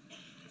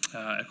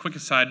 A quick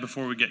aside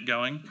before we get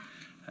going.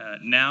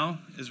 Now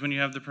is when you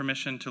have the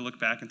permission to look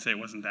back and say it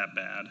wasn't that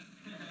bad,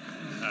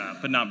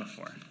 but not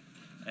before.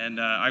 And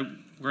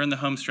we're in the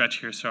home stretch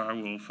here, so I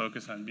will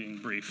focus on being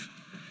brief.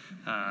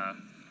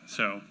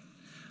 So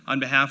on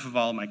behalf of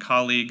all my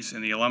colleagues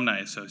in the Alumni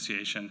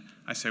Association,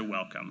 I say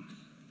welcome.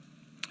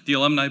 The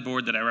alumni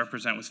board that I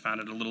represent was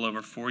founded a little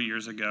over 4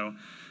 years ago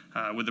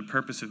with the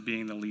purpose of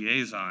being the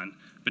liaison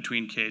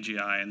between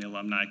KGI and the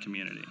alumni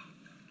community.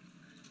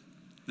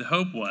 The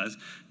hope was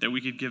that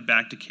we could give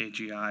back to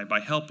KGI by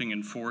helping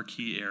in 4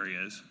 key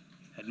areas: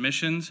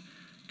 admissions,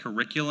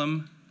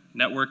 curriculum,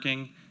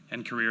 networking,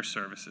 and career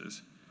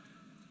services.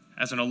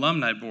 As an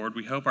alumni board,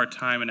 we hope our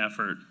time and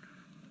effort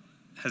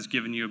has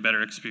given you a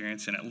better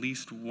experience in at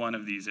least one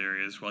of these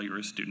areas while you're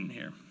a student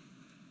here.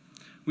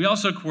 We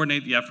also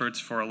coordinate the efforts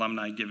for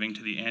alumni giving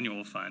to the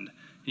annual fund,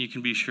 and you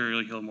can be sure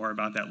you'll hear more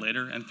about that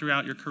later and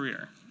throughout your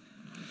career.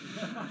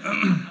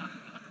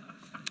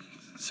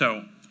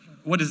 So,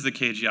 what is the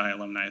KGI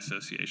Alumni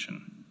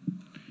Association?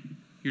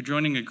 You're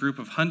joining a group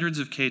of hundreds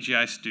of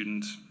KGI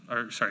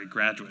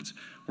graduates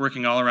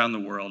working all around the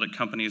world at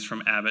companies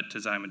from Abbott to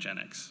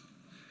Zymogenics.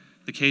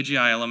 The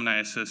KGI Alumni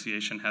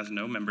Association has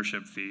no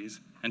membership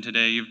fees, and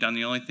today you've done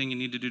the only thing you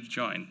need to do to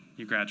join.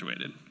 You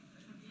graduated.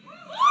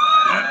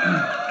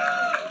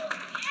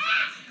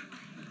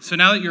 So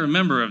now that you're a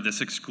member of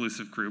this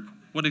exclusive group,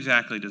 what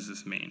exactly does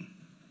this mean?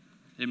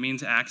 It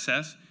means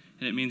access,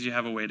 and it means you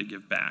have a way to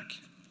give back.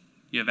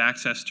 You have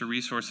access to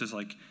resources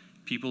like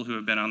people who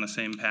have been on the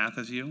same path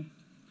as you.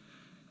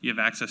 You have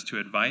access to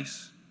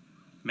advice,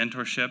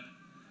 mentorship,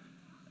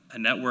 a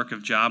network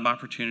of job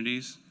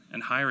opportunities,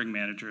 and hiring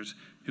managers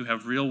who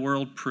have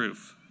real-world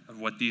proof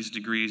of what these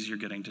degrees you're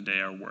getting today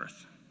are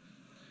worth.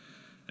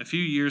 A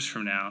few years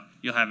from now,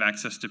 you'll have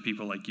access to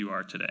people like you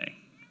are today,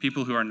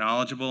 people who are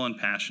knowledgeable and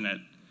passionate,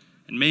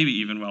 and maybe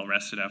even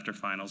well-rested after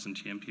finals and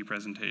TMP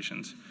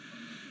presentations,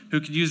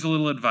 who could use a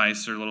little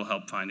advice or a little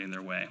help finding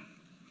their way.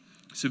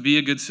 So be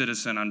a good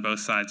citizen on both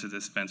sides of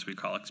this fence we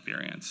call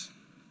experience.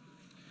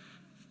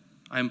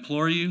 I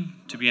implore you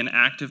to be an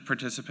active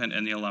participant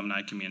in the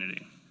alumni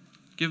community.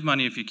 Give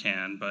money if you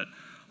can, but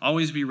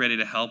always be ready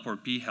to help or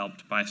be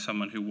helped by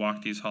someone who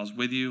walked these halls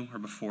with you or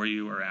before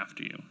you or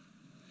after you.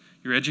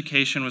 Your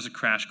education was a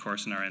crash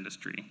course in our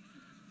industry.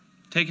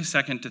 Take a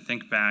second to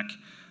think back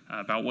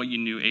about what you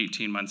knew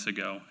 18 months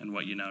ago and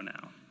what you know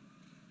now.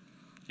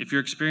 If your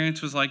experience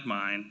was like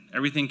mine,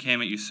 everything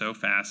came at you so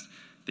fast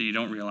that you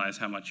don't realize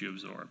how much you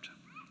absorbed.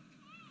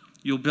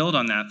 You'll build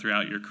on that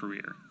throughout your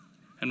career.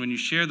 And when you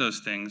share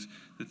those things,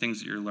 the things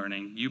that you're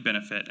learning, you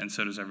benefit, and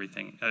so does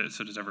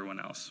everyone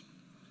else.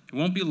 It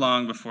won't be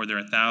long before there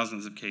are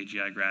thousands of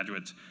KGI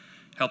graduates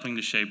helping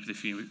to shape the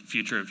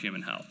future of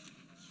human health.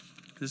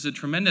 This is a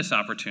tremendous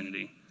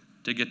opportunity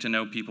to get to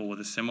know people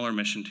with a similar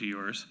mission to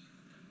yours.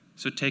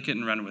 So take it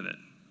and run with it.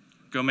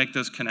 Go make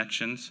those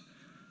connections.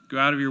 Go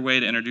out of your way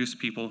to introduce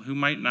people who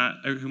might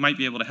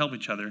be able to help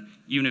each other,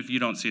 even if you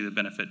don't see the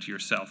benefit to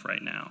yourself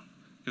right now.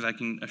 Because I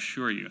can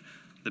assure you,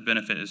 the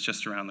benefit is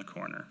just around the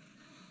corner.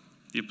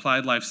 The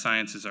applied life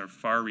sciences are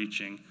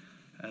far-reaching,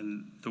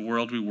 and the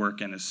world we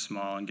work in is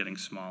small and getting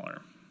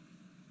smaller.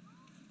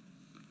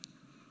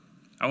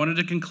 I wanted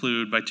to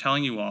conclude by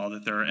telling you all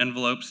that there are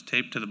envelopes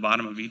taped to the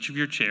bottom of each of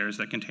your chairs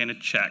that contain a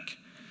check.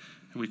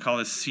 We call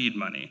this seed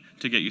money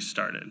to get you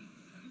started.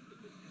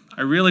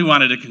 I really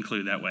wanted to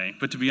conclude that way,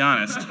 but to be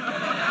honest,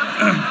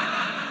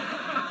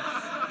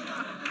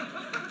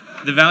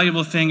 the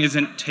valuable thing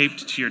isn't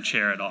taped to your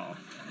chair at all.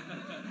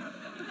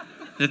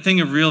 The thing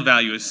of real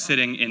value is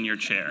sitting in your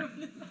chair.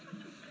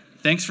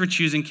 Thanks for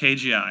choosing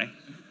KGI.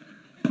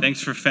 Thanks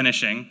for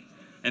finishing.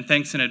 And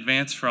thanks in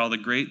advance for all the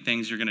great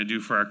things you're going to do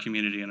for our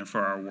community and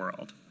for our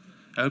world.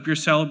 I hope your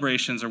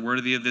celebrations are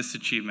worthy of this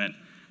achievement,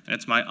 and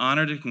it's my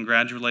honor to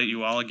congratulate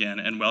you all again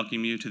and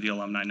welcome you to the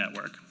Alumni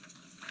Network.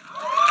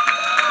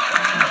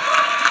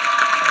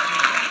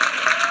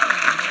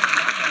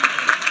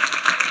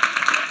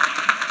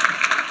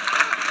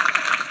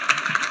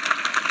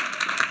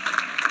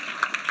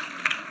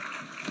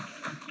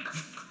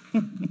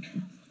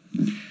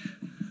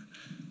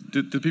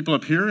 Do people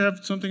up here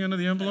have something under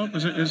the envelope?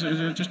 Is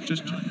it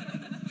just?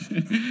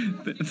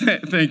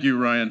 Thank you,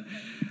 Ryan.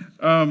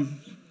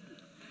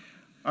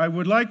 I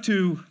would like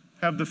to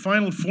have the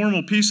final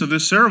formal piece of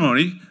this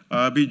ceremony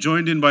be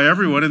joined in by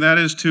everyone, and that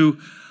is to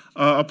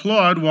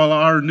applaud while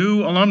our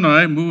new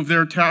alumni move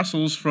their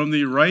tassels from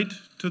the right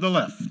to the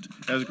left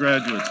as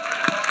graduates.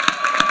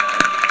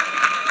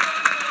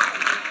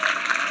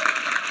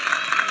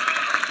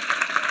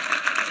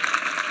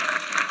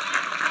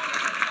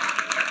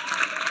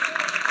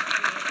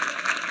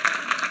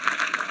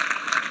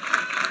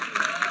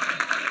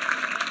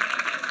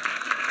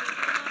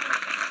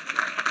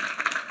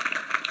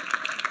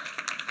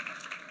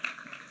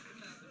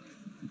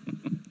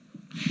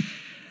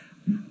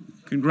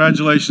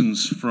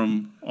 Congratulations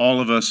from all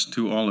of us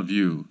to all of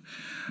you.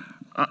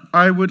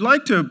 I would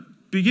like to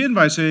begin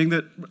by saying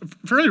that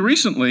fairly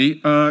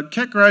recently,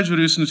 Keck Graduate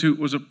Institute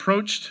was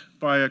approached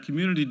by a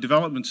community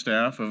development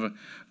staff of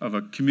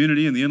a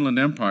community in the Inland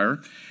Empire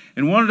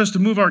and wanted us to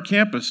move our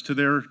campus to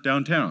their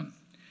downtown.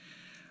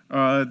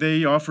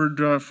 They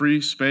offered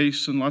free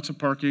space and lots of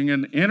parking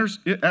and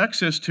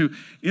access to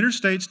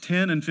Interstates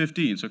 10 and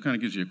 15, so it kind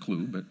of gives you a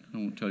clue, but I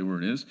won't tell you where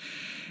it is.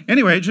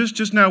 Anyway,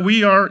 just now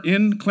we are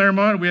in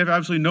Claremont. We have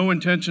absolutely no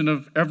intention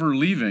of ever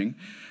leaving,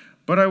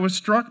 but I was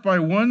struck by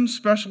one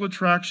special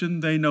attraction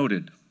they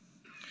noted.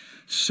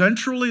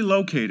 Centrally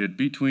located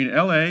between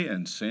LA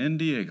and San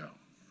Diego.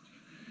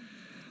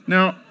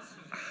 Now,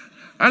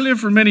 I lived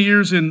for many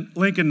years in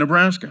Lincoln,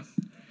 Nebraska.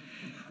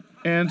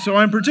 And so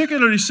I'm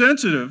particularly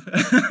sensitive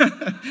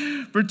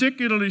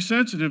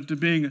to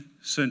being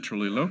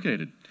centrally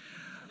located.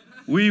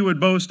 We would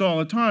boast all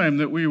the time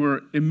that we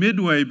were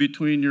midway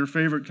between your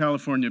favorite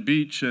California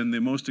beach and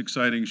the most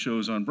exciting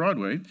shows on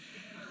Broadway.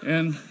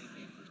 And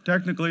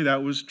technically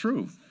that was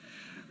true.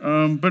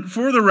 But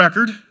for the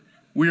record,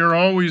 we are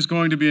always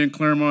going to be in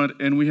Claremont,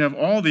 and we have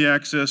all the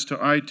access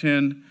to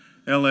I-10,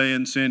 LA,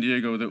 and San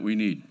Diego that we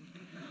need.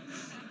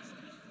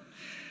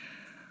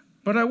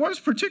 But I was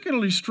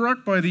particularly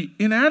struck by the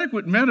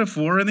inadequate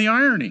metaphor and the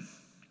irony.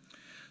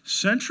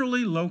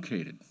 Centrally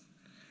located.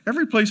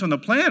 Every place on the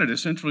planet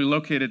is centrally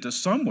located to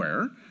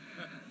somewhere.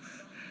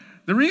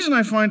 The reason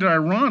I find it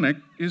ironic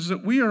is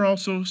that we are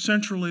also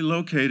centrally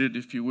located,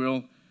 if you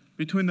will,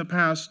 between the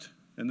past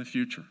and the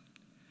future.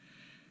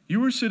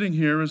 You are sitting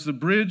here as the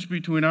bridge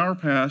between our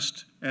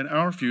past and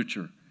our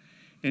future,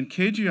 and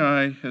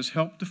KGI has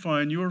helped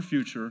define your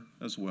future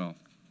as well.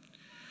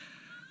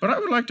 But I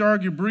would like to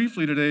argue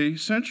briefly today,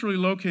 centrally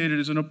located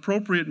is an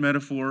appropriate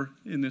metaphor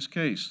in this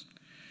case.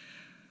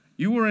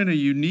 You are in a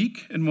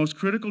unique and most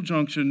critical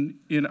junction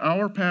in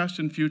our past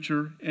and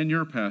future and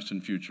your past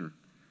and future.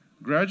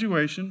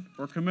 Graduation,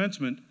 or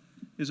commencement,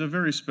 is a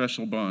very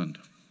special bond.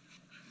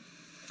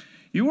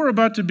 You are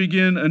about to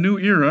begin a new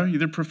era,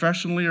 either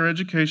professionally or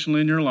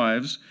educationally in your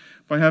lives,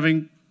 by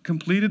having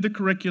completed the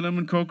curriculum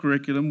and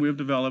co-curriculum we have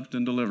developed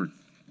and delivered.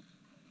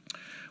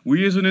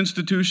 We as an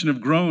institution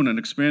have grown and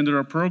expanded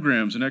our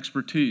programs and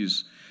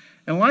expertise.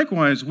 And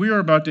likewise, we are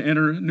about to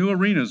enter new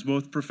arenas,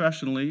 both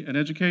professionally and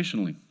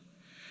educationally.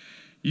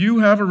 You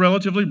have a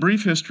relatively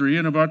brief history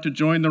and about to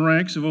join the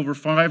ranks of over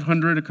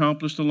 500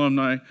 accomplished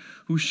alumni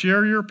who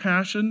share your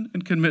passion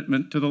and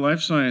commitment to the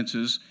life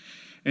sciences,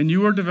 and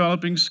you are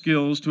developing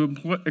skills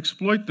to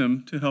exploit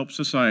them to help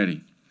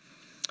society.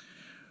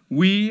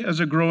 We, as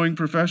a growing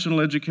professional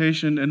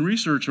education and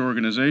research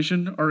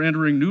organization, are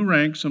entering new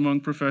ranks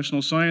among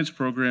professional science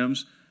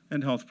programs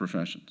and health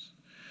professions.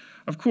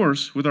 Of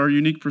course, with our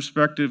unique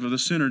perspective of the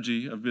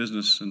synergy of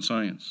business and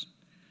science.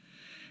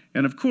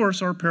 And of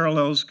course, our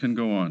parallels can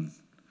go on.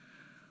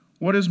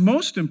 What is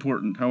most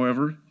important,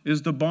 however,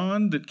 is the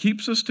bond that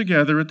keeps us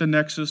together at the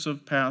nexus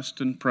of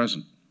past and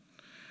present.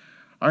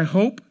 I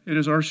hope it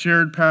is our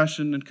shared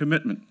passion and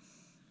commitment,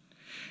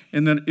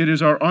 and that it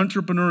is our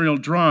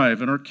entrepreneurial drive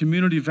and our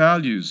community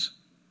values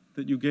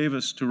that you gave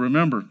us to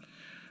remember,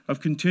 of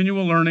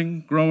continual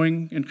learning,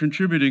 growing, and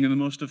contributing in the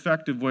most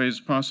effective ways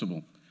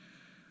possible.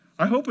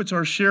 I hope it's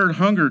our shared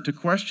hunger to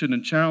question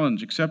and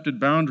challenge accepted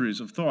boundaries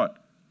of thought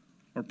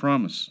or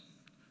promise.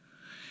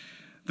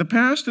 The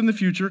past and the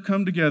future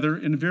come together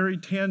in very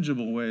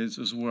tangible ways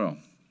as well.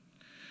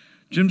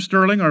 Jim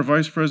Sterling, our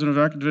Vice President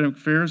of Academic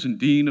Affairs and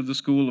Dean of the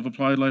School of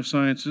Applied Life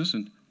Sciences,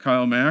 and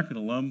Kyle Mack, an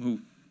alum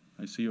who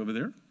I see over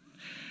there,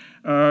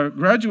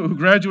 who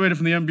graduated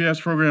from the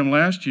MBS program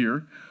last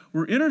year,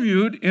 were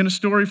interviewed in a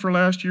story for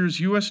last year's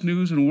U.S.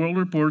 News and World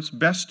Report's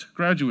Best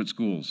Graduate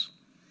Schools.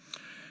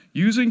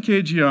 Using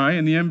KGI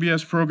and the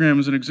MBS program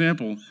as an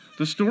example,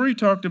 the story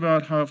talked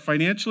about how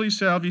financially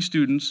savvy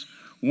students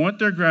want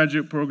their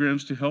graduate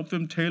programs to help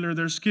them tailor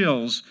their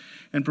skills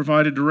and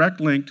provide a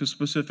direct link to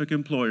specific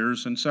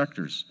employers and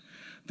sectors.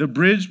 The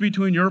bridge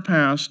between your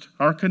past,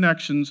 our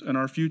connections, and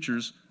our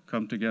futures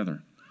come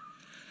together.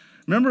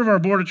 Member of our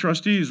Board of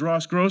Trustees,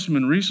 Ross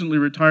Grossman, recently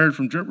retired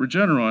from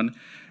Regeneron,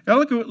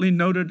 eloquently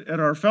noted at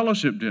our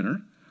fellowship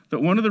dinner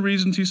that one of the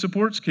reasons he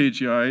supports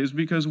KGI is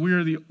because we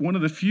are one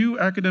of the few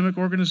academic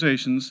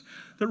organizations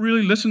that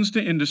really listens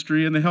to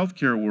industry and the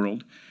healthcare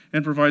world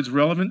and provides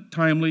relevant,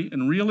 timely,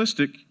 and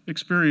realistic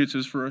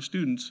experiences for our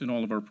students in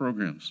all of our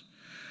programs.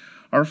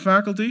 Our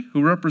faculty,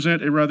 who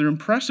represent a rather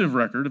impressive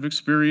record of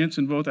experience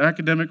in both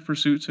academic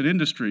pursuits and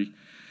industry,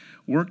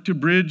 work to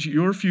bridge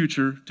your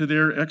future to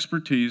their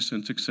expertise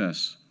and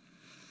success.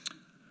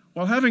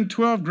 While having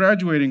 12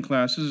 graduating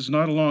classes is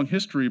not a long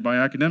history by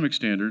academic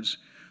standards,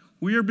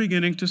 we are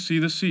beginning to see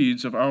the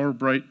seeds of our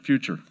bright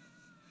future.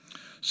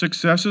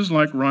 Successes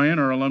like Ryan,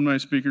 our alumni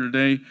speaker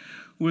today,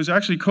 who has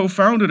actually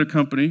co-founded a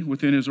company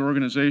within his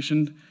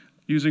organization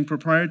using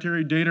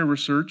proprietary data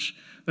research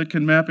that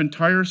can map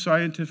entire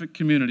scientific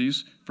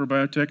communities for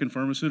biotech and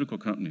pharmaceutical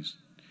companies.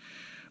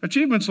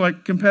 Achievements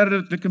like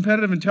the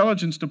Competitive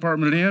Intelligence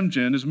Department at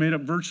Amgen is made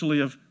up virtually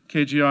of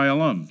KGI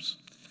alums.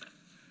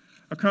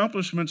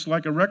 Accomplishments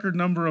like a record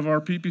number of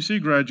our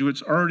PPC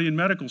graduates already in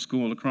medical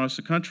school across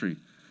the country,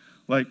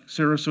 like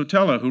Sarah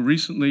Sotella, who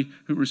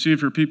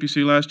received her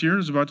PPC last year and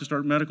is about to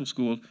start medical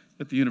school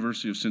at the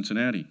University of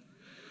Cincinnati.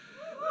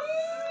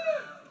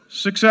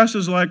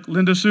 Successes like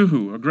Linda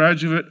Suhu, a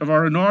graduate of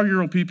our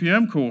inaugural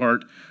PPM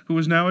cohort, who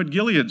is now at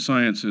Gilead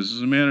Sciences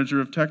as a manager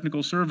of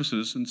technical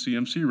services and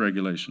CMC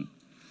regulation.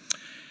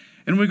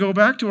 And when we go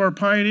back to our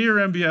pioneer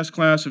MBS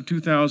class of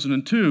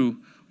 2002,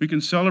 we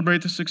can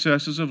celebrate the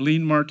successes of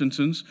Lean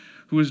Martinsons,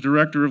 who is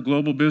director of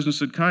global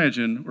business at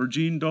QIAGEN, or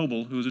Gene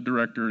Doble, who is a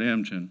director at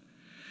Amgen.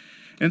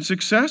 And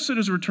success that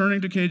is returning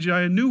to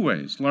KGI in new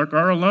ways, like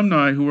our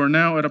alumni who are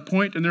now at a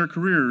point in their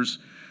careers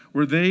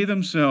where they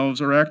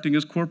themselves are acting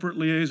as corporate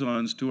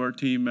liaisons to our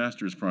team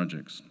master's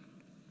projects.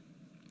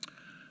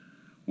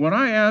 What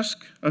I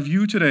ask of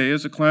you today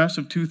as a class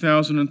of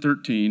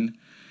 2013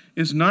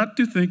 is not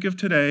to think of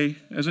today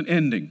as an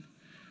ending,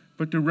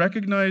 but to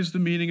recognize the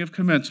meaning of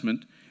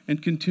commencement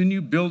and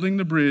continue building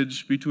the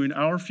bridge between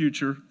our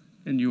future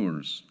and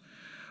yours.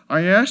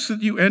 I ask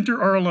that you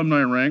enter our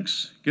alumni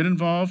ranks, get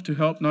involved to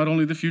help not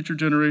only the future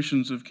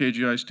generations of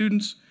KGI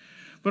students,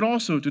 but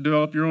also to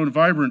develop your own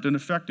vibrant and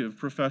effective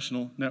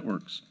professional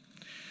networks.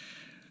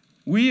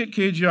 We at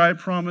KGI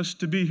promise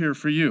to be here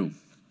for you.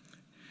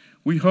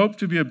 We hope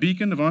to be a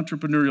beacon of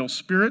entrepreneurial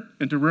spirit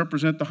and to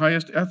represent the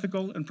highest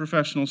ethical and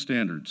professional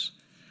standards.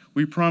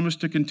 We promise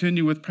to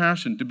continue with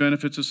passion to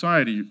benefit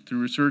society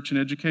through research and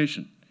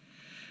education,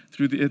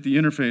 at the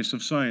interface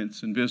of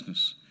science and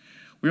business.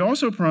 We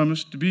also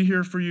promise to be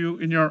here for you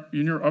in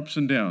your ups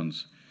and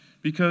downs,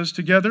 because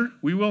together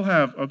we will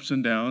have ups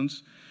and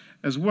downs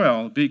as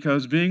well,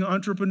 because being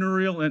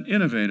entrepreneurial and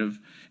innovative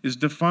is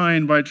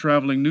defined by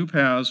traveling new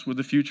paths where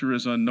the future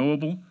is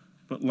unknowable,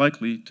 but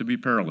likely to be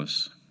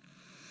perilous.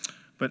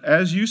 But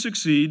as you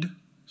succeed,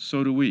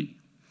 so do we.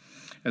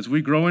 As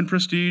we grow in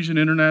prestige and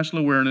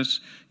international awareness,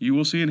 you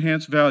will see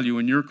enhanced value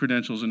in your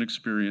credentials and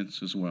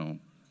experience as well.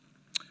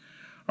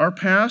 Our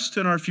past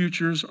and our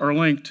futures are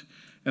linked,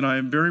 and I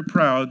am very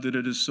proud that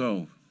it is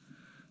so.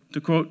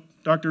 To quote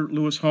Dr.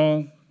 Lewis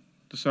Hall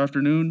this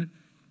afternoon,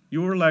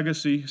 your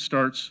legacy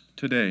starts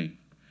today.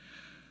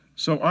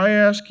 So I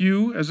ask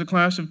you, as a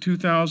class of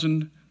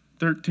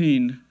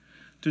 2013,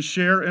 to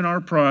share in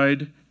our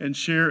pride and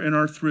share in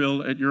our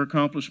thrill at your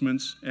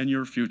accomplishments and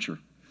your future.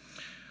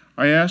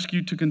 I ask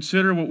you to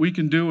consider what we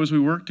can do as we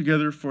work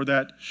together for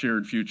that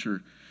shared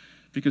future,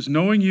 because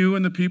knowing you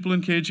and the people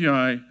in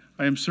KGI,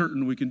 I am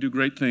certain we can do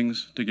great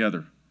things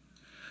together.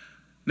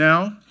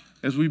 Now,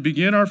 as we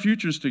begin our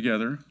futures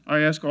together, I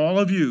ask all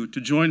of you to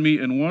join me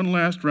in one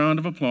last round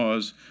of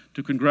applause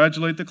to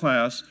congratulate the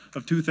class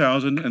of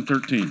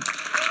 2013.